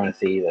think we're going to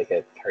see like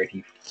a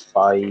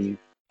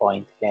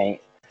 35-point game,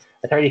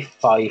 a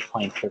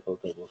 35-point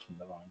triple-double from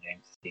LeBron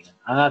James this evening.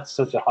 And that's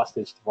such a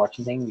hostage to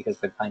fortune thing, because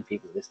by the time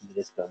people listen to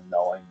this, they'll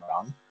know I'm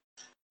wrong.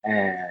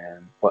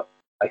 But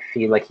I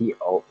feel like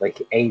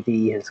AD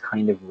has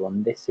kind of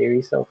run this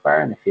series so far,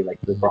 and I feel like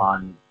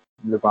LeBron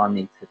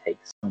needs to take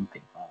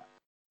something from it.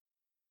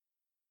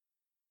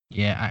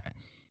 Yeah,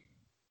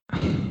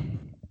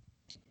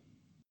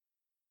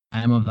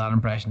 I'm of that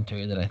impression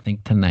too, that I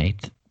think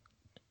tonight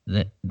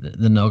the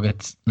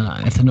Nuggets,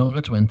 if the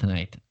Nuggets win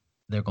tonight,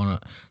 they're gonna,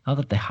 not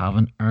that they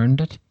haven't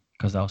earned it,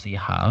 because obviously you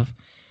have,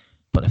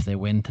 but if they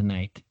win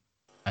tonight,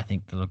 I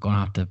think they're gonna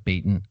have to have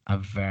beaten a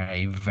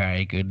very,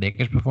 very good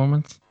Lakers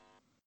performance.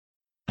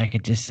 I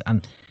could just,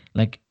 and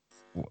like,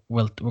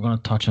 well, we're gonna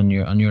touch on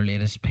your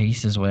latest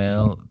piece as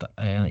well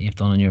that you've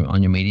done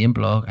on your Medium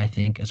blog, I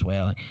think, as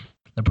well.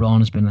 LeBron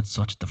has been at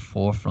such the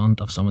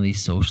forefront of some of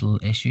these social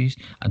issues,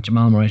 and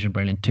Jamal Murray's been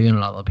brilliant too, and a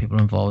lot of people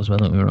involved as well.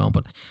 Don't get me wrong,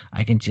 but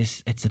I can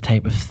just, it's the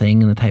type of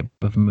thing and the type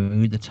of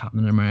mood that's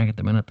happening in America at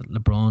the minute that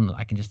LeBron,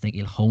 I can just think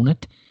he'll hone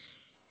it,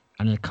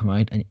 and he'll come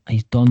out, and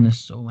he's done this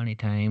so many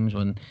times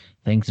when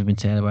things have been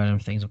said about him,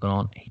 things have gone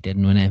on. He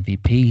didn't win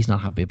MVP. He's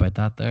not happy about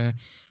that there,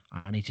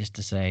 and he just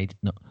decided,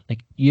 no,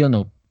 like, you'll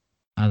know,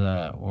 as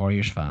a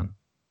Warriors fan,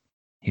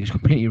 he was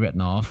completely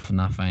written off in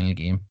that final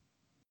game.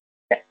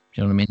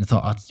 You know what I mean? I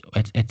thought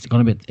it's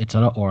going to be, it's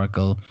at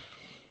Oracle,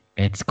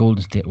 it's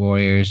Golden State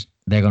Warriors,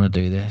 they're going to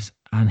do this,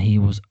 and he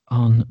was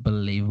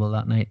unbelievable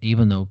that night.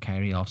 Even though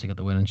Kyrie obviously got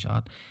the winning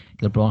shot,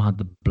 LeBron had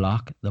the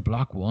block. The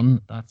block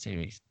won that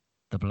series.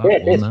 The block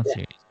won that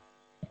series,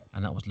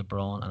 and that was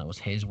LeBron, and it was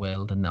his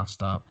will to not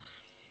stop.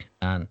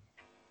 And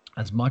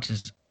as much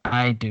as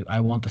I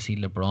want to see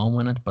LeBron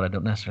win it, but I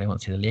don't necessarily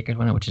want to see the Lakers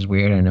win it, which is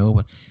weird, I know,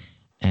 but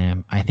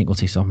I think we'll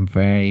see something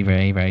very,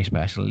 very, very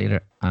special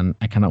later, and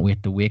I cannot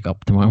wait to wake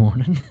up tomorrow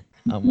morning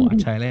and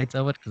watch highlights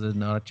of it, because there's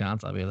not a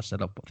chance I'll be able to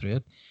sit up through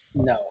it.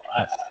 No,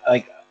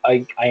 I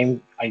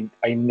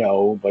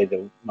know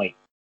my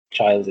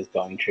child is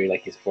going through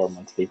like his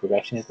 4-month sleep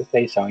regression at this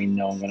stage, so I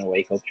know I'm going to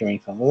wake up during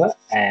some of it.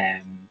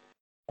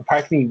 A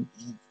part of me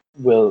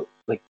will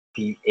like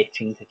be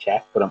itching to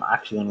check, but I'm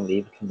actually going to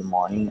leave it till the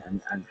morning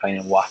and kind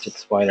of watch it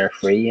spoiler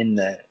free in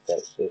the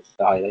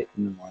highlights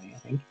in the morning, I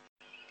think.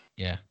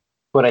 Yeah.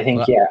 But I think,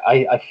 Well, yeah,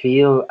 I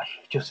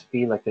just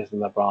feel like there's a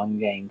LeBron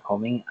game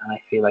coming, and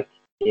I feel like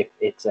if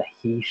it's a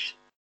Heat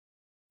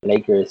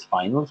Lakers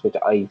finals, which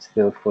I'm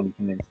still fully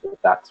convinced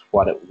that that's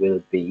what it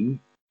will be,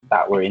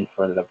 that we're in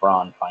for a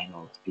LeBron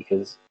finals,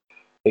 because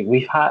like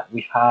we've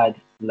had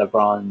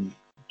LeBron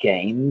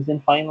games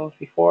in finals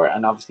before,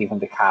 and obviously when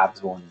the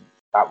Cavs won,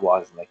 that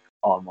was like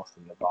almost a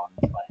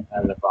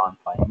LeBron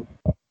final.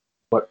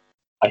 But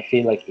I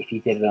feel like if he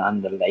did it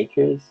on the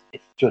Lakers,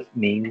 it just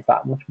means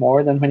that much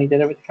more than when he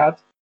did it with the Cavs.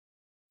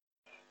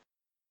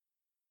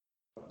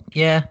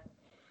 yeah,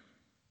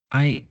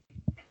 I.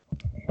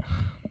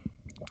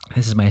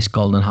 This is my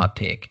scalding hot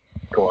take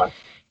Go on.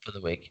 for the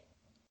week.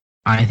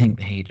 I think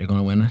the Heat are going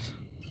to win it.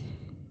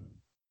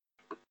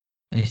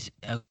 It's,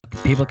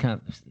 people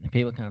can't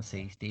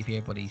see Steve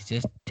here, but he's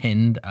just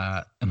tinned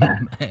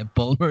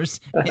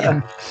Bulmers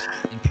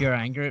in pure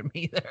anger at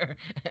me there.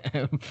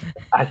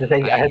 I had to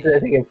think. I had I, to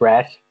take a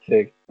breath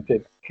to.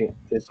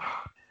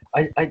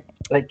 I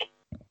like.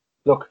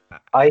 Look,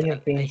 I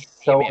have been hear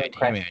so me out.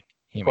 Hear me impressed. out.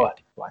 Hear me Go on,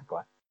 out. go on, go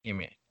on. Hear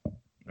me out.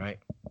 Right.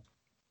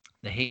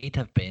 The Heat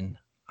have been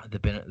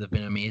they've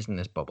been amazing in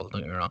this bubble.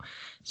 Don't get me wrong.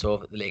 So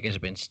the Lakers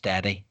have been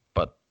steady,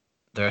 but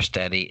their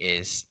steady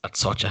is at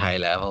such a high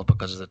level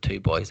because of the two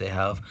boys they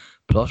have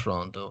plus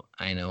Rondo.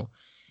 I know,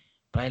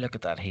 but I look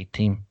at that Heat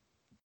team: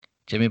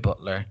 Jimmy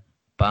Butler,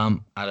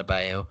 Bam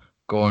Adebayo,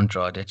 Goran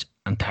Dragic,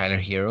 and Tyler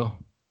Hero.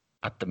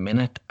 At the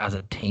minute, as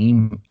a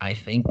team, I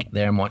think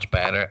they're much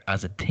better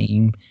as a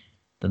team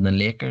than the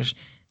Lakers.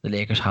 The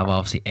Lakers have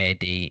obviously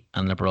AD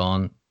and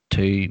LeBron,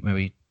 two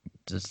maybe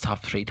the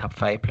top three, top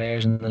five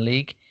players in the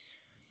league.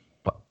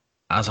 But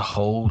as a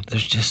whole,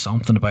 there's just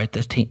something about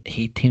this team.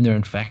 Heat team, they're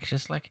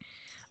infectious. Like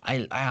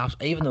even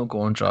though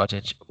Goran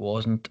Dragic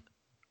wasn't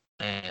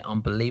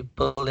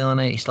unbelievable the other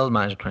night, he still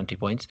managed 20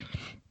 points.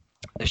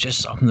 There's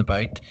just something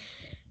about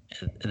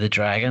the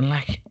Dragon,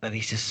 like that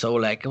he's just so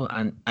likable.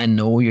 And I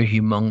know you're a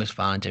humongous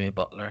fan of Jimmy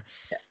Butler,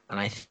 Yeah. and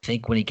I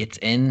think when he gets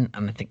in,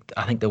 and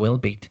I think they will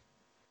beat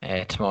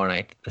tomorrow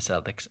night the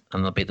Celtics,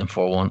 and they'll beat them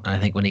 4-1. And I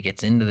think when he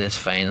gets into this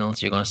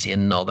finals, you're going to see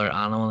another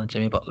animal in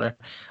Jimmy Butler,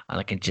 and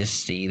I can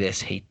just see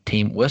this Heat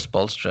team with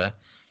Spolstra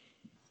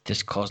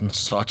just causing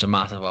such a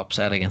massive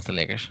upset against the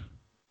Lakers.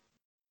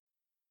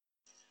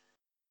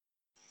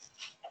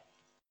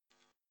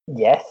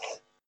 Yes,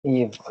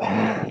 you've.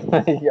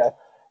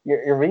 Yeah,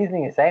 your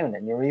reasoning is sound,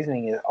 and your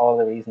reasoning is all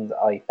the reasons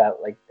I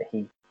felt like the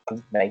Heat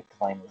could make the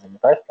finals in the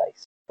first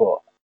place. But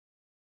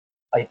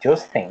I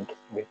just think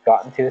we've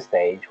gotten to a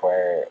stage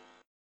where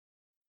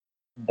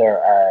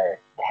there are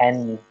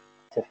 10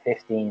 to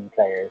 15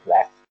 players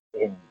left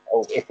in.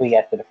 Oh, if we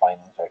get to the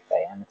finals, I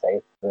say, and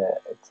say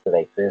it's the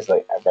Lakers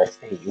like versus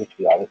the Heat, which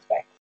we all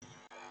expect.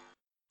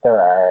 There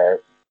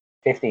are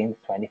 15 to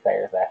 20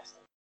 players left,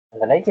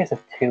 and the Lakers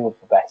have two of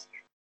the best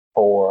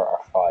 4 or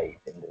 5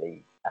 in the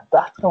league, and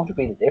that's going to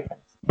be the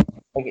difference.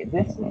 Like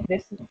this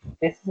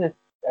is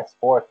a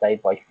sport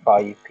played by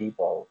 5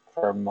 people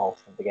for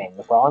most of the game.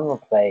 LeBron will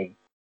play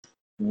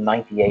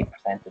 98%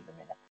 of the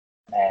minutes.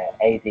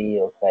 AD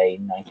will play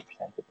 90%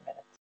 of the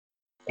minutes.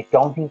 I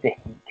don't think the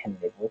Heat can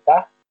live with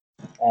that,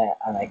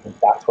 and I think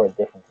that's where the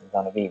difference is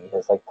going to be,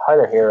 because like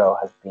Tyler Hero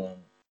has been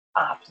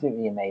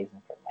absolutely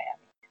amazing for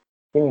Miami.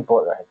 Jimmy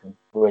Butler has been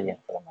brilliant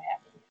for the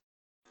Miami Heat,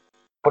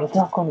 but it's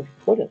not going to be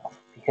good enough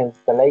because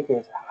the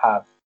Lakers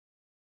have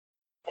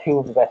two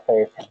of the best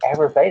players to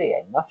ever play the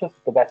game. Not just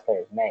the best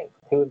players now,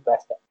 but two of the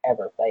best to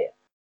ever play it.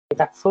 But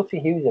that's such a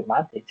huge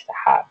advantage to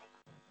have.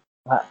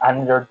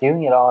 And they're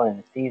doing it all in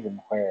a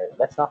season where,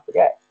 let's not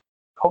forget,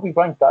 Kobe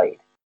Bryant died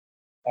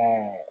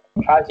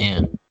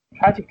Yeah,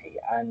 tragically,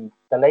 and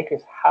the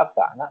Lakers have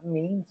that, and that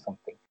means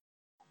something.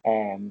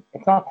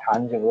 It's not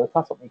tangible. It's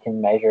not something you can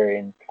measure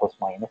in plus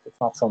minus. It's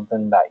not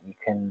something that you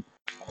kind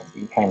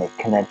of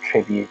can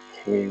attribute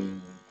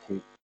to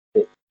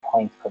the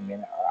points per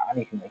minute or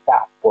anything like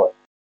that. But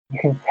you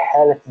can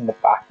tell it's in the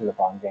back of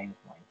LeBron James'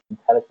 mind. You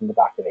can tell it's in the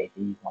back of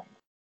AD's mind.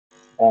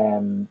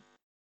 Um,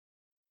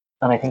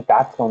 and I think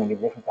that's going to be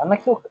the difference. And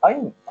like, look,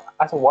 I'm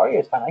as a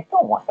Warriors fan, I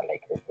don't want the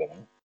Lakers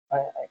winning.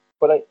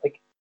 But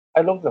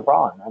I love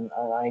LeBron, and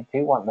I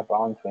do want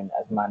LeBron to win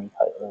as many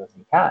titles as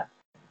he can,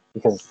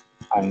 because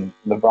I'm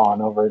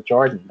LeBron over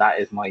Jordan. That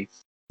is my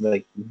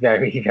like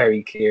very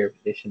very clear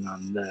position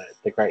on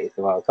the greatest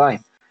of all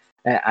time.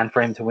 And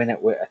for him to win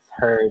it with a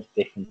third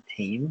different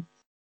team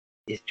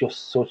is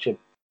just such a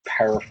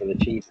powerful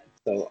achievement.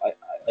 So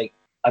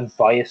I'm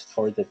biased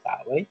towards it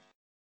that way.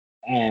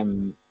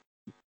 Um,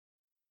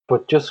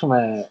 but just from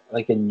a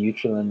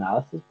neutral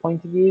analysis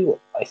point of view,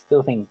 I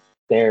still think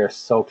they're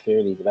so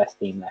clearly the best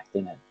team left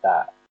in it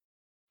that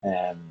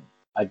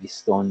I'd be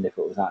stunned if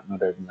it was not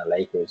other than the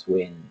Lakers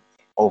win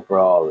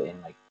overall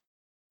in like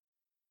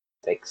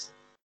 6.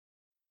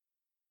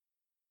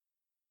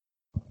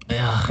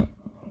 yeah.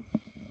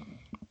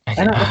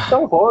 I know it's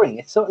so boring.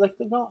 It's so like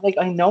not like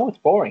I know it's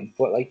boring,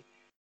 but like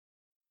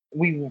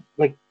we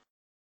like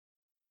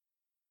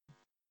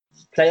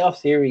playoff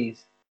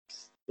series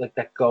like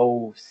that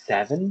go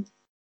 7.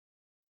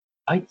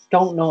 I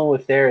don't know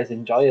if they're as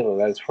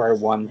enjoyable as where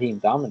one team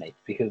dominates,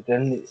 because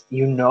then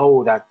you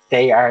know that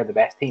they are the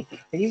best team.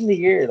 And even the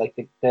year like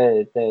the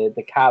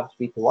Cavs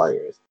beat the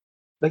Warriors,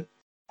 like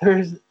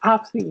there's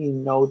absolutely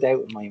no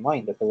doubt in my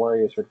mind that the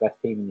Warriors were the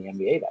best team in the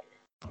NBA that year.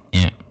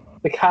 Yeah.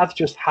 The Cavs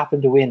just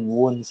happened to win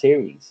one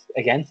series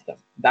against them.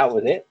 That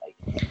was it. Like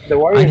the I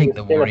Warriors think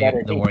were still a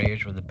better the team.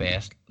 Warriors were the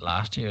best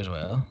last year as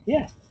well.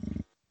 Yeah.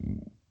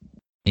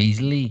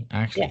 Easily,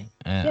 actually.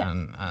 Yeah.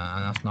 And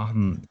that's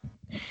nothing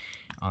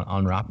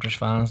on Raptors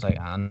fans. Like,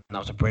 and that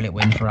was a brilliant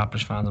win for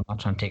Raptors fans. I'm not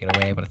trying to take it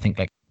away, but I think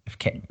like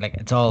like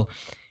it's all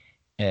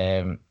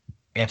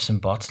ifs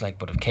and buts. Like,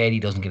 but if KD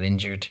doesn't get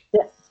injured,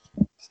 Yeah.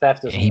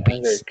 Steph doesn't he get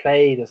beats injured.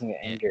 Clay doesn't get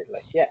yeah, injured.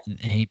 Like, yeah.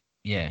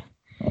 yeah.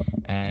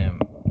 Um.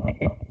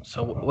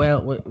 So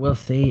well, we'll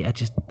see.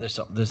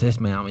 There's this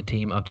Miami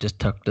team. I've just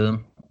took to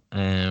them.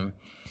 I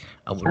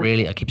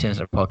keep saying this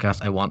on the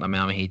podcast. I want a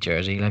Miami Heat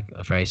jersey like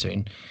very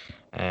soon.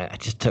 They're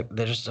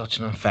just such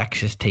an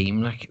infectious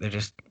team. Like they're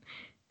just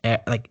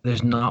like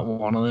there's not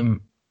one of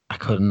them I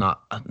could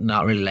not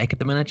really like at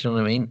the minute. You know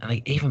what I mean? And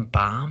like even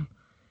Bam,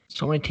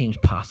 so many teams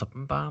passed up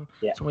on Bam.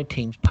 Yeah. So many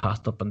teams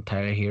passed up on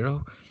Tyler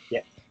Hero.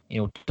 Yeah.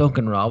 You know,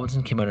 Duncan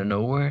Robinson came out of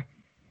nowhere.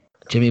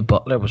 Jimmy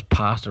Butler was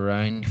passed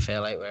around,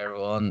 fell out with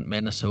everyone.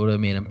 Minnesota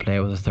made him play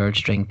with a third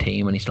string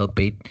team, and he still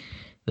beat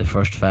the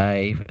first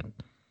five.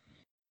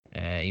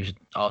 He was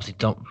obviously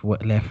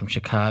left from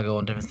Chicago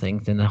and different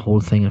things. Then the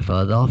whole thing in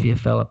Philadelphia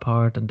fell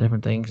apart and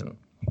different things. And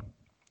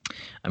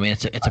I mean,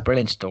 it's a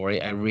brilliant story.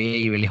 I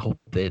really, really hope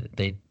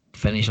they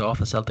finish off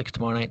the Celtics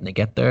tomorrow night and they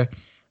get there,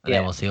 and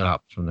then we'll see what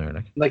happens from there.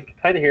 Like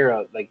Tyler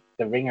Hero, like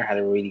the Ringer had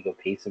a really good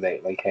piece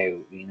about like how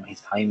his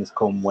time has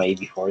come way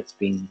before it's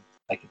been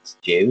like it's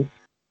due.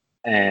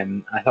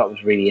 I thought it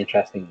was really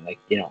interesting. Like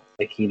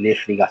like he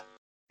literally got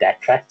death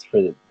threats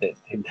for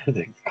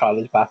the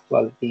college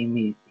basketball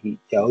team he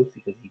chose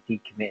because he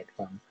decommitted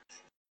from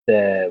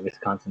the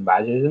Wisconsin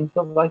Badgers and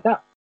stuff like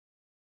that.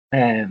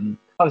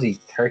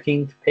 Obviously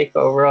 13th pick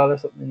overall or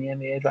something in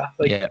the NBA draft.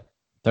 Like, yeah,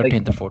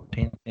 13th to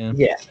 14th. Yeah.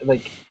 Yeah,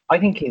 like I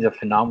think he's a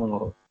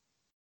phenomenal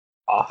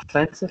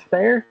offensive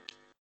player,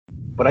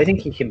 but I think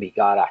he can be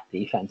got at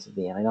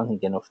defensively, and I don't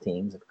think enough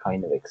teams have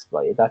kind of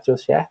exploited that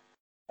just yet.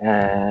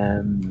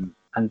 And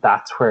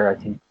that's where I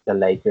think the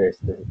Lakers,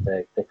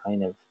 the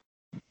kind of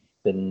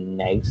the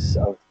nous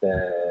of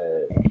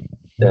the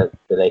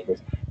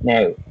Lakers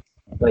now,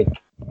 like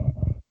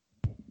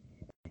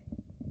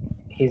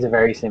he's a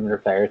very similar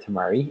player to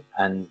Murray,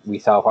 and we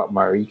saw what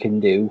Murray can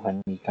do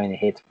when he kind of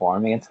hits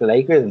form against the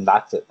Lakers, and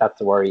that's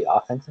a worry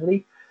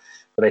offensively.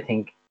 But I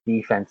think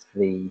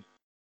defensively,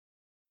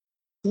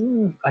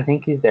 I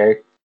think he's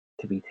there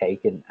to be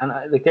taken.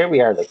 And like there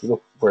we are. Like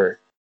look, we're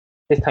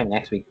this time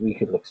next week we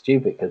could look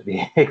stupid because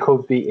it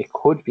could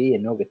be a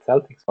Nuggets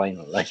Celtics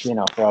final. Like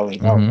for all we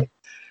know. Mm-hmm.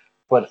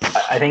 But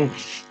I think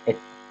it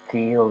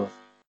feels.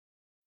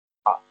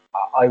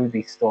 I would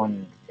be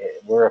stunned.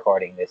 We're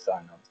recording this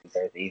on obviously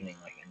Thursday evening,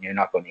 like, and you're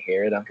not going to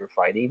hear it until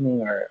Friday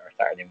evening or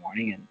Saturday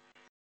morning, and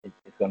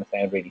it's going to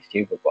sound really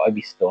stupid. But I'd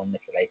be stunned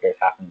if the Lakers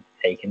haven't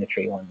taken a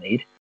 3-1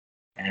 lead,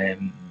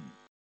 and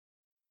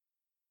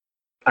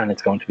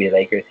it's going to be a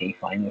Lakers Heat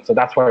final. So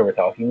that's why we're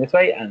talking this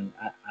way, and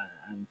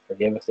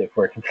forgive us if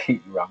we're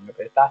completely wrong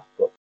about that.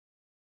 But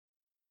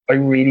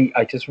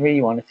I just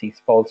really want to see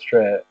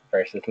Spoelstra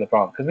versus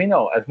LeBron, because we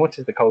know as much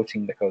as the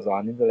coaching that goes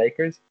on in the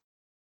Lakers,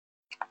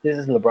 this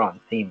is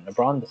LeBron's team.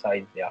 LeBron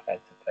decides the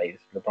offensive plays.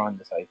 LeBron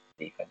decides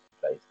the defensive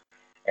plays.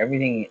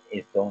 Everything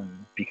is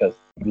done because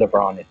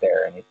LeBron is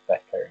there and he's the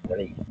best player in the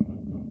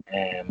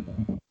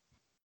league.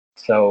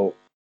 So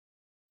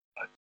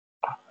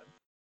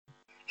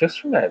just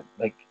from that,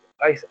 like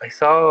I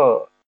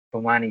saw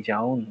Bomani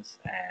Jones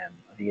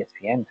of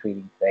ESPN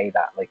tweeting today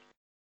that like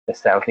the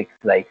Celtics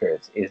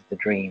Lakers is the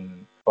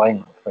dream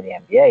final for the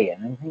NBA,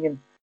 and I'm thinking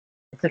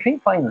it's a dream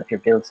final if you're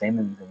Bill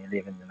Simmons and you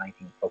live in the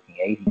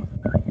 1980s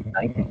and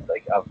 1990s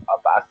like of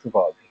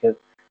basketball, because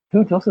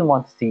who doesn't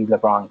want to see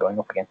LeBron going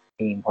up against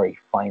a team where he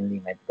finally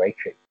made the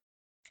breakthrough?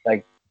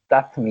 Like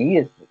that to me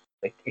is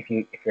like if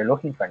you're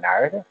looking for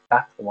narrative,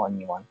 that's the one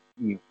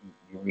you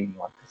really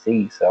want to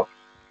see. So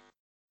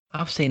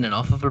I've seen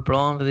enough of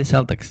LeBron with the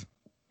Celtics.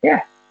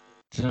 Yeah.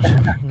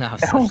 I've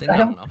seen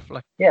enough.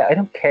 Like, yeah, I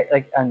don't care.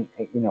 Like, and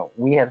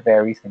we have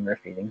very similar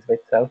feelings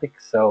about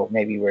Celtics, so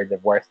maybe we're the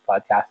worst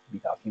podcast to be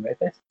talking about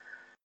this.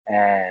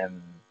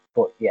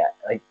 But yeah,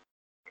 like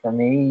for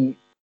me,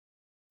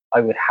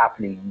 I would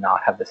happily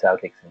not have the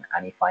Celtics in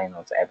any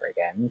finals ever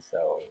again.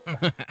 So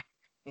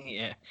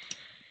yeah.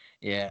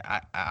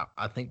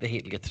 I think the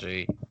Heat will get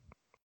through.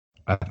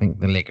 I think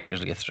the Lakers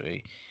will get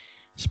through.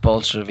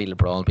 Spoelstra v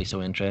LeBron will be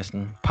so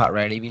interesting. Pat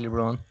Riley v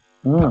LeBron.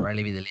 Pat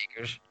Riley v the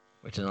Lakers,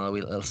 which is another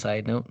little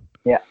side note.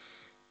 Yeah.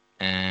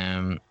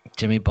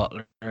 Jimmy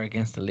Butler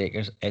against the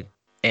Lakers. It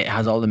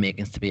has all the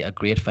makings to be a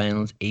great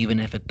finals, even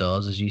if it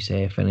does, as you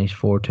say, finish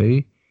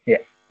 4-2. Yeah.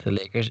 To the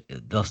Lakers,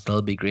 they'll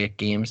still be great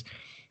games.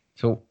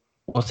 So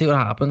we'll see what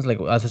happens.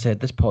 Like as I said,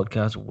 this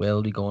podcast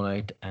will be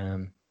going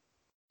out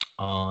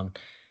on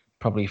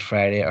probably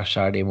Friday or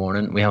Saturday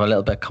morning. We have a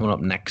little bit coming up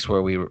next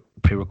where we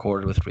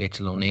pre-recorded with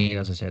Rachel O'Neill,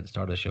 as I said at the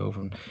start of the show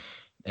from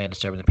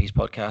Disturbing the Peace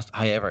podcast.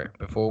 However,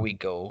 before we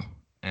go,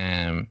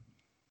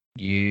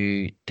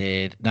 you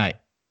did now.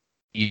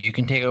 You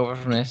can take over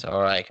from this,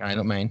 or I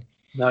don't mind.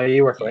 No,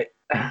 you were great.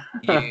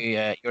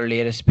 Your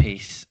latest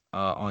piece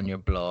on your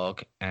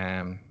blog.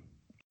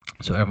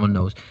 So everyone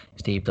knows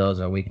Steve does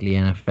our weekly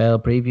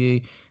NFL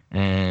preview,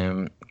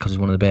 because he's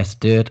one of the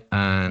best to do it.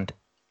 And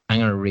I'm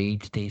gonna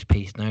read Steve's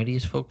piece now to you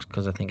folks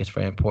because I think it's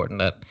very important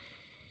that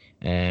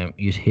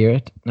you hear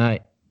it. Now,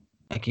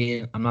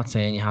 again, I'm not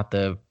saying you have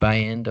to buy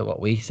into what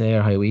we say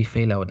or how we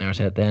feel. I would never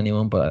say it to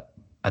anyone, but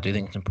I do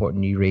think it's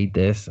important you read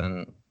this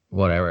and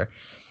whatever.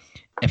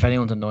 If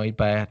anyone's annoyed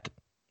by it,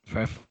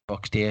 fair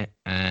fucks to you,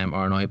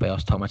 or annoyed by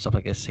us talking about stuff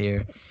like this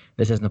here,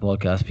 this isn't a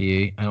podcast for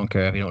you. I don't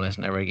care if you don't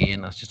listen ever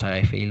again. That's just how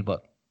I feel.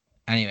 But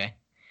anyway,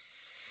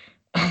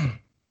 so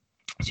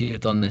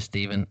you've done this,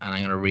 Stephen, and I'm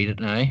going to read it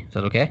now. Is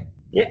that okay?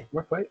 Yeah,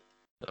 we're great.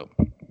 So,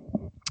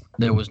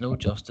 there was no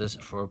justice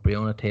for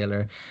Breonna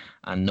Taylor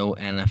and no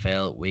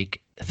NFL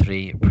Week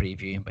 3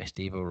 preview by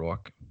Steve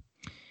O'Rourke.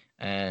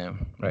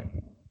 Right.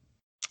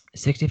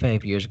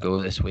 65 years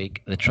ago this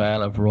week, the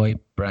trial of Roy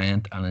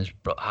Bryant and his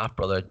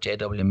half-brother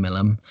J.W.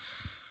 Millam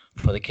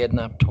for the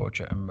kidnap,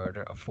 torture and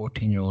murder of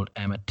 14-year-old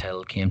Emmett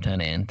Till came to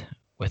an end,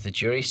 with the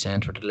jury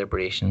sent for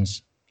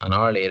deliberations. An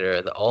hour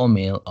later, the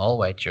all-male,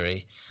 all-white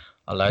jury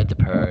allowed the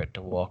pair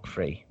to walk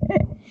free.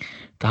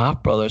 The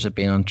half-brothers had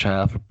been on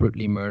trial for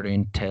brutally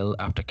murdering Till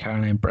after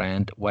Caroline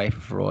Bryant, wife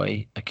of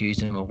Roy,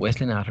 accused him of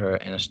whistling at her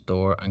in a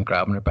store and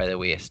grabbing her by the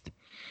waist.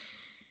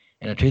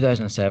 In a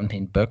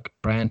 2017 book,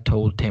 Bryant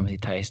told Timothy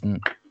Tyson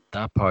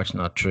that part's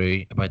not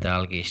true about the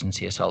allegations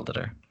he assaulted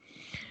her.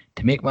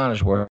 To make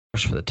matters worse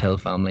for the Till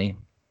family,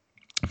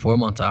 4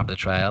 months after the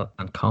trial,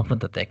 and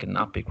confident that they could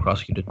not be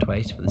prosecuted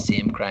twice for the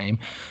same crime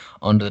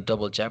under the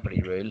double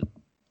jeopardy rule,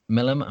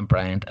 Millam and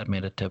Bryant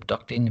admitted to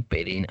abducting,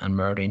 beating and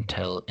murdering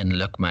Till in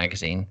Look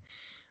magazine,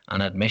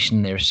 an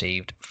admission they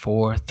received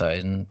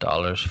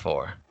 $4,000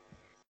 for.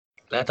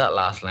 Let that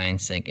last line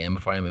sink in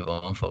before I move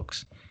on,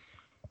 folks.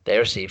 They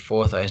received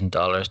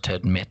 $4,000 to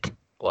admit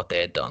what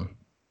they had done,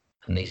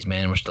 and these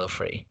men were still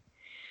free.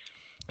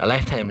 A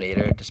lifetime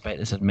later, despite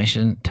this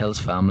admission, Till's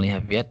family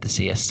have yet to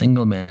see a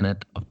single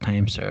minute of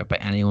time served by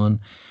anyone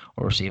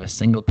or receive a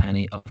single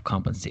penny of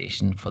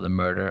compensation for the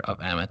murder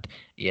of Emmett,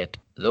 yet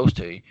those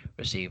two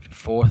received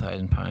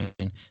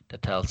 £4,000 to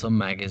tell some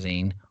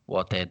magazine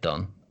what they had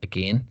done.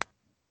 Again,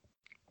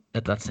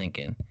 let that sink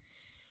in.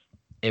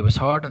 It was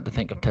hard not to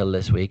think of Till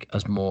this week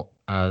as more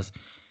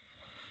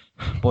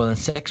than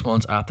 6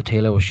 months after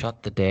Taylor was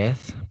shot to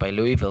death by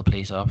Louisville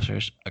police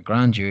officers, a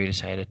grand jury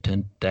decided to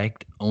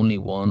indict only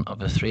one of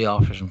the 3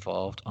 officers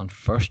involved on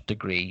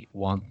first-degree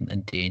wanton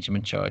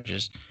endangerment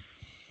charges.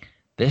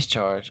 This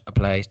charge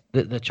applies.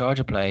 The charge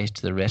applies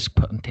to the risk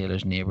put on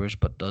Taylor's neighbours,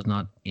 but does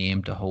not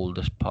aim to hold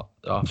the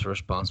officer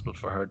responsible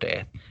for her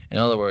death. In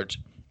other words,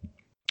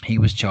 he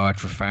was charged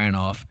for firing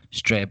off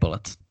stray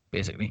bullets,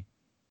 basically.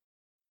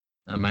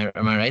 Am I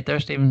right there,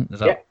 Stephen? Is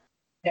that?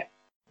 Yeah.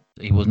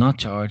 He was not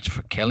charged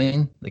for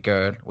killing the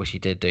girl, which he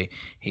did do.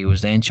 He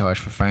was then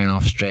charged for firing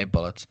off stray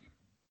bullets,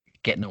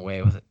 getting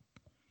away with it.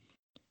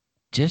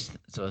 Just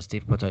so as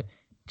Steve puts out,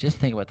 just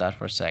think about that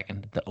for a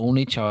second. The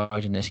only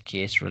charge in this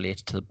case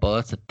relates to the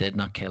bullets that did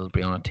not kill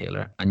Breonna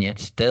Taylor, and yet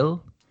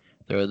still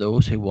there are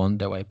those who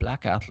wonder why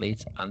black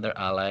athletes and their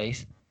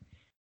allies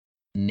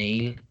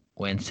kneel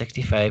when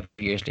 65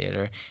 years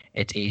later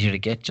it's easier to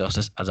get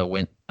justice as a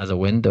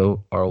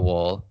window or a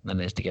wall than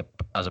it is to get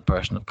as a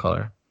person of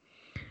colour.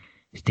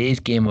 Today's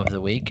game of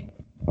the week,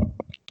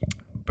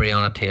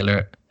 Breonna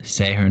Taylor,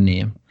 Say Her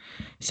Name.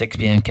 6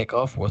 p.m.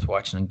 kickoff, worth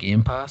watching on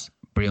Game Pass.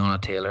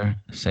 Breonna Taylor,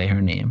 Say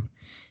Her Name.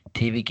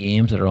 TV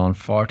games that are on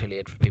far too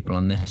late for people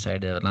on this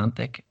side of the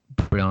Atlantic.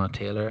 Breonna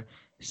Taylor,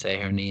 Say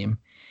Her Name.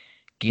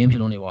 Games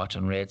you'll only watch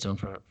on Red Zone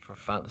for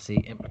fantasy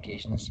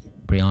implications.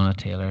 Breonna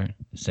Taylor,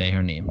 Say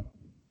Her Name.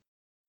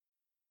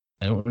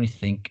 I don't really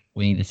think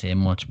we need to say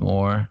much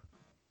more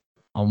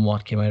on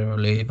what came out of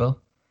Louisville.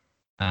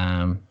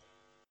 I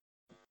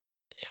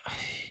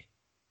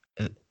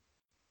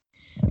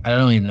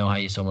don't even know how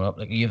you sum it up.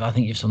 I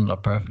think you've summed it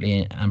up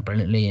perfectly and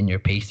brilliantly in your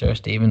piece there,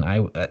 Stephen.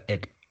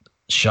 It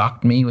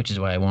shocked me, which is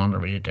why I wanted to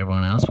read it to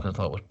everyone else because I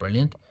thought it was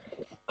brilliant.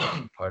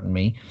 Pardon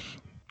me,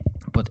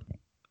 but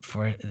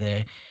for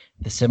the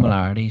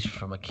similarities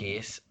from a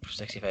case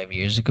 65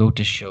 years ago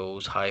to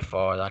shows how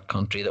far that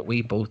country that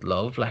we both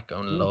love,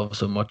 and love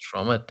so much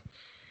from it,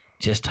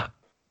 just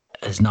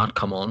has not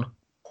come on.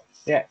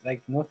 Yeah,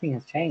 nothing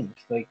has changed.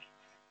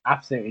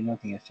 Absolutely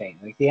nothing has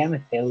changed. The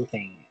Emmett Till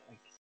thing,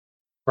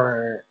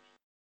 for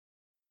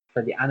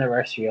the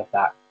anniversary of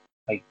that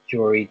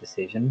jury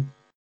decision,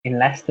 in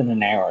less than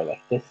an hour,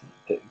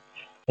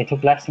 they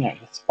took less than an hour,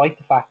 despite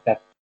the fact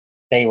that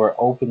they were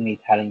openly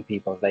telling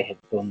people they had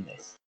done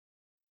this.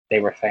 They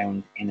were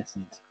found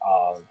innocent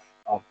of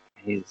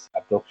his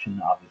abduction,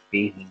 of his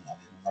beating, of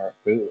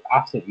his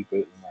absolutely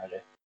brutal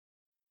murder.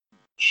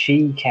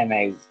 She came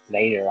out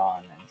later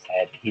on and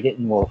said he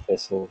didn't wolf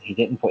whistle, he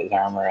didn't put his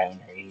arm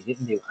around her, he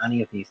didn't do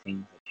any of these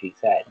things that she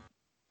said.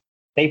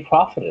 they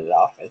profited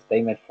off it.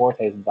 They made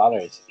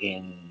 $4,000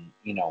 in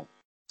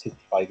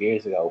 65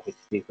 years ago, which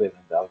is the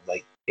equivalent of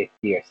like $50,000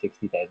 or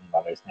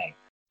 $60,000 now.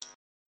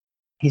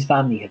 His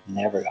family had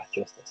never got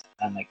justice,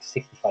 and like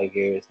 65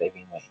 years they've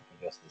been waiting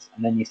for justice.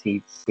 And then you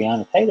see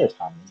Breonna Taylor's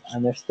family,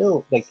 and they're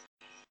still like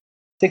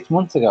 6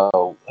 months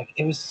ago. Like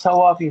it was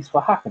so obvious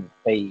what happened.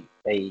 They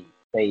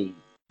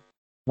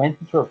went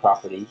into a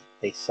property.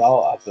 They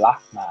saw a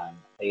black man.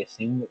 They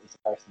assumed it was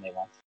the person they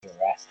wanted to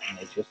arrest, and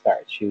they just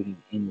started shooting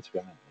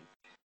indiscriminately.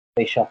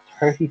 They shot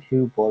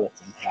 32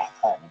 bullets into that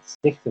apartment,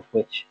 6 of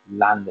which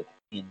landed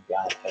in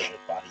Breonna Taylor's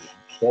body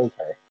and killed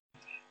her.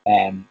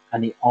 And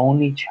the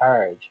only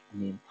charge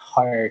in the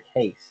entire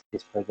case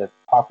is for the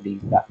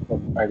properties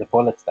or the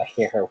bullets that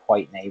hit her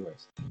white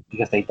neighbors,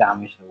 because they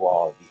damaged the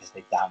wall, because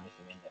they damaged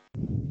the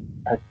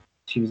window.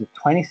 She was a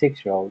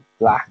 26-year-old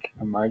black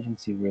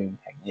emergency room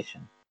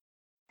technician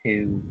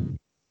who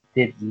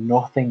did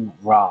nothing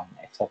wrong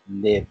except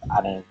live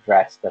at an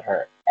address that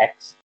her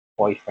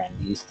ex-boyfriend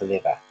used to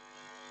live at.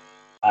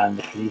 And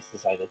the police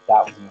decided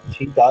that was enough.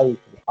 She died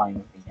for the crime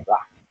of being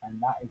black,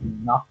 and that is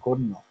not good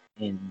enough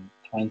in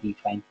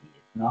 2020.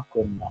 It's not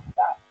good enough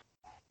that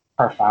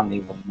her family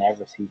will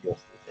never see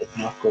justice. It's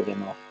not good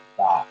enough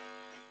that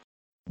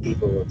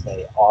people will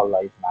say all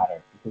lives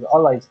matter, because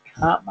all lives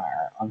can't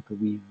matter until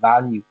we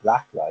value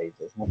black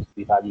lives as much as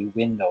we value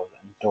windows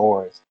and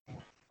doors.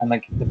 And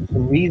like the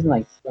reason,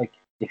 like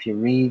if you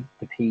read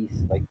the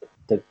piece, like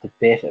the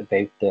bit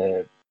about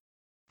the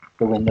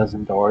windows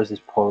and doors is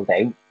pulled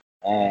out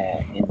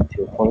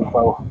into a pull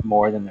quote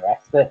more than the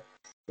rest of it,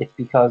 it's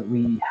because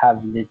we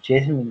have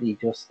legitimately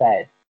just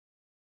said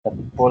that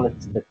the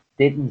bullets that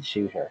didn't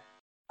shoot her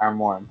are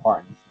more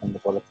important than the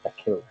bullets that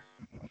killed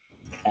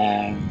her.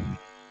 And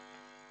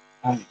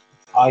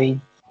I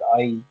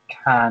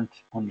can't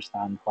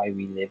understand why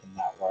we live in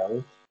that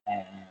world.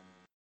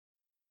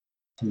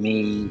 To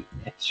me,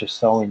 it's just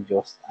so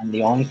unjust. And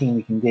the only thing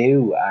we can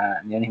do,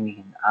 and the only thing we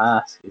can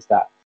ask, is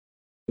that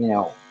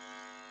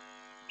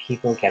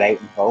people get out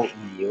and vote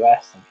in the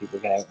US, and people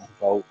get out and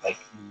vote like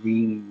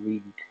really,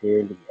 really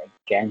clearly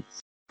against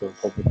the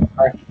Republican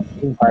Party. The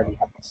Republican Party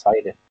have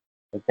decided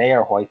that they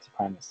are white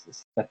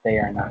supremacists, that they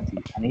are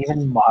Nazis, and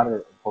even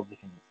moderate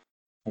Republicans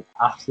like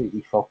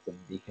absolutely fuck them,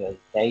 because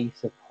they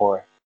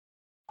support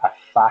a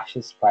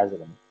fascist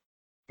president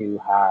who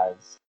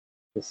has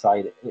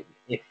decided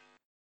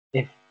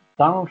if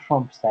Donald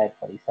Trump said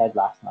what he said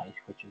last night,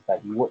 which is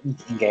that he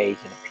wouldn't engage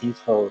in a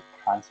peaceful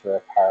transfer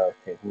of power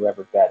to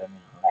whoever got him in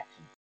an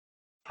election,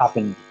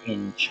 happened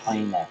in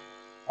China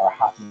or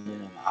happened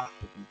in an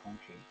African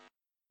country,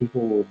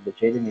 people would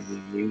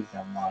legitimately lose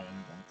their minds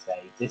and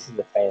say, this is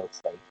a failed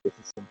state, this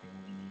is something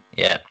we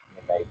need to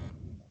think about.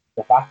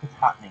 The fact it's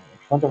happening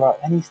in front of our,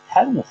 and he's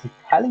telling us he's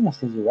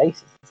a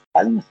racist. He's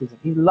telling us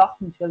he's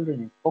locking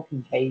children in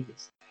fucking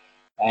cages.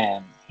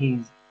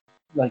 He's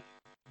like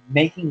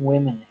making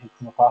women who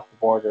come across the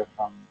border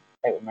from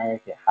South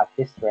America have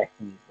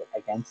hysterectomies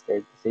against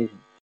their decision,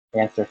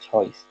 against their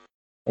choice.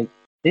 Like,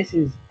 this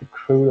is the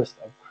cruelest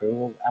of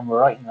cruel, and we're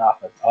writing it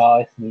off as,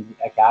 it's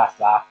a gas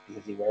laugh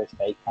because he wears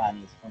fake tan,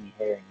 he's funny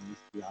hair, and he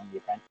used to be on The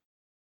Apprentice.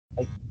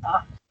 Like,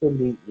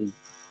 absolutely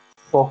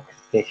fuck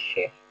this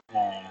shit.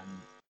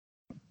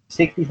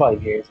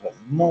 65 years of it,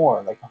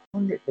 more like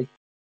 100, like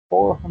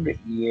 400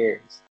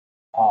 years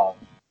of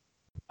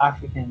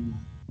African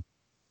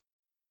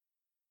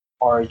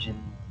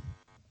origin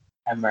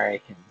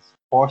Americans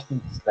forced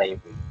into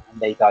slavery, and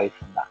they died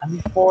from that.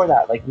 And before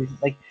that,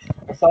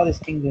 I saw this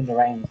thing in the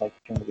rounds like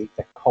during the week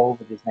that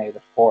COVID is now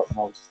the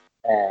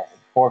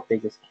fourth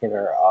biggest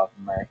killer of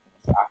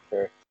Americans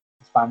after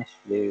the Spanish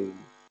flu,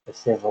 the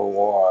Civil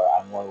War,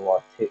 and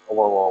World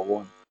War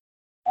One.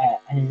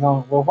 And you're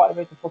going, well, what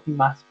about the fucking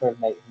massacre of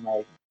Native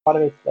Americans? What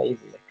about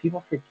slavery? Like,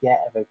 people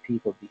forget about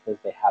people because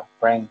they have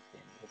brown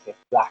skin, because they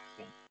have black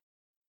skin.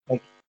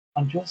 Like,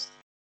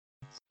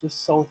 it's just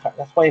so tired.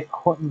 That's why I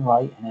couldn't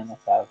write an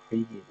NFL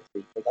preview this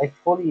week. Like,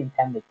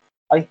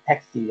 I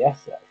texted you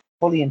yesterday, I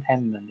fully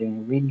intended on doing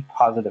a really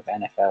positive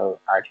NFL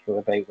article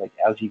about like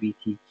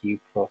LGBTQ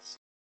plus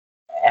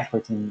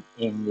efforts in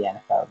the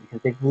NFL,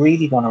 because they've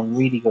really done a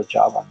really good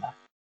job on that.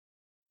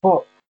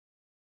 But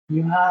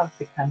you have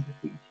the Kansas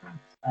City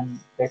Chiefs, and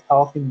they're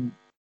talking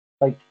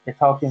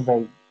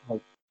about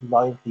like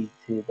loyalty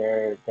to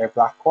their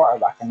black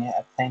quarterback, and yet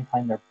at the same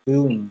time they're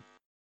booing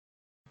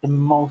the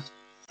most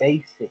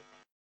basic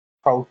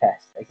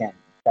protest again,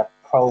 that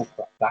pro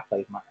Black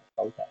Lives Matter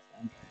protest,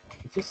 and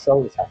it's just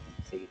so disheartening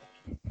to see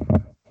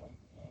that.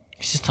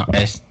 It's just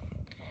not.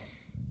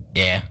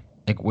 Yeah,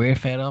 like we're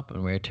fed up,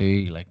 and we're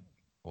two like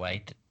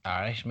white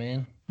Irish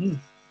men.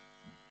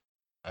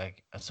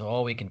 Like, so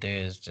all we can do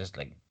is just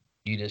like,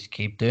 you just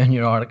keep doing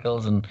your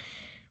articles, and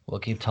we'll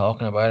keep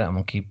talking about it, and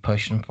we'll keep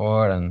pushing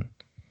for it.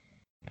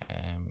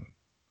 And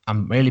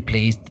I'm really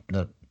pleased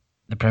that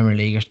the Premier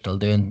League are still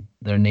doing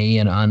their knee,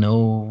 and I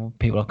know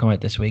people have come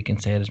out this week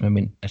and said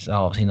it's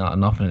obviously not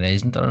enough, and it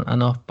isn't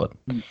enough, but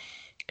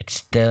it's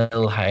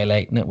still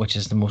highlighting it, which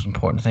is the most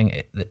important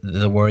thing.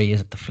 The worry is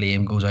that the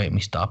flame goes out and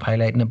we stop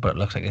highlighting it, but it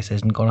looks like this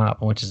isn't going to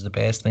happen, which is the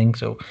best thing.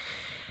 So,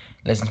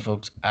 listen,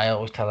 folks, I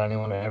always tell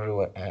anyone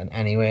everywhere, and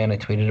anyway, and I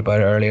tweeted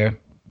about it earlier.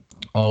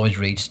 Always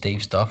read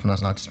Steve's stuff, and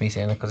that's not just me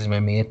saying it because he's my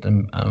mate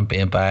and I'm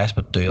being biased,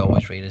 but do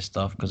always read his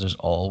stuff because there's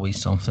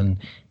always something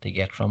to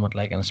get from it.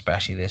 Like, and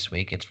especially this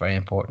week, it's very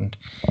important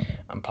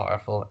and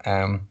powerful.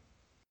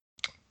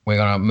 We're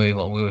gonna move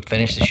on. We would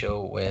finish the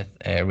show with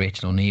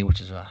Rachel O'Neill,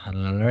 which is a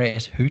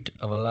hilarious hoot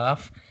of a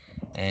laugh,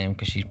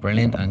 because she's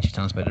brilliant and she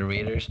tells us about the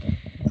Raiders.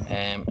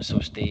 So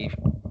Steve,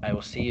 I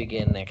will see you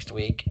again next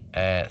week.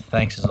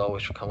 Thanks as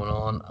always for coming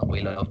on. We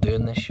love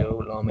doing this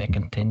show. Long may it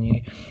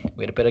continue.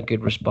 We had a bit of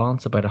good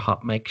response about a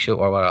hot mic show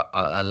or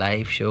a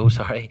live show.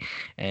 Sorry.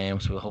 So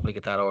we'll hopefully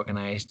get that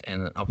organised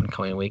in up and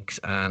coming weeks.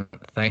 And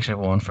thanks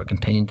everyone for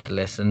continuing to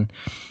listen.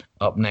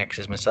 Up next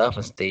is myself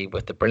and Steve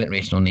with the brilliant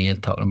Rachel O'Neill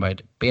talking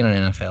about being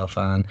an NFL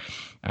fan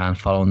and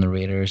following the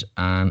Raiders.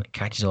 And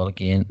catch us all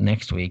again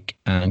next week,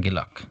 and good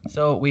luck.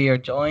 So we are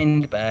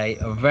joined by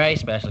a very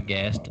special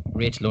guest,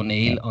 Rachel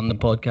O'Neill, on the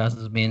podcast. This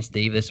is me and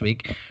Steve this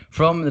week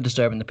from the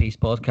Disturbing the Peace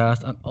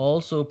podcast, and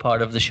also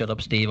part of the Shut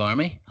Up Steve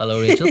Army.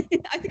 Hello, Rachel.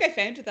 I think I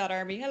founded that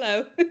army.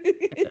 Hello.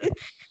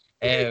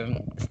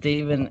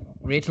 Stephen,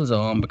 Rachel's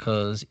on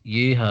because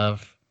you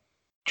have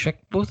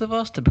tricked both of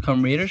us to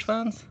become Raiders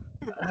fans.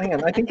 Hang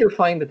on, I think you'll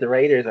find that the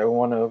Raiders are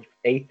one of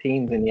 8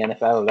 teams in the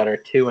NFL that are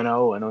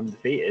 2-0 and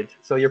undefeated.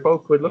 So you're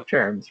both good luck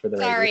charms for the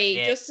Raiders. Sorry,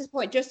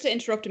 Yeah. just to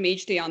interrupt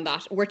immediately on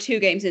that. We're 2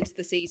 games into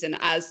the season,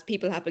 as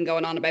people have been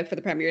going on about for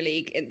the Premier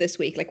League this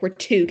week. Like, we're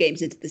 2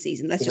 games into the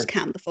season. Let's just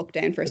calm the fuck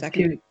down for a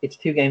second. It's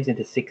 2 games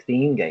into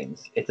 16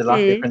 games. It's a lot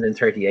different than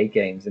 38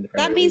 games in the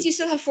Premier That means League. you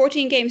still have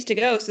 14 games to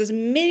go. So there's a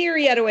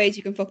myriad of ways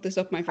you can fuck this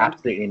up, my friend.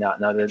 Absolutely not.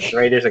 No, the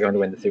Raiders are going to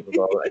win the Super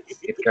Bowl.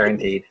 It's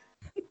guaranteed.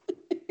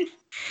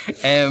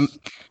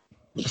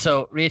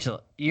 So,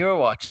 Rachel, you were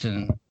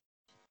watching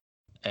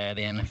the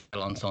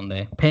NFL on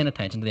Sunday, paying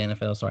attention to the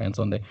NFL, on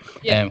Sunday.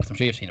 Yeah. Because I'm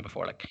sure you've seen it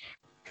before. Like,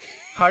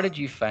 how did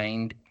you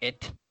find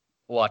it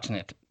watching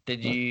it?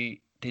 Did you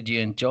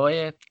enjoy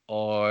it,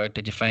 or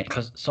did you find?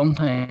 Because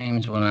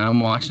sometimes when I'm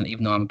watching,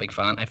 even though I'm a big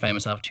fan, I find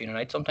myself tuning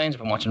out. Sometimes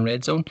if I'm watching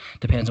Red Zone,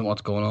 depends on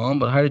what's going on.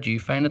 But how did you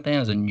find it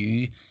then as a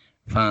new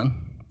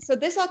fan? So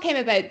this all came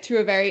about through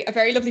a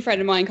very lovely friend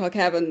of mine called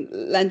Kevin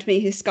lent me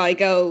his Sky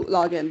Go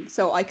login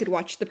so I could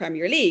watch the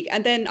Premier League.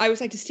 And then I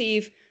was like to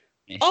Steve,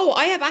 oh,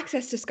 I have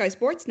access to Sky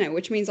Sports now,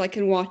 which means I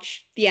can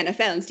watch the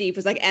NFL. And Steve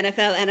was like,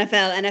 NFL,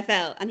 NFL,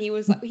 NFL. And he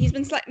was like,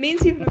 me and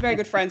Steve have been very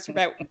good friends for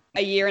about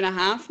a year and a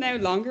half now,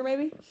 longer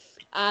maybe.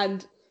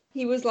 And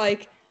he was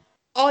like,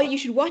 oh, you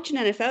should watch an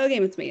NFL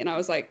game with me. And I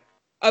was like,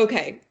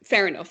 okay,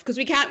 fair enough. Because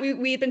we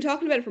had been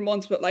talking about it for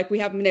months, but like we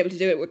haven't been able to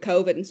do it with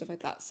COVID and stuff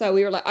like that. So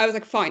I was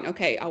like, fine,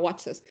 okay, I'll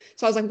watch this.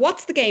 So I was like,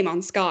 what's the game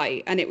on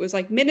Sky? And it was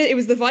like it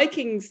was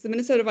the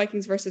Minnesota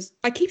Vikings versus,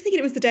 I keep thinking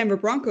it was the Denver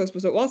Broncos,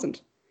 but it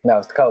wasn't. No,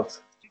 it's the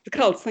Colts. The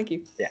Colts, thank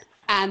you. Yeah.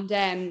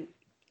 And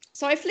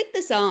so I flicked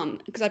this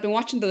on because I've been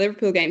watching the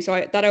Liverpool game,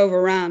 so that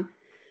overran.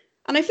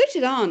 And I flicked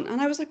it on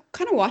and I was like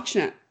kind of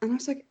watching it. And I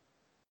was like,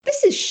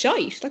 this is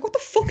shite. Like, what the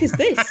fuck is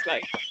this?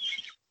 Like,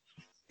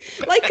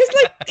 because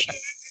like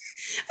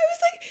I was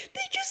like,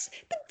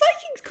 the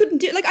Vikings couldn't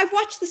do it. Like, I've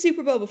watched the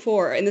Super Bowl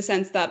before in the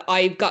sense that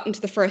I've gotten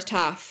to the first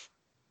half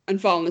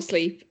and fallen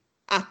asleep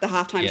at the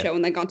halftime show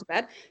and then gone to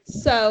bed.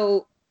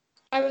 So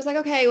I was like,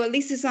 okay, well, at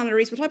least it's on a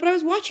reasonable time. But I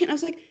was watching and I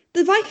was like,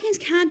 the Vikings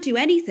can't do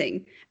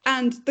anything.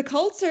 And the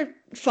Colts are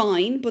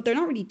fine, but they're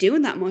not really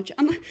doing that much.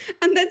 And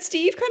then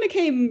Steve kind of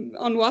came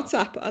on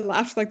WhatsApp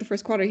after like the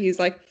first quarter. He's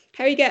like,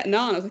 how are you getting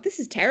on? I was like,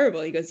 this is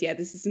terrible. He goes, yeah,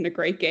 this isn't a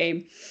great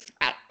game.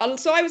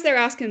 So I was there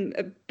asking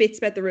bits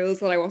about the rules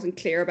that I wasn't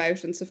clear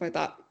about and stuff like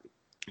that.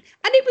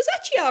 And it was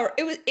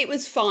actually, it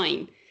was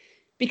fine.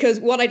 Because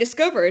what I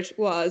discovered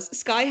was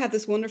Sky had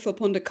this wonderful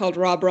pundit called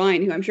Rob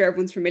Ryan, who I'm sure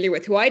everyone's familiar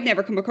with, who I'd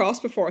never come across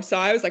before. So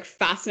I was like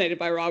fascinated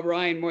by Rob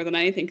Ryan more than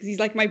anything, because he's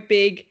like my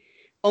big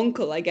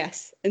uncle, I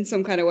guess, in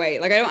some kind of way.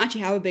 Like, I don't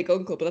actually have a big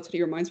uncle, but that's what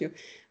he reminds me of.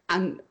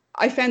 And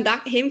I found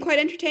him quite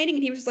entertaining.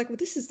 And he was like, well,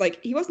 this is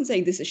like, he wasn't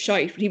saying this is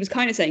shite, but he was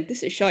kind of saying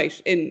this is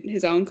shite in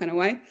his own kind of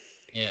way.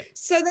 Yeah.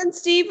 So then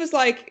Steve was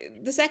like,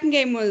 the second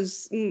game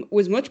was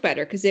much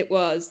better because it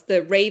was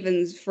the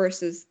Ravens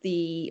versus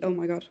the, oh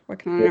my God, what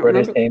can I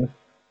remember?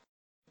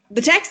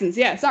 The Texans,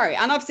 yeah, sorry.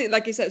 And obviously,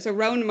 like you said, so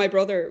Rowan, my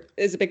brother,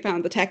 is a big fan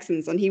of the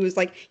Texans, and he was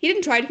like, he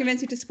didn't try to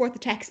convince me to support the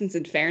Texans,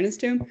 in fairness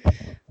to him.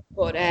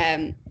 But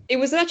it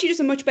was actually just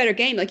a much better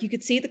game. Like, you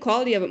could see the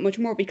quality of it much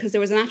more because there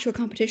was an actual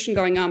competition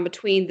going on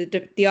between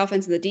the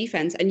offense and the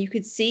defense, and you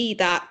could see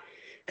that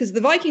because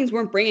the Vikings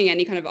weren't bringing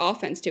any kind of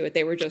offense to it.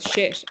 They were just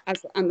shit.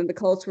 And then the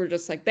Colts were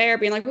just like there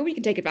being like, well, we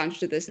can take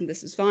advantage of this and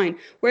this is fine.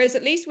 Whereas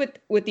at least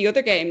with the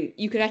other game,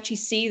 you could actually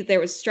see that there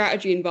was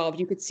strategy involved.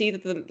 You could see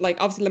that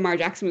obviously Lamar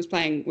Jackson was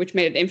playing, which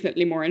made it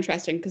infinitely more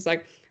interesting because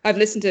like I've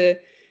listened to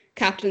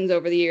captains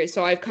over the years.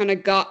 So I've kind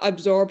of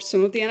absorbed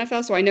some of the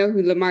NFL. So I know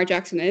who Lamar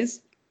Jackson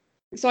is.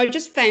 So I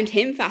just found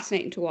him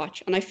fascinating to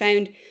watch. And I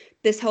found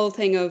this whole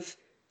thing of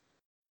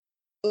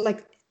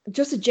like,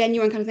 just a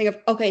genuine kind of thing of,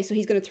 okay, so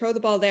he's going to throw the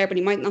ball there, but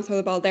he might not throw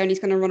the ball there, and he's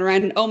going to run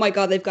around, and oh my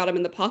God, they've got him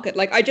in the pocket.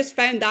 Like, I just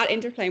found that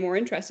interplay more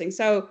interesting.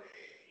 So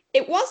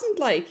it wasn't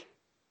like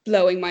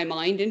blowing my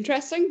mind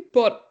interesting,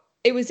 but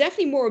it was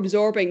definitely more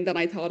absorbing than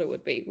I thought it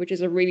would be, which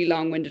is a really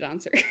long-winded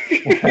answer.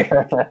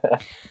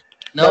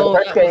 No, No,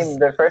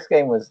 the first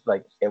game was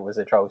like, it was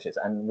atrocious,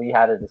 and we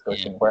had a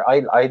discussion where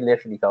I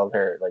literally told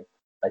her, like,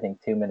 I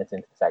think 2 minutes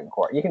into the second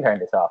quarter, you can turn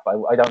this off.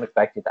 I don't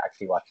expect you to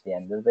actually watch the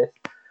end of this.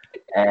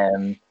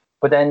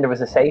 But then there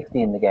was a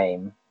safety in the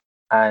game,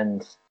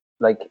 and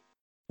like,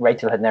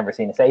 Rachel had never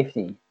seen a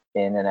safety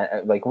in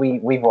an, like,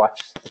 we've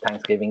watched the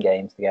Thanksgiving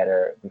games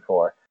together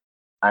before,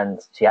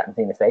 and she hadn't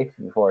seen a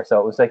safety before, so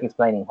it was like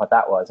explaining what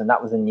that was, and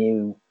that was a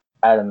new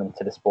element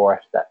to the sport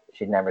that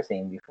she'd never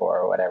seen before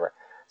or whatever.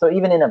 So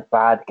even in a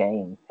bad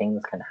game,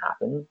 things can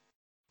happen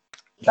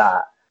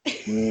that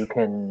you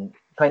can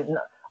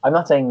I'm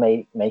not saying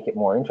make it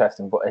more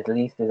interesting, but at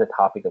least is a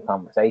topic of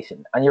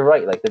conversation. And you're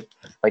right, like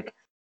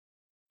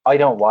I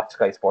don't watch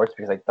Sky Sports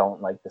because I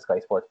don't like the Sky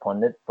Sports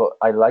pundit, but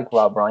I like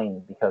Rob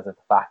Ryan because of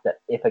the fact that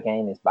if a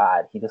game is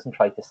bad, he doesn't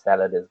try to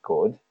sell it as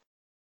good.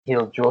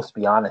 He'll just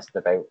be honest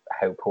about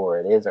how poor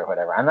it is or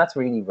whatever. And that's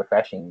really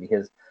refreshing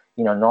because,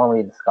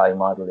 normally the Sky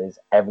model is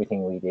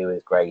everything we do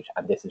is great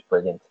and this is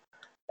brilliant.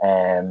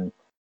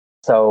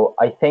 So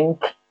I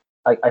think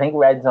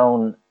Red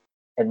Zone,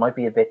 it might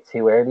be a bit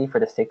too early for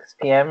the 6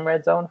 p.m.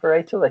 Red Zone for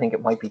Rachel. I think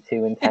it might be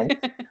too intense.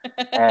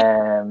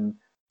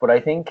 But I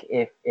think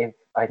if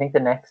I think the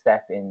next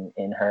step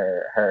in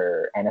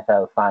her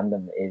NFL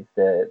fandom is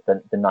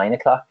the 9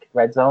 o'clock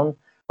Red Zone,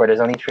 where there's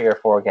only 3 or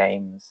 4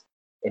 games.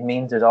 It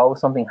means there's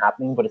always something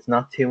happening, but it's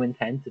not too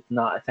intense. It's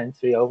not a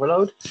sensory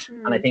overload.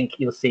 And I think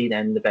you'll see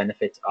then the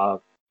benefits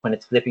of when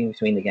it's flipping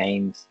between the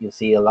games. You'll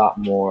see a lot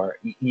more.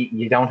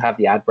 You don't have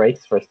the ad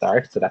breaks for a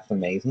start, so that's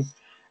amazing.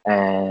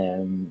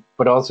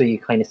 But also you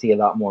kind of see a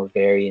lot more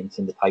variance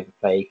in the type of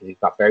play because you've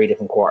got very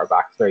different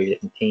quarterbacks, very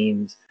different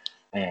teams,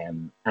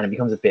 and it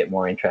becomes a bit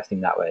more interesting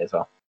that way as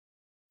well.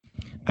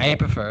 I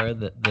prefer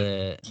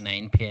the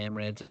 9 p.m.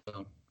 Red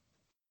Zone.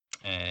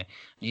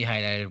 You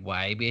highlighted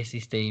why, basically,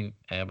 Steve,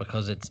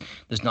 because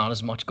there's not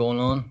as much going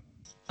on,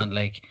 and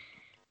like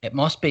it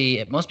must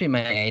be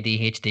my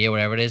ADHD or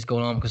whatever it is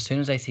going on, because as soon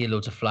as I see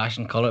loads of flash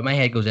and color, my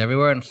head goes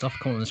everywhere and stuff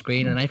coming on the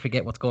screen, and I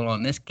forget what's going on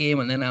in this game,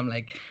 and then I'm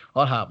like,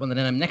 what happened? And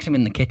then I'm next time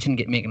in the kitchen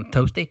making a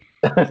toasty.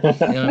 You know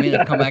what I mean?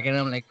 I come back in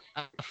and I'm like,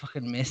 I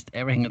fucking missed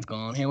everything that's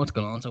going on here. What's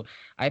going on? So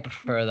I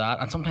prefer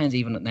that, and sometimes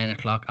even at 9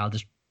 o'clock I'll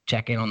just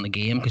check in on the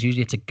game because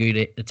usually it's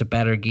a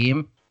better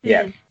game.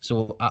 Yeah.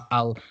 So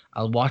I'll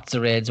watch the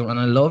Red Zone, and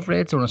I love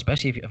Red Zone,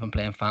 especially if I'm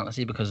playing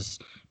fantasy, because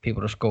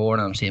people are scoring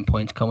and I'm seeing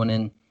points coming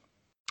in,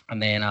 and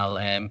then I'll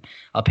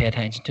pay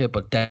attention to it.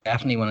 But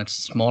definitely when it's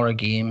smaller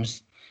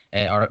games,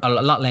 or a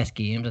lot less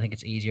games, I think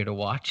it's easier to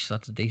watch. So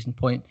that's a decent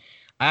point.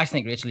 I actually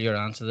think, Rachel, your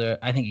answer there,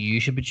 I think you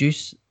should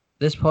produce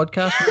this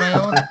podcast from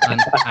now on,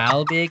 and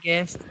I'll be a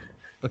guest,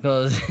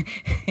 because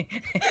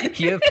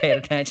you have paid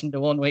attention to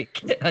 1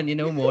 week and you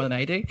know more than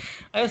I do.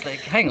 I was like,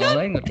 hang on,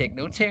 I'm going to take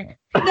notes here.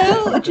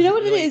 No, do you know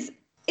what it is?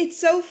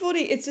 It's so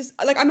funny. It's just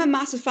like, I'm a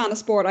massive fan of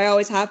sport. I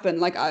always have been.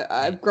 Like,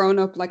 I've grown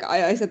up, like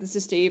I said this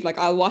to Steve, like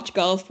I'll watch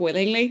golf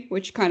willingly,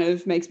 which kind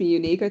of makes me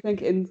unique, I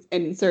think,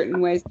 in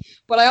certain ways.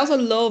 But I also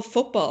love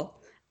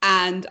football.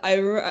 And I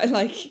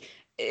like,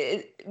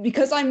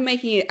 because I'm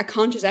making a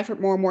conscious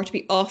effort more and more to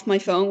be off my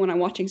phone when I'm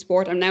watching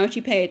sport, I'm now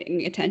actually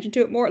paying attention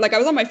to it more. Like, I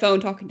was on my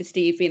phone talking to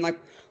Steve, being like,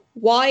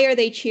 why are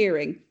they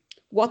cheering?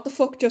 What the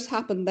fuck just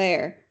happened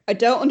there? I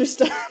don't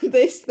understand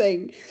this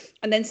thing.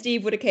 And then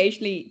Steve would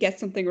occasionally get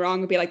something wrong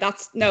and be like, I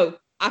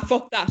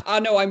fucked that. Oh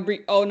no,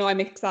 I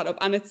mixed that up.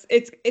 And it's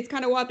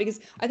kind of wild, because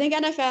I think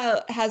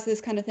NFL has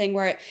this kind of thing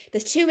where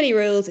there's too many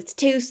rules, it's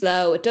too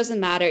slow, it doesn't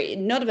matter,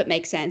 none of it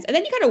makes sense. And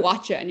then you kind of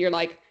watch it and you're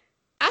like,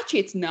 actually,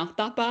 it's not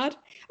that bad.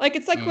 Like,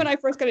 it's like when I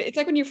first it's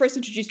like when you're first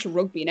introduced to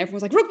rugby and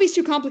everyone's like, rugby's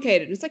too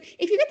complicated. And it's like,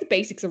 if you get the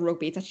basics of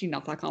rugby, it's actually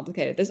not that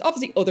complicated. There's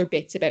obviously other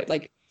bits about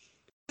like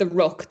the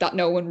ruck that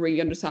no one really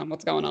understands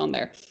what's going on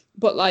there.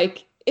 But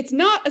like, it's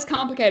not as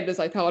complicated as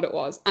I thought it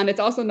was. And it's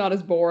also not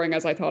as boring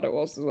as I thought it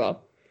was as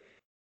well.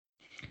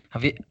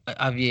 Have you,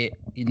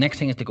 next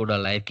thing is to go to a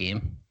live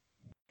game?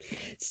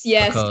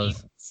 Yes,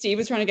 because... Steve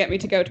was trying to get me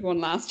to go to one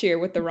last year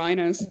with the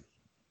Rhinos.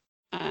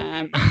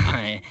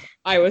 I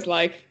was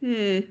like,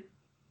 maybe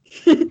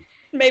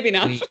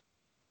not.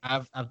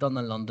 I've done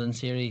the London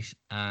series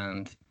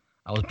and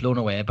I was blown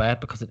away by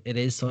it because it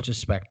is such a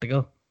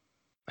spectacle.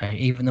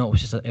 Even though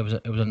it was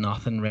a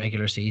nothing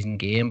regular season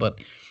game, but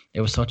it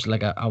was such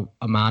like a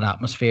mad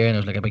atmosphere, and it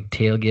was like a big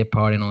tailgate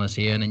party and all this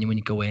here. And then when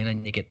you go in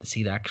and you get to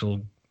see the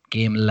actual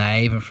game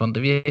live in front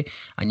of you,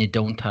 and you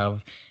don't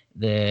have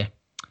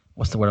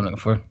what's the word I'm looking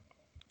for?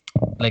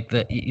 Like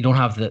you don't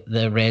have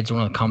the red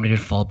zone or the comedy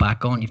to fall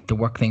back on. You have to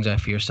work things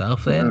out for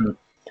yourself then.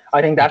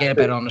 I think that's you get a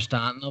better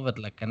understanding of it.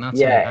 Like, and that's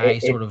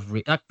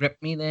that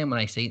gripped me then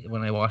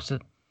when I watched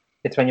it.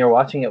 It's when you're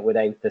watching it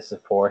without the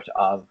support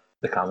of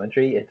the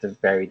commentary. It's a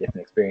very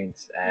different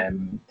experience.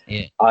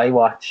 Yeah. I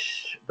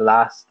watched the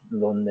last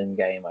London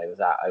game I was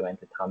at. I went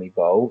to Tommy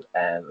Bow.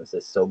 It was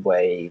a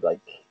subway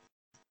like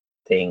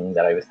thing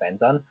that I was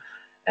sent on.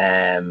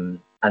 And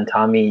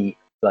Tommy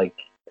like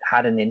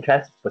had an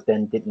interest, but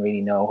then didn't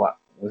really know what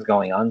was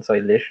going on. So I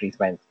literally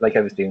spent, like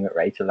I was doing with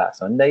Rachel that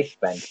Sunday,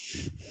 spent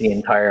the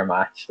entire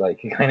match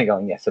like kind of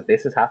going, yeah, so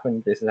this has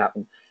happened, this has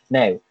happened.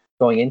 Now,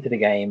 going into the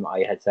game, I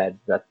had said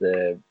that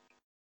the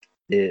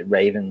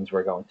Ravens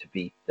were going to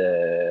beat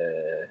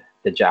the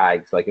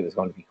Jags, like it was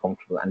going to be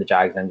comfortable, and the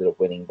Jags ended up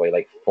winning by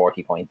like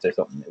 40 points or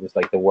something. It was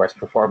like the worst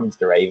performance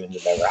the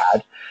Ravens have ever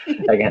had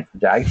against the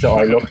Jags. So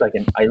I looked like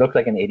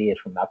an idiot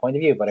from that point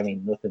of view, but I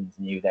mean nothing's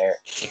new there.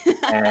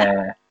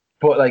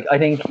 But like I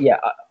think, yeah,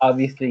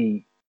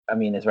 obviously, I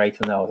mean, as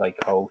Rachel knows, I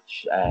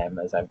coach,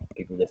 as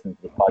people listening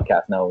to the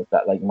podcast knows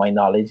that like my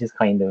knowledge is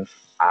kind of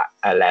at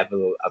a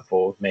level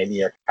above maybe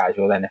your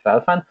casual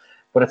NFL fan.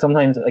 But it's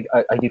sometimes like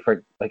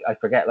I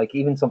forget, like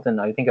even something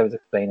I think I was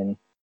explaining.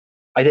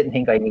 I didn't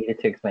think I needed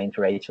to explain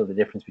to Rachel the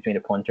difference between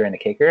a punter and a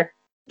kicker.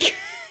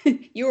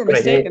 You were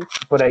mistaken.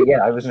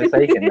 I was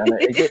mistaken, and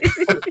I did.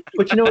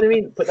 But you know what I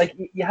mean. But like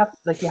you have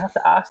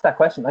to ask that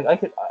question.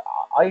 Like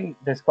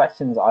there's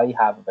questions I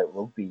have about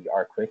rugby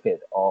or cricket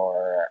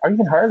or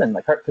even hurling,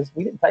 like because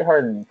we didn't play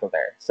hurling until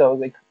there. So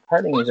like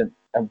hurling is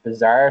a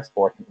bizarre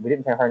sport. We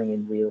didn't play hurling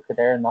in real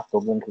Kildare, not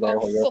Dublin, Kildare,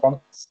 where you're from.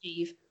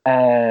 Steve.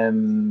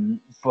 But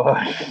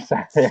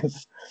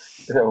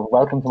so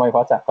welcome to my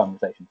WhatsApp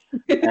conversation.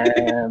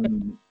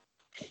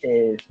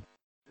 Is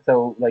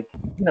so like,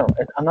 you know,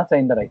 I'm not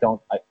saying that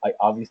I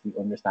obviously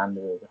understand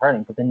the rules of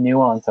hurling, but the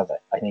nuance of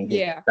it, I think,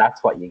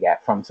 that's what you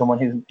get from someone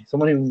who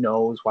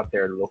knows what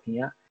they're looking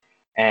at,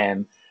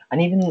 and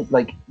even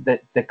like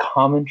the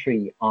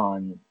commentary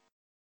on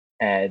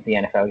the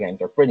NFL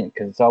games are brilliant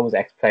because it's always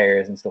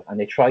ex-players and stuff, and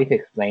they try to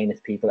explain it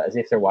to people as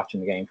if they're watching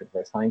the game for the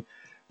first time.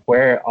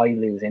 Where I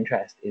lose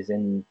interest is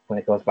in when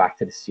it goes back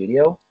to the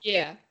studio.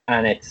 Yeah.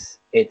 And it's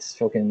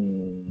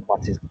fucking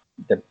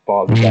the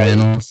bald guy,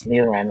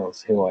 Neil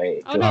Reynolds, who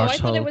I. Oh no, I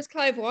thought it was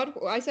Clive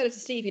Woodward. I said it to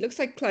Steve. He looks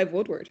like Clive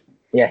Woodward.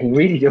 Yeah, he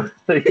really does.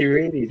 He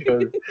really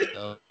does.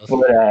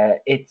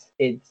 But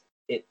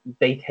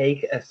they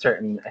take a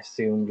certain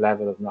assumed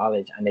level of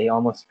knowledge and they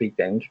almost speak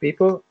down to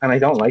people, and I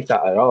don't like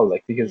that at all.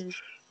 Like because.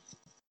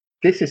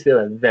 This is still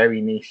a very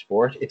niche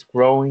sport. It's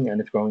growing and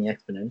it's growing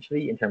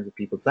exponentially in terms of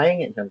people playing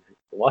it, in terms of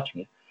people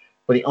watching it.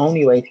 But the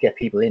only way to get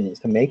people in is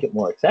to make it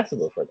more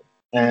accessible for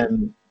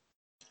them.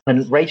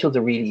 And Rachel's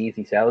a really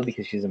easy sell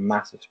because she's a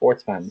massive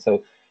sports fan.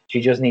 So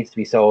she just needs to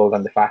be sold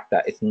on the fact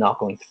that it's not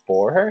going to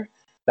bore her,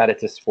 that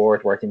it's a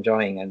sport worth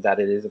enjoying, and that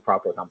it is a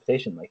proper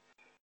competition.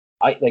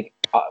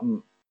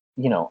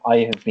 You know, I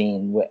have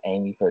been with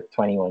Amy for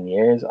 21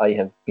 years. I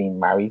have been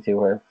married to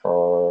her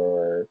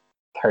for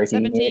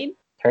 13 years.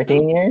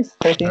 13 years.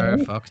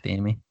 Fuck,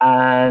 Amy.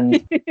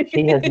 And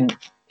she has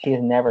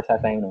never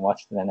sat down and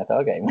watched an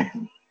NFL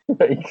game.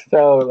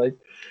 Like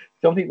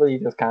some people you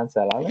just can't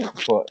sell on it,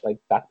 but like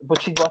that.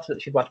 But she'd watch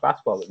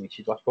basketball with me.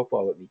 She'd watch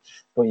football with me.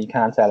 But you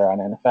can't sell her on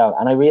NFL.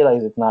 And I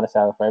realize it's not a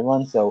sell for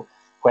everyone. So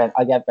when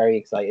I get very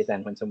excited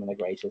then when someone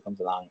like Rachel comes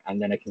along, and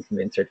then I can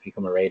convince her to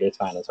become a Raiders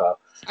fan as well.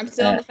 I'm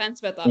still on the fence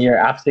about that. You're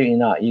absolutely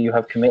not. You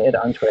have committed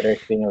on Twitter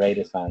to being a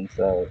Raiders fan.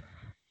 So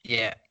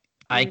yeah.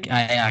 I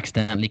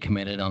accidentally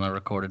committed on a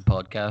recorded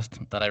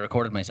podcast that I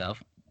recorded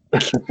myself.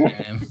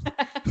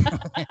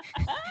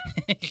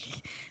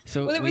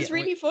 So well, it was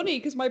really funny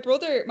because my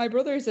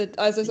brother's a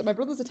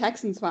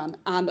Texans fan,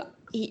 and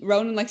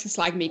Ronan likes to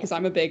slag me because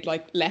I'm a big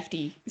like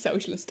lefty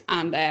socialist,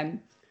 and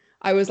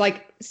I was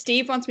like,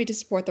 Steve wants me to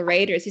support the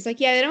Raiders. He's like,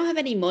 yeah, they don't have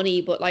any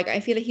money, but like I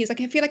feel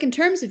like in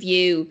terms of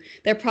you,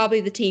 they're probably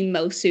the team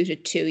most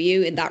suited to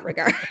you in that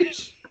regard.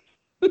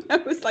 I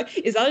was like,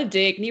 is that a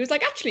dig? And he was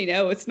like, actually,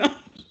 no, it's not.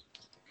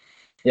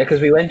 Yeah,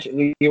 because you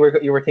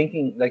were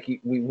thinking like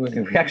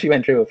we actually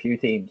went through a few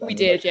teams. We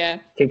did, like, yeah.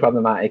 Too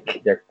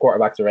problematic. Their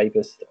quarterback's a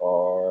rapist,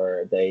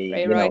 or they,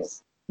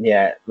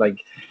 yeah, like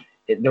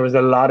there was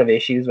a lot of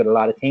issues with a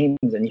lot of teams,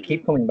 and you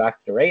keep coming back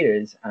to the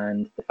Raiders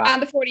and the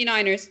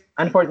 49ers.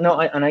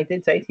 And I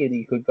did say to you that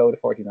you could go to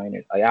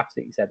 49ers. I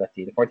absolutely said that to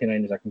you. The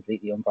 49ers are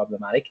completely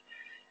unproblematic.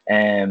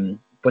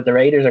 But the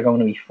Raiders are going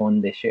to be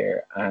fun this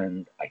year,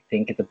 and I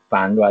think it's a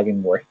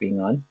bandwagon worth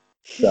being on.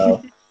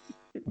 So.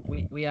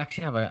 We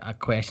actually have a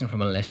question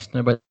from a listener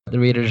about the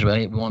Raiders as well.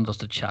 He wanted us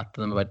to chat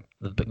to them about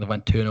they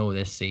went 2-0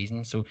 this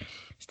season. So,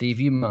 Steve,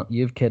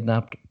 you've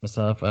kidnapped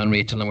myself and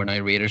Rachel, and we're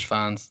now Raiders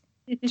fans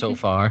so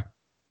far.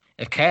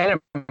 If Kyler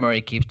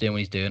Murray keeps doing what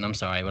he's doing, I'm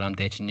sorry, but I'm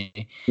ditching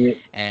you.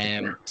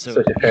 Yeah.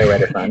 Such a fair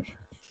weather fan.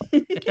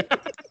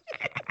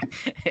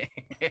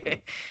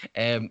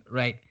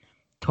 Right,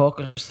 talk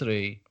us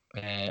through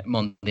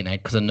Monday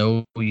night, because I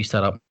know you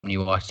set up and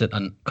you watched it,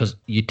 and because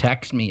you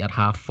texted me at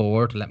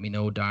 4:30 to let me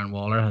know Darren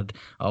Waller had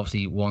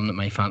obviously won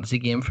my fantasy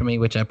game for me,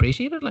 which I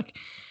appreciated.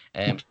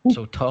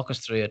 So talk us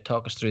through it.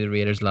 Talk us through the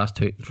Raiders'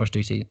 first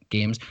two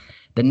games.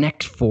 The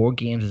next 4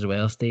 games as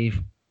well,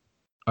 Steve,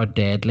 are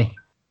deadly.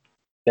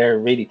 They're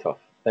really tough.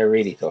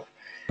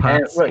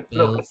 Pats, right,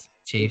 Bills,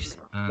 Chiefs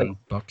and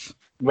Bucks.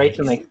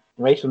 Rachel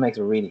makes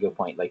a really good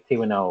point. Like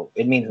 2-0,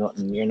 it means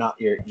nothing. You're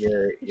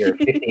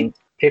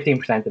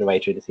 15% of the way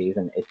through the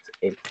season.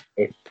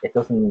 It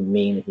doesn't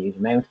mean a huge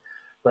amount,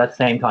 but at the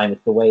same time,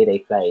 it's the way they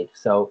played.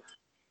 So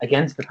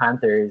against the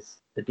Panthers,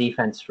 the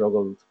defense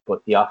struggled,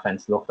 but the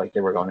offense looked like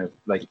they were going to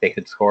they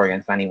could score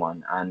against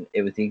anyone, and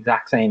it was the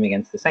exact same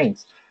against the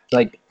Saints.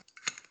 Like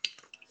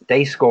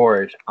they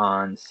scored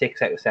on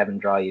 6 out of 7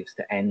 drives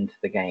to end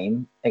the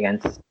game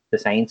against the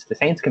Saints. The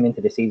Saints come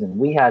into the season.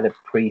 We had a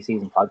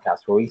pre-season podcast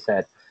where we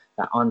said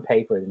that on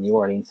paper, the New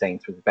Orleans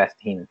Saints were the best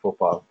team in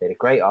football. They had a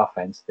great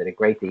offense, they had a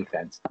great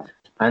defense.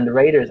 And the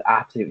Raiders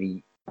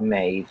absolutely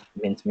made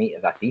mincemeat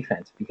of that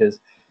defense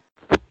because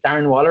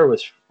Darren Waller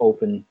was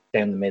open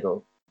down the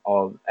middle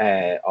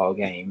all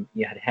game.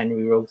 You had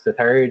Henry Ruggs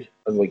III,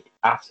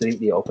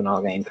 absolutely open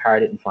all game. Carr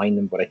didn't find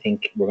him, but I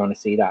think we're going to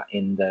see that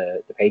in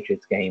the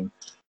Patriots game.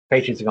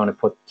 Patriots are going to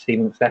put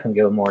Stephen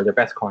Gilmore, their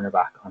best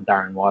cornerback, on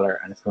Darren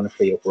Waller, and it's going to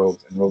free up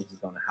Ruggs, and Ruggs is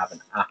going to have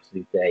an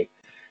absolute day.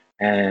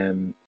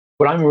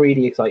 But I'm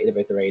really excited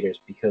about the Raiders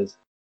because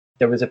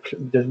there's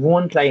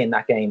one play in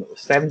that game. It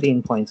was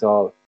 17 points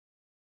all,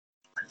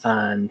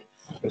 and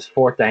it was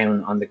 4th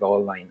down on the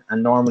goal line.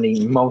 And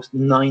normally, most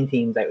 9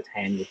 teams out of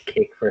 10 would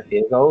kick for a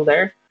field goal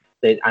there.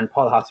 And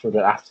Paul Hosford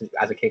would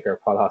as a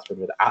kicker, Paul Hosford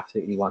would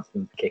absolutely want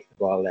them to kick the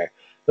ball there.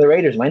 But the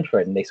Raiders went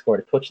for it, and they scored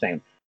a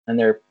touchdown. And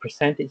their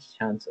percentage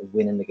chance of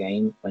winning the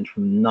game went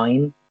from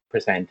 9%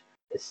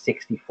 to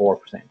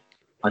 64%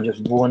 on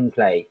just one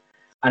play.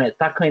 And it's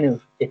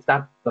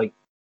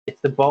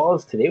the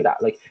balls to do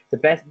that. Like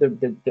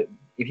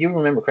if you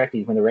remember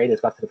correctly, when the Raiders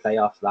got to the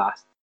playoffs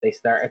last, they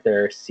started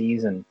their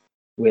season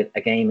with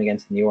a game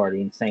against the New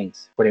Orleans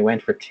Saints where they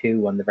went for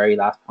 2 on the very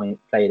last play of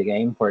the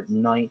game, where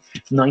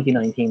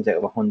 99 teams out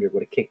of 100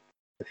 would have kicked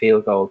the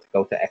field goal to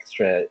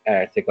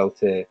go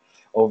to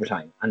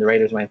overtime, and the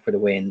Raiders went for the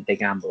win. They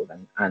gambled,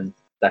 and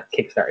that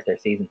kickstarted their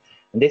season.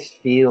 And this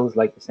feels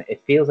like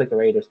the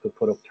Raiders could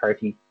put up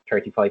 30,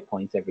 35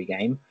 points every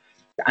game,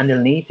 and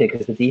they'll need to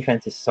because the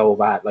defense is so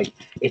bad. Like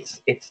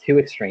it's 2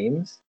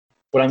 extremes.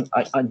 But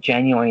I'm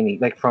genuinely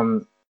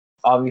from.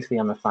 Obviously,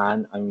 I'm a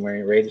fan. I'm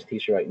wearing a Raiders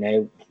t-shirt right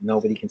now.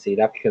 Nobody can see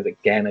that because,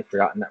 again, I've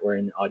forgotten that we're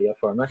in audio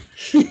format.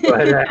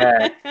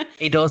 But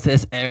he does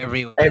this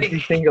every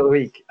single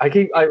week.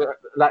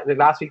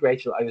 Last week,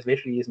 Rachel, I was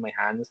literally using my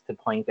hands to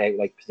point out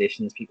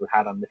positions people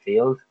had on the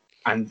field,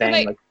 and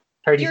then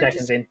 30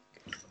 seconds in.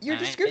 Your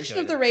description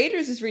of the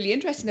Raiders is really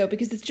interesting though,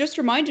 because it's just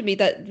reminded me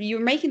that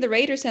you're making the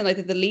Raiders sound like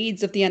they're the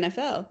Leeds of the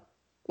NFL.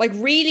 Like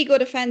really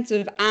good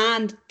offensive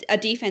and a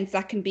defense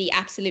that can be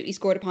absolutely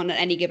scored upon at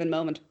any given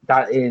moment.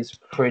 That is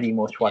pretty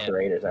much what the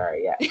Raiders are,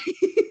 yeah.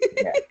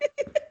 Yeah.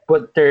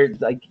 But they're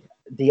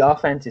the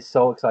offense is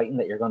so exciting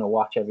that you're going to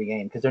watch every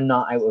game because they're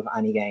not out of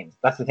any game.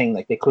 That's the thing.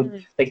 They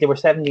could they were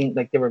 17.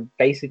 They were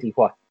basically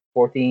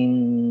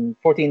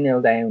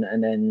 14-0 down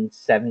and then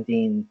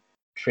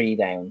 17-3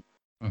 down,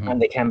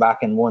 and they came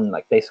back and won.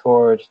 They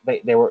scored.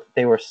 They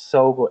were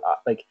so good.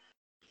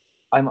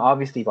 I'm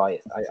obviously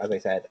biased. As I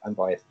said, I'm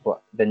biased.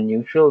 But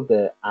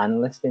the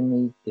analyst in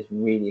me is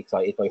really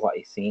excited by what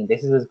he's seen.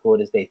 This is as good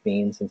as they've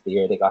been since the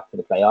year they got to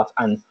the playoffs.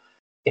 And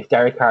if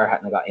Derek Carr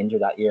hadn't got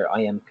injured that year,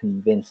 I am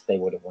convinced they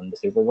would have won the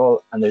Super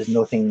Bowl. And there's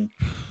nothing.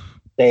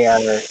 They are.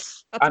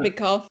 That's a big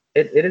call.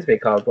 It is a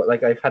big call, but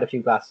I've had a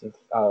few glasses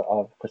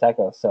of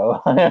Prosecco,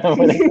 so I'm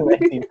willing to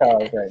make these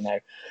calls right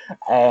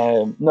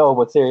now. No,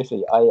 but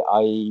seriously,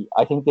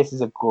 I think this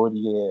is a good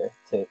year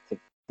to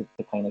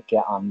kind of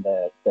get on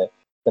the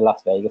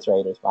Las Vegas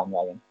Raiders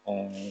bandwagon,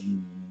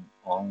 and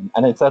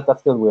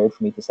that's still weird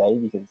for me to say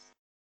because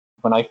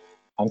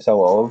I'm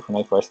so old.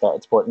 When I first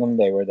started supporting them,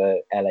 they were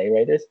the LA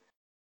Raiders.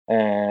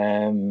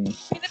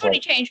 They've only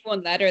changed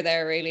one letter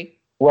there, really.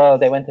 Well,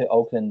 they went to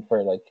Oakland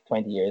for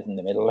 20 years in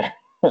the middle there.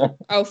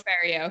 Oh,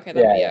 fair, yeah, okay,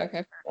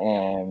 okay.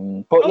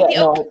 But the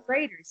Oakland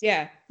Raiders,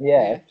 yeah.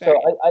 So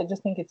I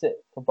just think it's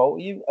for both of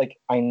you.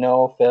 I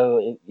know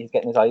Phil, he's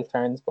getting his eyes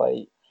turned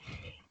by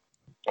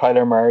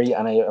Kyler Murray,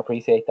 and I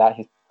appreciate that.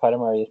 Kyler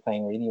Murray is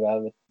playing really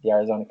well with the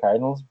Arizona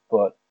Cardinals,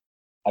 but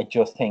I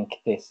just think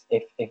this,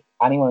 if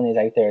anyone is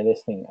out there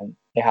listening and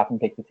they haven't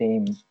picked the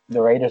team,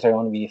 the Raiders are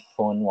going to be a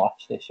fun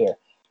watch this year.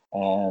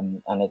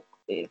 And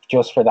it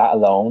just for that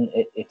alone,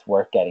 it's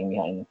worth getting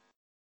behind them.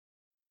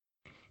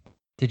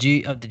 Did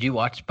you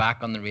watch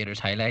back on the Raiders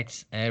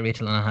highlights,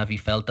 Rachel, and have you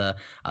felt a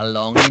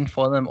longing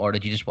for them, or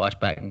did you just watch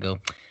back and go,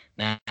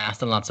 nah,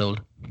 still not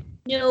sold?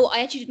 No, I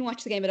actually didn't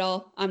watch the game at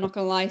all. I'm not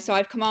gonna lie. So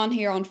I've come on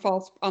here on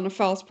a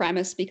false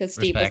premise because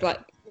Steve was like,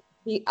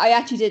 I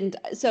actually didn't.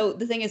 So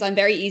the thing is, I'm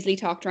very easily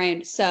talked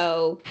around.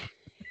 So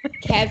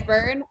Kev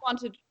Byrne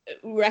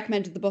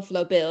recommended the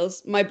Buffalo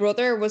Bills. My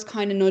brother was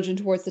kind of nudging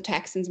towards the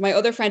Texans. My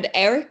other friend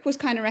Eric was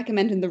kind of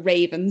recommending the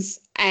Ravens.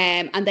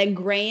 And then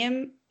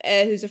Graham,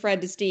 who's a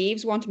friend of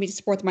Steve's, wanted me to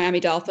support the Miami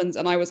Dolphins,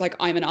 and I was like,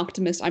 I'm an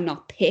optimist. I'm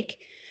not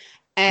pick.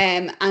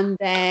 And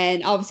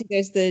then obviously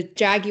there's the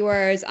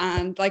Jaguars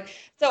and but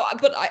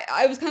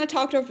I was kind of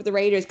talked over the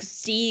Raiders because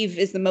Steve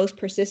is the most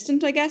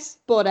persistent, I guess.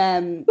 But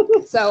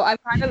so I'm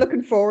kind of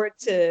looking forward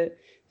to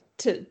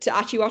to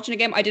actually watching a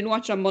game. I didn't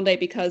watch it on Monday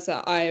because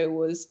I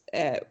was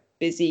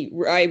busy.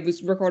 I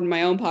was recording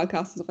my own podcast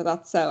and stuff like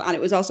that. So, and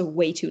it was also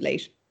way too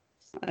late.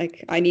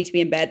 Like, I need to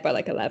be in bed by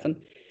like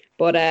 11.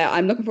 But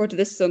I'm looking forward to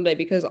this Sunday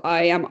because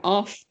I am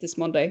off this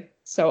Monday.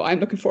 So I'm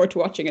looking forward to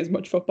watching as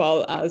much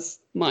football as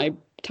my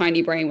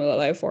tiny brain will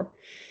allow for.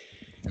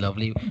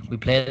 Lovely. We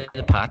play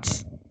the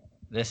Pats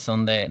this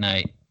Sunday. Now,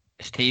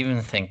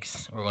 Stephen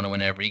thinks we're going to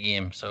win every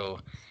game, so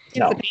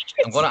It's the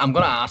Patriots. I'm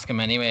gonna ask him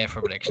anyway for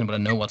a prediction, but I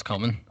know what's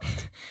coming.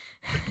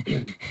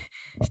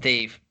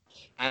 Steve,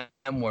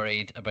 I'm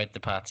worried about the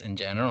Pats in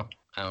general.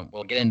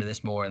 We'll get into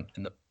this more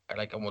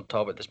we'll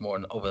talk about this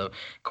more over the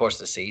course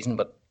of the season.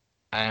 But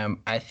I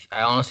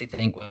honestly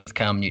think with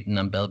Cam Newton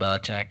and Bill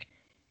Belichick,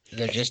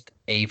 they're just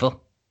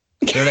evil.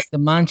 They're like the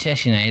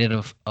Manchester United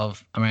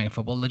of American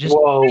football. They're just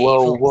Whoa.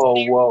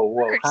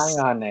 Hang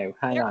on now.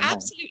 They're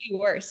absolutely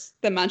worse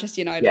than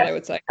Manchester United, Yes, I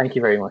would say. Thank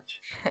you very much.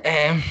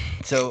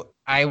 So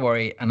I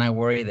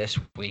worry this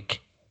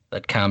week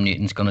that Cam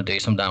Newton's going to do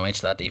some damage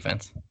to that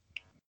defense.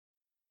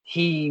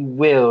 He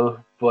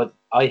will, but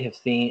I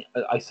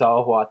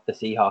saw what the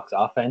Seahawks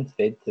offense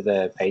did to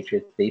the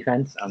Patriots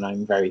defense, and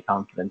I'm very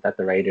confident that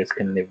the Raiders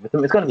can live with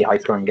them. It's going to be a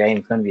high-scoring game.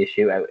 It's going to be a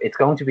shootout. It's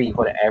going to be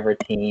whatever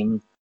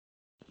team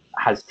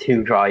has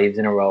 2 drives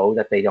in a row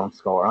that they don't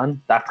score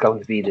on. That's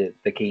going to be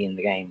the key in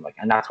the game.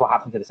 And that's what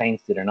happened to the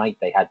Saints the other night.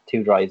 They had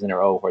 2 drives in a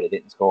row where they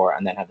didn't score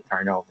and then had a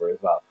turnover as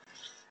well.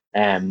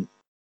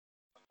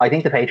 I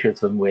think the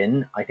Patriots will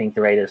win. I think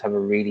the Raiders have a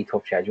really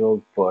tough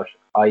schedule, but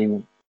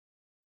I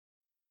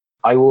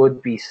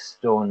would be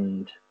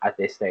stunned at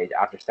this stage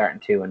after starting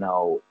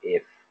 2-0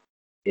 if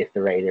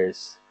the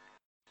Raiders,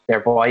 their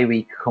bye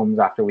week comes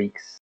after week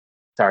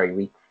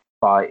 5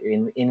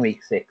 in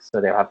week 6,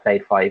 so they'll have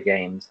played 5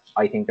 games.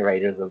 I think the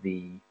Raiders will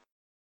be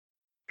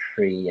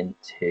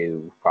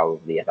 3-2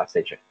 probably at that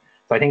stage.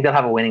 So I think they'll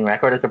have a winning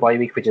record at the bye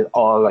week, which is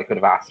all I could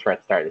have asked for at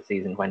the start of the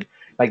season. When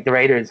the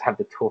Raiders have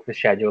the toughest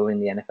schedule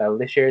in the NFL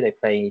this year, they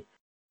play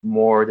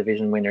more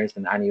division winners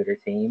than any other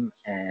team,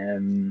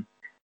 and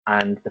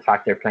the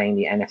fact they're playing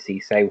the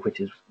NFC South, which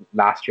is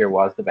last year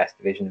was the best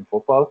division in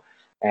football,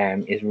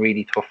 is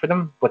really tough for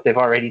them. But they've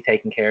already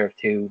taken care of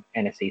 2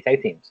 NFC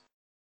South teams.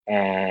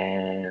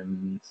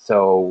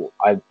 So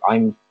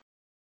I'm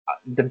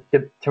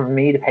to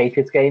me the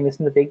Patriots game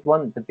isn't the big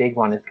one. The big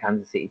one is the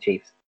Kansas City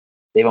Chiefs.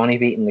 They've only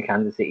beaten the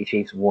Kansas City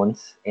Chiefs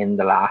once in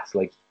the last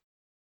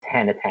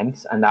 10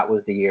 attempts, and that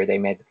was the year they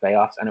made the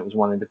playoffs. And it was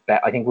one of the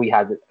best. I think we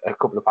had a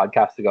couple of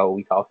podcasts ago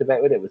we talked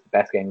about it. It was the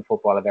best game of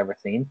football I've ever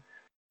seen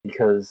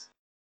because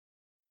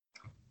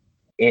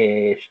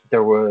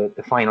there were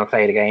the final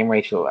play of the game.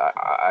 Rachel,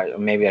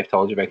 maybe I've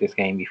told you about this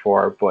game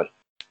before, but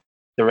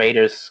the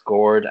Raiders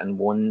scored and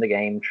won the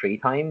game 3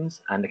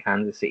 times, and the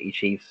Kansas City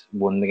Chiefs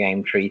won the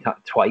game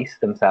twice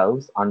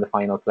themselves on the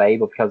final play,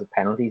 but because of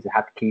penalties, it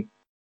had to keep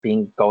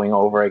going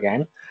over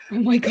again. Oh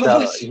my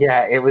god! So,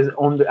 yeah, it was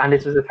and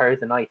this was a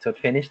Thursday night, so it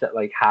finished at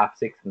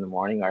 6:30 in the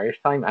morning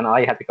Irish time, and I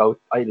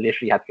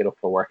literally had to get up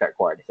for work at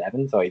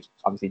 6:45, so I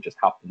obviously just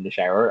hopped in the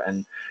shower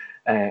and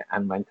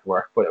went to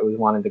work. But it was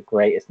one of the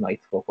greatest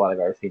nights of football I've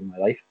ever seen in my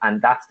life, and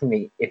that's, to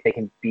me, if they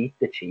can beat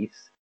the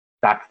Chiefs,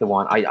 that's the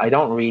one. I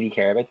don't really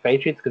care about the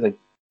Patriots because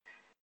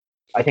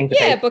I think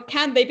but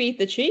can they beat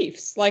the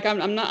Chiefs?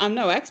 I'm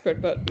no expert,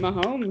 but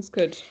Mahomes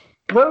could.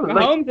 Well,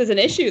 Mahomes is an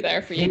issue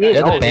there for you.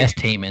 They're the best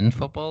team in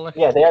football.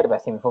 Yeah, they are the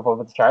best team in football.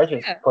 But the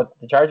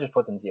Chargers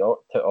put them to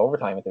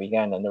overtime at the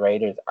weekend, and the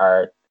Raiders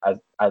are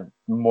a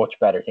much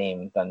better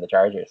team than the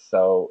Chargers.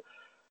 So,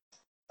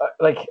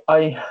 I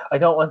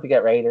don't want to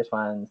get Raiders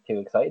fans too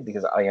excited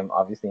because I am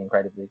obviously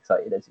incredibly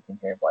excited, as you can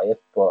hear by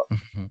it. But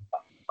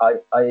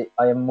I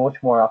am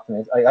much more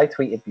optimistic. I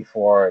tweeted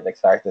before the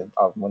start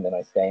of Monday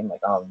night's game,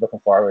 I'm looking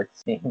forward to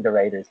seeing the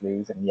Raiders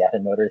lose in yet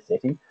another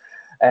city.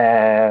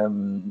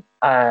 But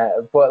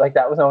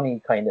that was only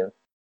kind of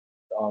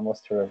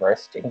almost to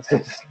reverse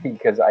jinxes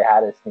because I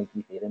had a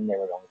sneaky feeling they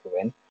were going to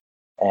win.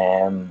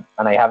 And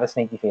I have a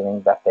sneaky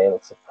feeling that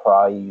they'll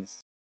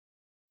surprise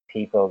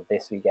people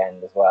this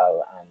weekend as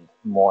well, and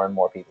more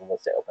people will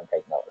sit up and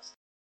take notice.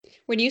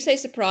 When you say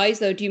surprise,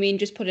 though, do you mean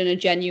just put in a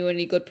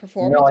genuinely good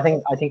performance? No, I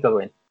think they'll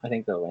win.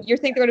 You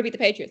think they're going to beat the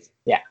Patriots?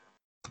 Yeah.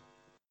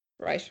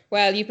 Right.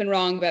 Well, you've been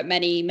wrong about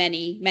many,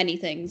 many, many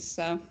things.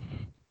 So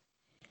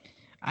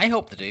I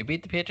hope they do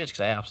beat the Patriots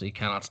because I absolutely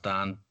cannot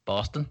stand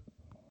Boston.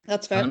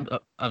 That's fair. And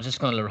I'm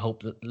just going to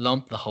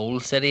lump the whole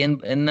city in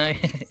now.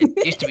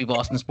 It used to be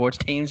Boston sports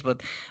teams,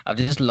 but I've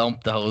just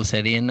lumped the whole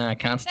city in now. I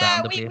can't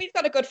stand the place. We've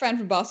got a good friend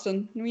from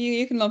Boston.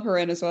 You can lump her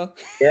in as well.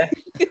 Yeah.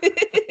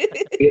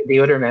 The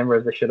other member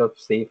of the Shut Up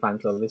Steve fan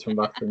club is from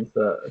Boston,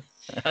 so.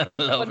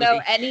 But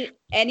no,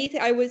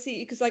 anything I would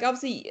see, because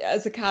obviously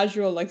as a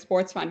casual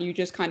sports fan, you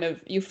just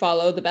you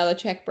follow the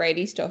Belichick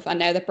Brady stuff, and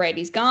now that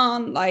Brady's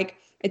gone,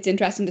 it's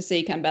interesting to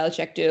see can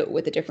Belichick do it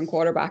with a different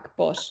quarterback,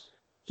 but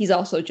he's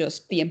also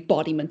just the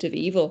embodiment of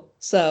evil.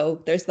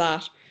 So there's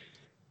that.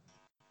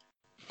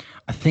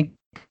 I think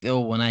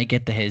though when I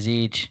get to his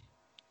age,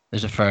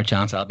 there's a fair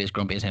chance I'll be as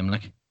grumpy as him.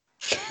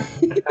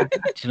 Do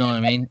you know what I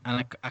mean?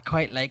 And I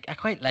quite like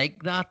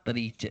that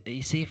he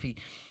you see if he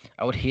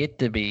I would hate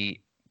to be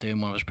doing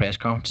one of his press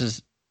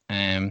conferences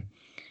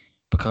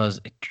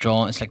because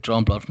it's like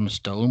drawing blood from a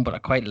stone, but I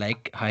quite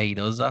like how he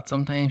does that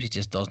sometimes. He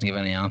just doesn't give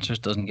any answers,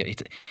 doesn't give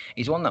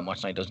he's won that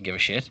much now, he doesn't give a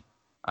shit.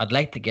 I'd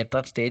like to get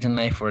that stage in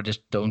life where I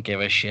just don't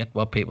give a shit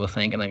what people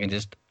think and I can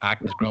just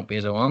act as grumpy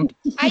as I want.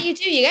 You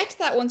do. You get to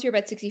that once you're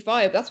about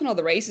 65. That's when all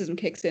the racism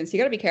kicks in. So you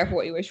got to be careful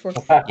what you wish for.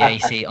 Yeah, you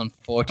see,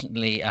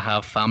 unfortunately, I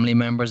have family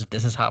members that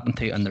this has happened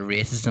to, and the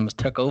racism has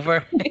took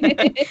over,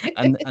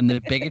 and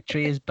the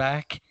bigotry is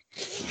back.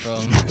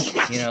 From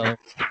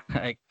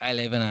I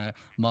live in a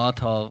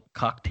Molotov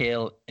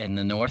cocktail in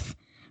the north,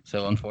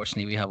 so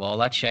unfortunately we have all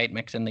that shite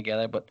mixed in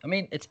together. But I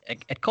mean,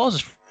 it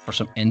causes for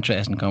some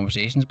interesting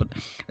conversations. But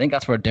I think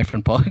that's for a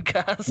different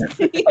podcast. I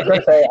was going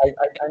to say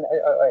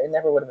I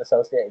never would have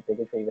associated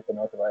bigotry with the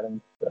north of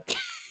Ireland. So.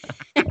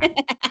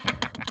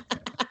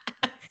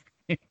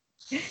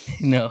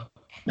 No,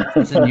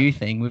 it's a new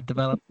thing we've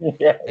developed.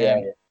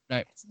 Yeah.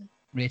 Now,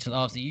 Rachel,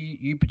 obviously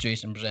you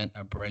produce and present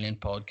a brilliant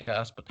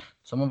podcast, but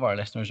some of our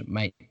listeners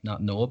might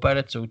not know about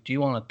it. So do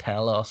you want to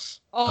tell us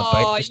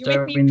about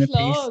Disturbing the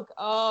Peace?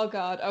 Oh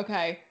God,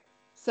 okay.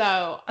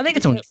 So I think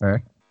it's only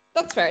fair.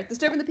 That's fair.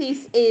 Disturbing the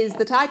Peace is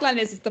the tagline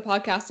is it's the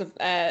podcast of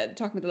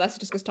talking about the lesser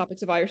discussed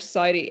topics of Irish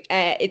society.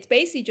 It's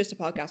basically just a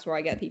podcast where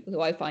I get people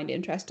who I find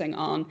interesting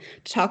on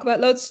to talk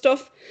about loads of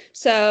stuff.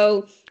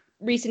 So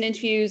recent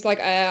interviews, like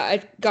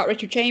I've got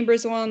Richard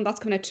Chambers one that's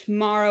coming out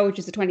tomorrow, which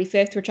is the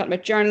 25th. We're chatting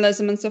about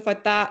journalism and stuff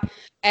like that.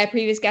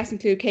 Previous guests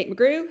include Kate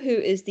McGrew, who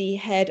is the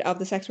head of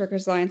the Sex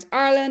Workers Alliance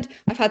Ireland.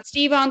 I've had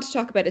Steve on to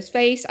talk about his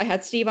face. I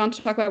had Steve on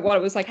to talk about what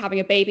it was like having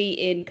a baby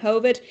in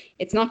COVID.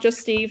 It's not just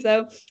Steve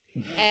though.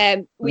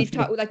 We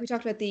talked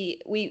about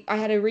I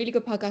had a really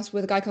good podcast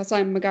with a guy called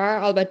Simon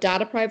McGarr all about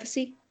data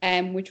privacy,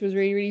 which was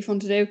really, really fun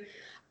to do.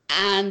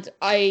 And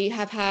I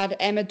have had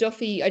Emma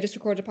Duffy. I just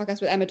recorded a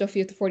podcast with Emma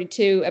Duffy at the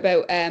 42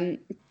 about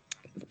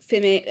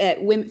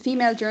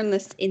female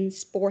journalists in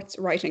sports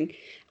writing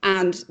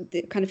and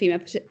the kind of female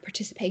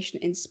participation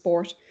in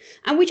sport.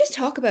 And we just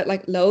talk about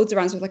like loads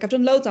around stuff. Like I've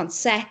done loads on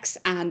sex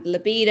and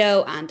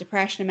libido and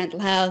depression and mental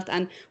health.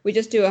 And we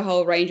just do a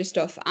whole range of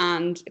stuff.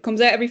 And it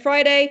comes out every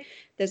Friday.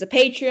 There's a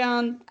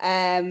Patreon.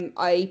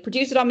 I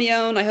produce it on my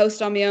own. I host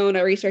it on my own.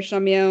 I research it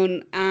on my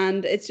own.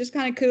 And it's just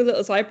kind of cool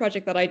little side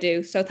project that I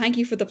do. So thank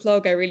you for the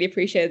plug. I really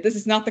appreciate it. This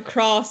is not the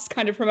cross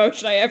kind of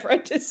promotion I ever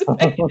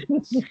anticipated.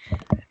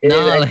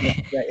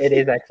 It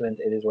is excellent.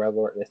 It is well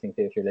worth listening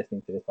to if you're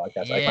listening to this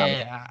podcast.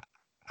 Yeah,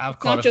 I've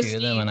caught a few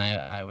of them, and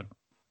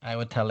I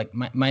would tell like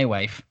my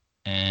wife,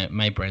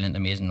 my brilliant,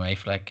 amazing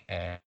wife, like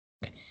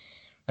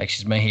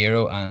she's my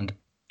hero,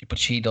 but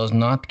she does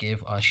not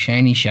give a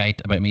shiny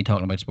shite about me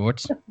talking about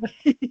sports.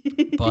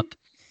 But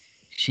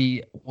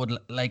she would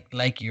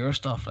like your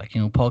stuff, like,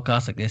 you know,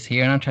 podcasts like this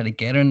here, and I'm trying to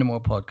get her into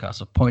more podcasts,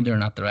 so point her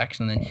in that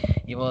direction. And then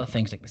you have other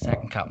things like the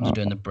Second Captains are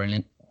doing the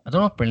brilliant. I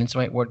don't know if brilliant's the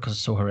right word because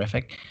it's so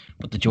horrific,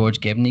 but the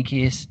George Gibney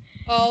case.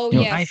 Oh, you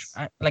know, yes.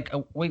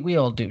 We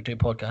all do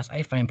podcasts.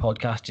 I find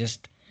podcasts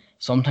just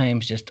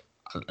sometimes just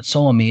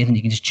so amazing.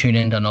 You can just tune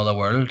into another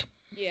world,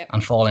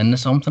 and fall into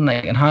something.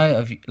 Like, and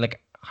how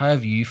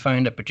have you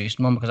found it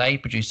producing one? Because I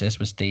produced this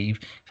with Steve,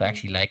 so I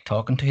actually like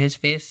talking to his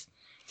face.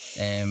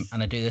 And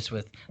I do this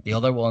with the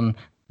other one,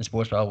 the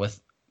Sports Babble,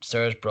 with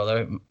Sarah's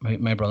brother,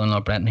 my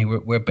brother-in-law Brenton, who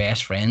we're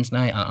best friends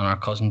now, and our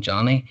cousin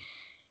Johnny.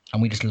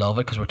 And we just love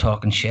it because we're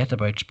talking shit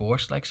about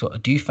sports. Like, so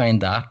do you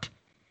find that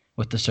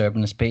with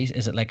Disturbing the Peace,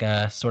 is it like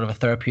a sort of a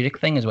therapeutic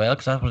thing as well?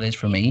 Because that's what it is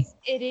for me.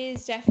 It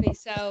is definitely.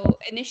 So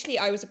initially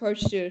I was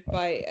approached to do it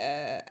by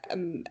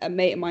a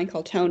mate of mine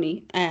called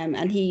Tony,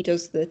 and he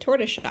does the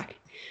Tortoise Shack.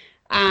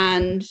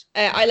 And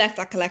I left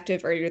that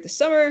collective earlier this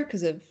summer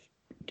because of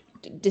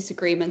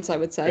disagreements, I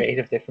would say.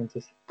 Creative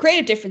differences.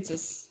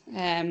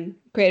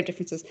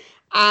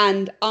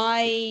 And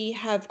I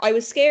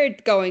was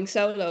scared going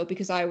solo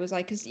because I was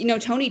like, because, you know,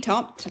 Tony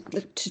to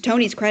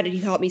Tony's credit,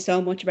 he taught me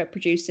so much about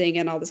producing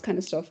and all this kind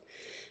of stuff.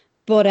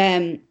 But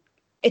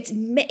it's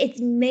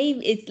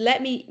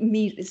let me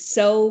meet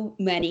so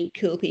many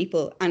cool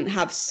people and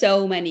have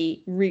so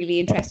many really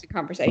interesting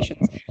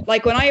conversations.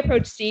 Like when I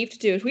approached Steve to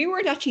do it, we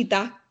weren't actually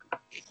that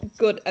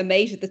good a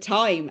mate at the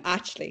time,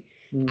 actually.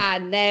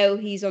 And now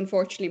he's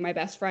unfortunately my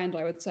best friend,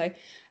 I would say.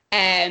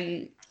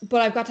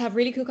 But I've got to have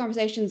really cool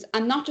conversations,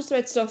 and not just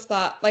about stuff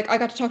that, like, I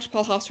got to talk to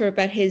Paul Hosser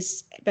about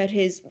his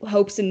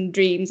hopes and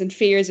dreams and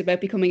fears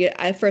about becoming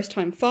a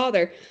first-time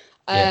father.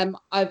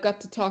 I've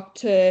got to talk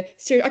to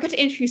I got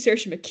to interview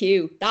Saoirse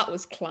McHugh. That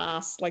was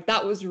class. Like,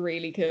 that was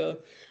really cool.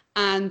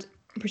 And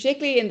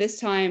particularly in this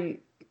time,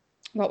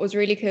 what was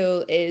really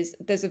cool is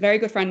there's a very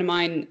good friend of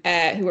mine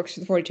who works for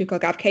the 42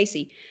 called Gav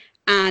Casey.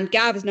 And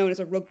Gav is known as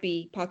a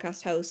rugby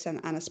podcast host and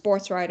a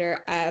sports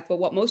writer. But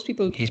what most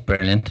people... He's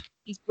brilliant.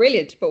 He's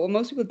brilliant. But what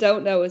most people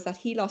don't know is that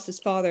he lost his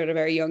father at a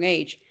very young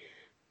age.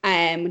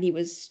 When he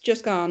was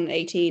just gone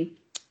 18.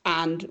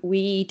 And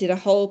we did a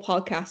whole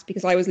podcast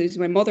because I was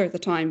losing my mother at the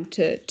time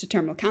to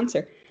terminal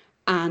cancer.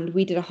 And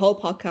we did a whole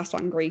podcast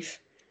on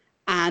grief.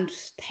 And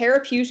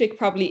therapeutic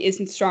probably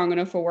isn't strong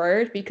enough a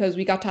word, because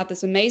we got to have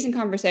this amazing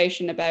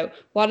conversation about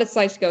what it's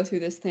like to go through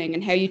this thing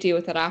and how you deal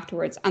with it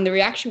afterwards. And the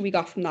reaction we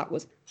got from that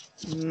was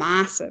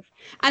massive.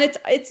 And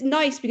it's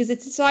nice because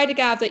it's a side of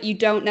Gav that you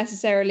don't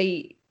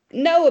necessarily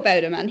know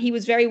about him. And he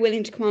was very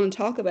willing to come on and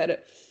talk about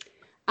it.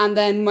 And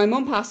then my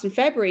mum passed in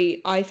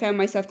February. I found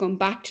myself going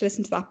back to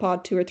listen to that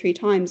pod 2 or 3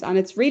 times. And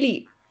it's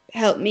really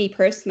helped me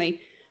personally.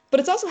 But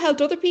it's also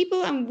helped other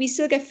people. And we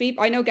still get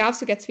feedback. I know Gav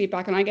still gets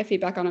feedback, and I get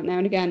feedback on it now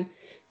and again.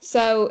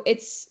 So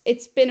it's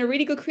been a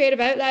really good creative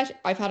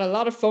outlet. I've had a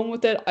lot of fun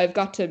with it. I've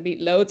got to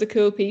meet loads of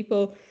cool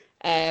people.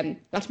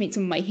 Got to meet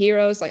some of my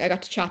heroes. Like I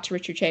got to chat to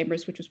Richard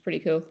Chambers, which was pretty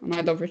cool. And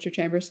I love Richard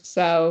Chambers.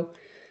 So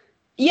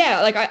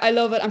yeah, like I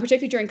love it. And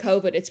particularly during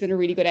COVID, it's been a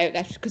really good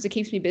outlet because it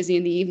keeps me busy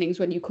in the evenings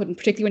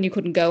particularly when you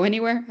couldn't go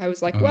anywhere. I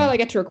was like, well, I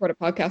get to record a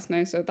podcast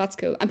now, so that's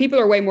cool. And people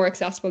are way more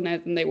accessible now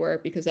than they were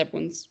because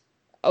everyone's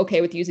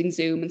okay with using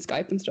Zoom and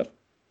Skype and stuff.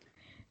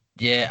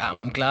 Yeah,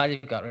 I'm glad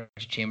you've got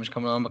Richard Chambers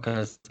coming on,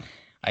 because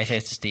I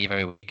say to Steve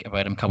every week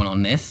about him coming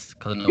on this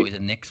because I know he's a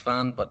Knicks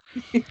fan, but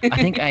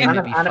I think I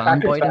maybe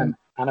fanboyed him.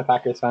 And a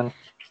Packers fan.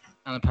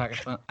 And a Packers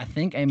fan. I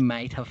think I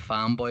might have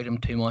fanboyed him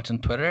too much on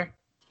Twitter.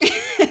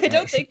 I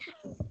don't think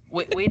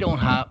we don't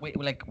have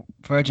like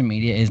Virgin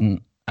Media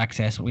isn't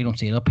accessible. We don't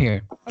see it up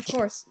here. Of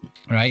course.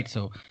 Right.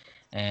 So,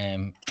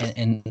 in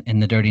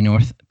the dirty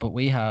north, but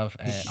we have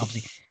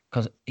obviously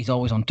because he's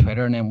always on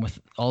Twitter, and then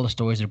with all the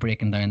stories they're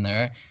breaking down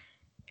there,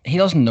 he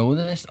doesn't know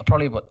this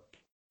probably, but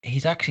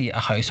he's actually a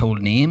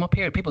household name up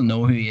here. People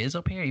know who he is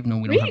up here, even though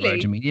we don't have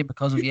Virgin Media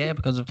because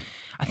of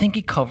I think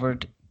he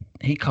covered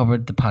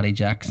the Paddy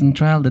Jackson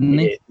trial, didn't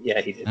he?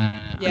 Yeah, he did.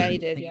 He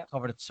did. He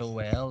covered it so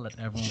well that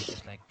everyone was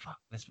just like, "Fuck,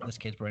 this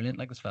kid's brilliant!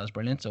 Like this fella's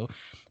brilliant." So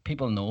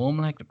people know him.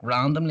 Like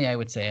randomly, I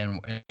would say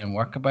in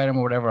work about him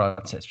or whatever,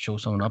 I'd say, show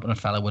someone up and a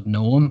fella would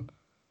know him,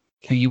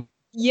 who you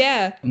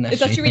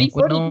it's actually really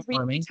funny.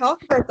 We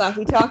talk about that.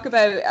 We talk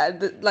about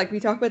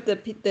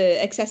the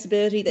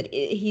accessibility that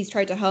he's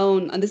tried to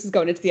hone, and this is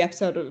going into the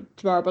episode of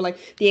tomorrow. But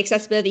like the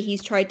accessibility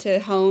he's tried to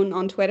hone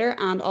on Twitter,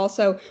 and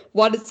also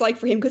what it's like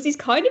for him, because he's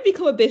kind of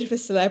become a bit of a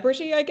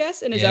celebrity, I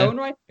guess, in his own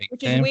right,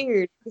 which is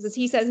weird because, as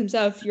he says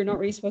himself, you're not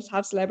really supposed to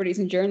have celebrities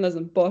in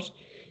journalism. But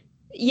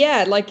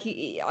yeah,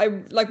 we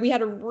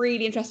had a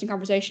really interesting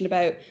conversation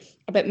about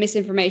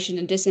misinformation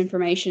and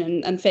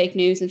disinformation and fake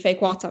news and fake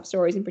WhatsApp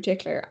stories in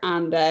particular.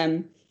 And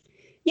I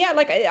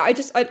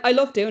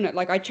love doing it.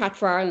 Like I chat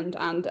for Ireland,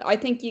 and I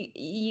think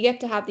you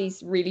get to have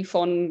these really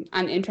fun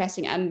and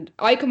interesting, and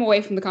I come away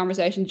from the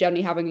conversation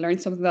generally having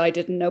learned something that I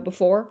didn't know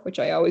before, which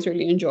I always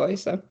really enjoy.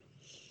 So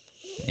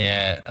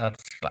yeah,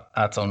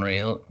 that's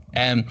unreal.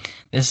 This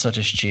is such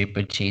a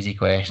stupid, cheesy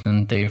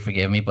question. Do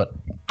forgive me, but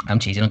I'm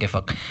cheesy. I don't give a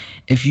fuck.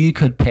 If you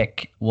could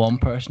pick one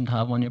person to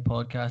have on your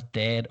podcast,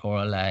 dead or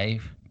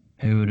alive,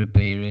 who would it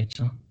be,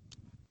 Rachel?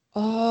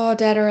 Oh,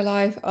 dead or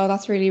alive? Oh,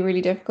 that's really,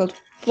 really difficult.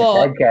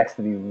 But dead guess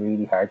would be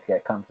really hard to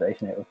get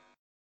conversation out of.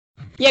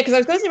 Yeah, because I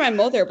was going to say my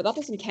mother, but that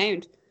doesn't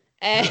count.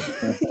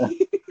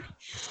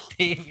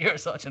 Steve, you're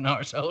such an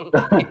arsehole.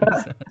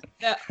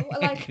 Yeah,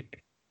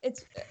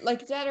 it's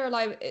like dead or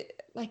alive.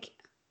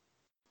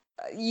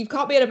 You've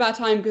caught me at a bad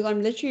time because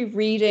I'm literally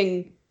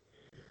reading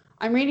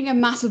a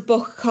massive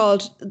book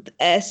called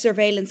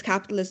Surveillance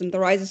Capitalism, The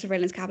Rise of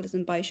Surveillance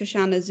Capitalism by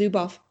Shoshana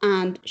Zuboff.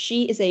 And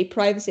she is a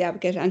privacy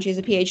advocate, and she has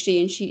a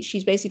PhD, and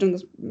she's basically done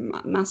this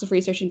massive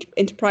research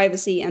into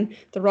privacy and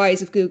the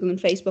rise of Google and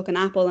Facebook and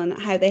Apple and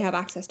how they have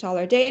access to all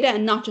our data,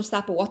 and not just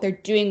that, but what they're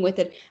doing with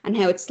it and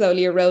how it's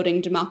slowly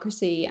eroding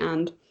democracy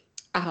and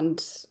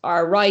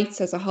our rights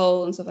as a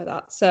whole and stuff like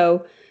that.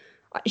 So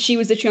she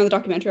was literally on the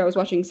documentary I was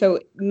watching, so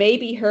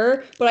maybe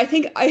her. But I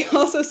think I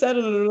also said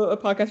on a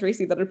podcast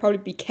recently that it'd probably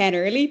be Ken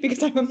Early,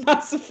 because I'm a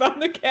massive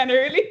fan of Ken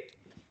Early.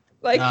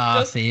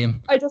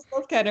 Same. I just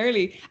love Ken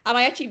Early,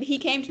 and he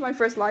came to my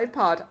first live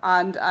pod,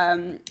 and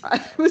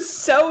I was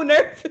so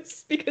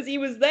nervous because he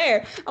was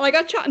there, and I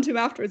got chatting to him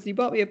afterwards. And he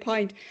bought me a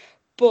pint,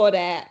 but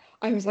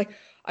I was like,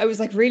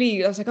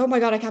 oh my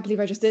god, I can't believe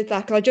I just did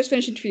that, because I just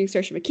finished interviewing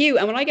Saoirse McHugh,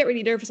 and when I get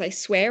really nervous, I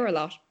swear a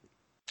lot.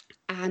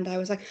 And I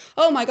was like,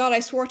 oh my god, I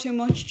swore too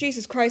much.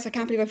 Jesus Christ, I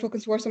can't believe I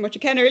fucking swore so much.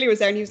 And Ken Early was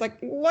there, and he was like,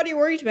 what are you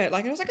worried about?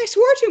 Like, and I was like, I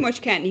swore too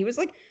much, Ken. And he was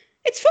like,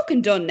 it's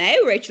fucking done now,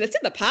 Rachel. It's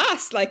in the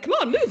past. Like, come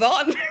on, move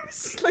on. I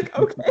was like,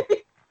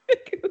 okay.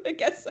 I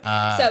guess so.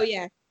 So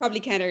yeah, probably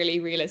Ken Early,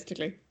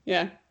 realistically.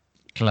 Yeah.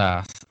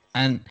 Class.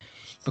 And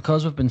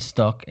because we've been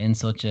stuck in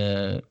such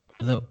the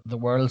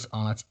world's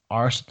on its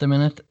arse at the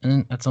minute,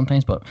 at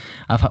sometimes, but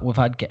I've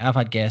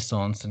had guests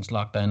on since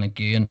lockdown, like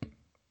you, and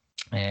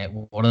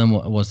one of them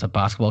was a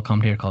basketball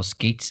commentator called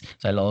Skeets.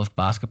 So I love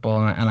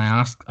basketball, and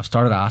I've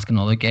started asking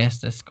other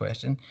guests this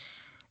question.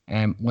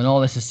 When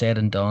all this is said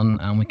and done,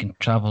 and we can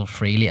travel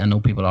freely, I know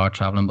people are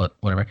traveling, but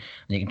whatever, and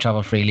you can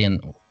travel freely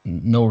and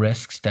no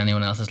risks to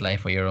anyone else's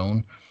life or your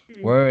own.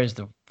 Where is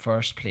the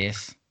first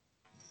place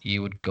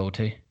you would go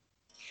to?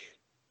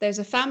 There's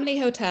a family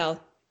hotel.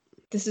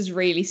 This is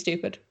really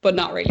stupid, but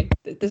not really.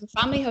 There's a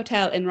family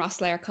hotel in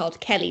Rosslare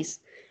called Kelly's.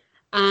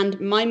 And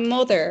my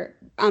mother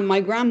and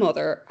my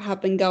grandmother have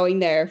been going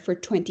there for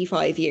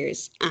 25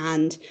 years.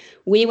 And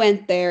we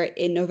went there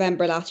in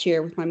November last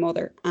year with my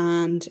mother,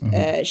 and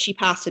she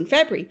passed in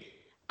February.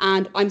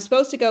 And I'm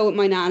supposed to go with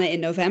my nana in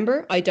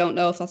November. I don't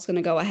know if that's going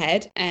to go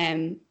ahead.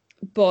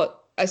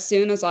 But as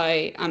soon as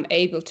I am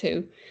able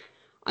to,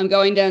 I'm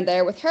going down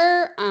there with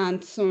her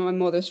and some of my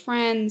mother's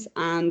friends,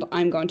 and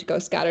I'm going to go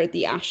scatter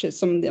the ashes,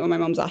 some of my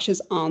mum's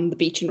ashes, on the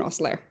beach in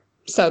Rosslare.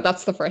 So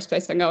that's the first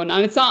place I'm going.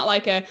 And it's not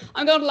like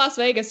I'm going to Las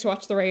Vegas to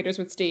watch the Raiders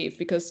with Steve,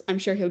 because I'm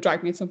sure he'll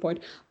drag me at some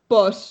point.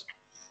 But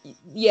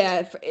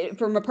yeah,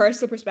 from a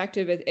personal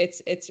perspective,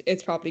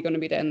 it's probably going to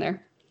be down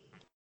there.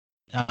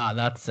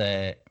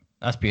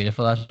 That's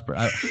beautiful. I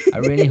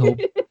really hope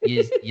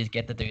you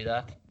get to do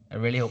that. I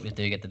really hope you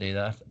do get to do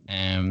that.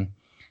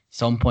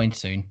 Some point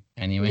soon,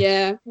 anyway.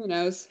 Yeah, who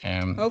knows?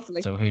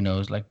 Hopefully. So who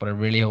knows? But I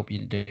really hope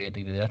you do get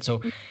to do that.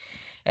 So,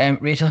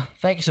 Rachel,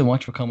 thank you so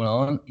much for coming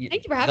on. Thank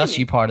you for having me. That's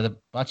you part of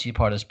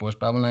the Sports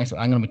Babble now. So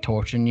I'm going to be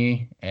torturing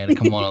you to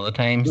come on other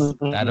times.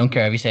 I don't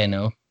care if you say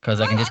no,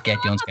 because I can just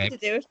get you on Skype. To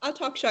do it. I'll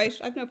talk shite.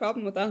 I've no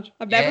problem with that.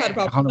 I've never had a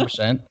problem.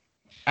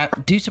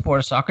 100%. Do you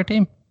support a soccer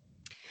team?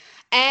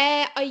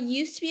 I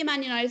used to be a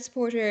Man United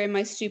supporter in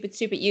my stupid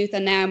youth,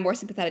 and now I'm more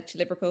sympathetic to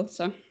Liverpool.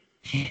 So.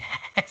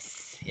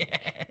 Yes.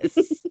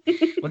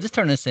 We'll just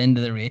turn this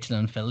into the Rachel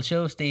and Phil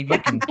show, Steve. You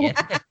can get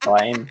it.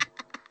 Fine.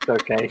 It's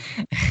okay.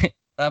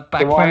 That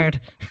backfired.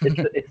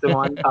 It's the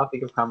one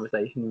topic of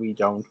conversation we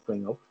don't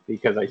bring up,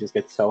 because I just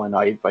get so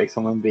annoyed by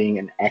someone being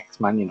an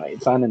ex-Man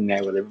United fan and now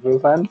a Liverpool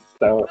fan.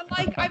 So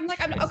I'm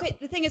okay.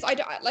 The thing is, I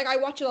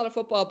watch a lot of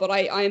football, but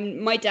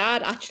my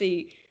dad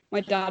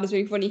is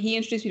really funny. He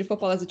introduced me to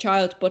football as a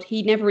child, but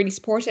he never really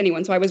supported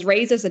anyone. So I was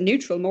raised as a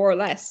neutral, more or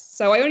less.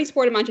 So I only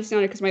supported Manchester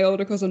United because my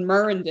older cousin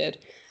Murren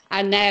did.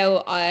 And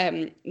now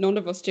none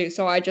of us do.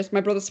 So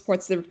my brother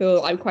supports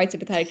Liverpool. I'm quite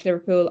sympathetic to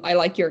Liverpool. I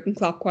like Jurgen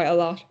Klopp quite a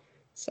lot.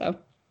 So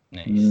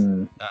nice.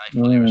 I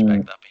fully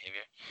respect that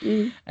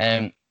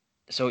behaviour.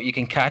 So you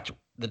can catch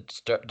the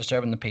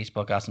Disturbing the Peace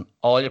podcast on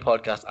all your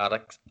podcast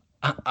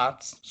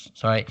ads.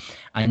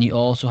 And you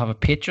also have a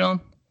Patreon.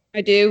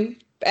 I do.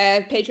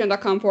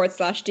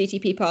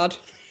 Patreon.com/DTP pod.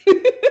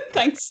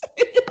 Thanks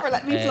for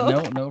letting me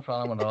talk. No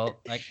problem at all.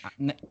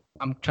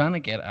 I'm trying to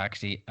get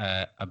actually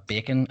a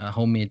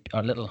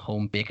little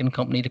home bacon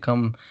company to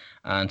come,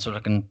 and so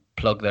I can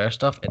plug their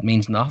stuff. It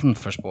means nothing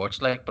for sports,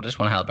 but I just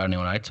want to help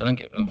anyone out. So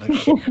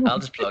I'll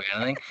just plug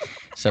anything.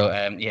 So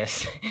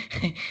yes,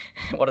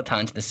 what a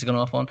tangent this is going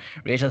off on.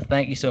 Rachel,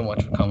 thank you so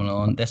much for coming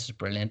on. This is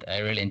brilliant. I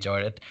really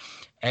enjoyed it.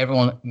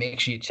 Everyone, make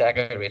sure you check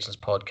out Rachel's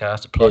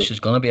podcast. Plus, she's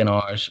going to be in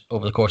ours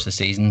over the course of the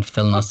season,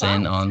 filling us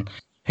in on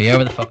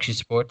whoever the fuck she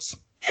supports.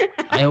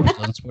 I hope she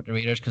doesn't support the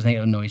Raiders, because they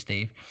don't know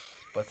Steve.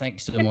 But thank you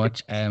so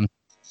much.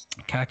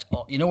 Catch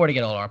all, you know where to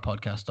get all our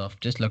podcast stuff.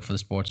 Just look for the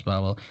Sports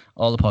Babble,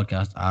 all the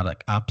podcast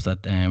apps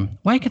that.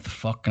 Why the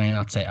fuck can I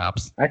not say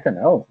apps? I don't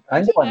know.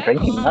 I'm the one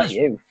drinking, not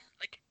you.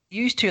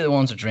 You two are the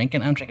ones who are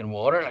drinking. I'm drinking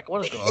water.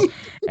 What is going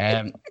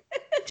on?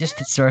 Just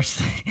search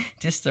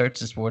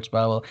the Sports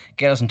Babble.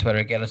 Get us on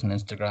Twitter. Get us on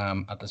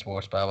Instagram at the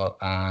Sports Babble,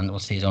 and we'll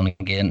see you on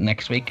again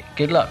next week.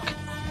 Good luck.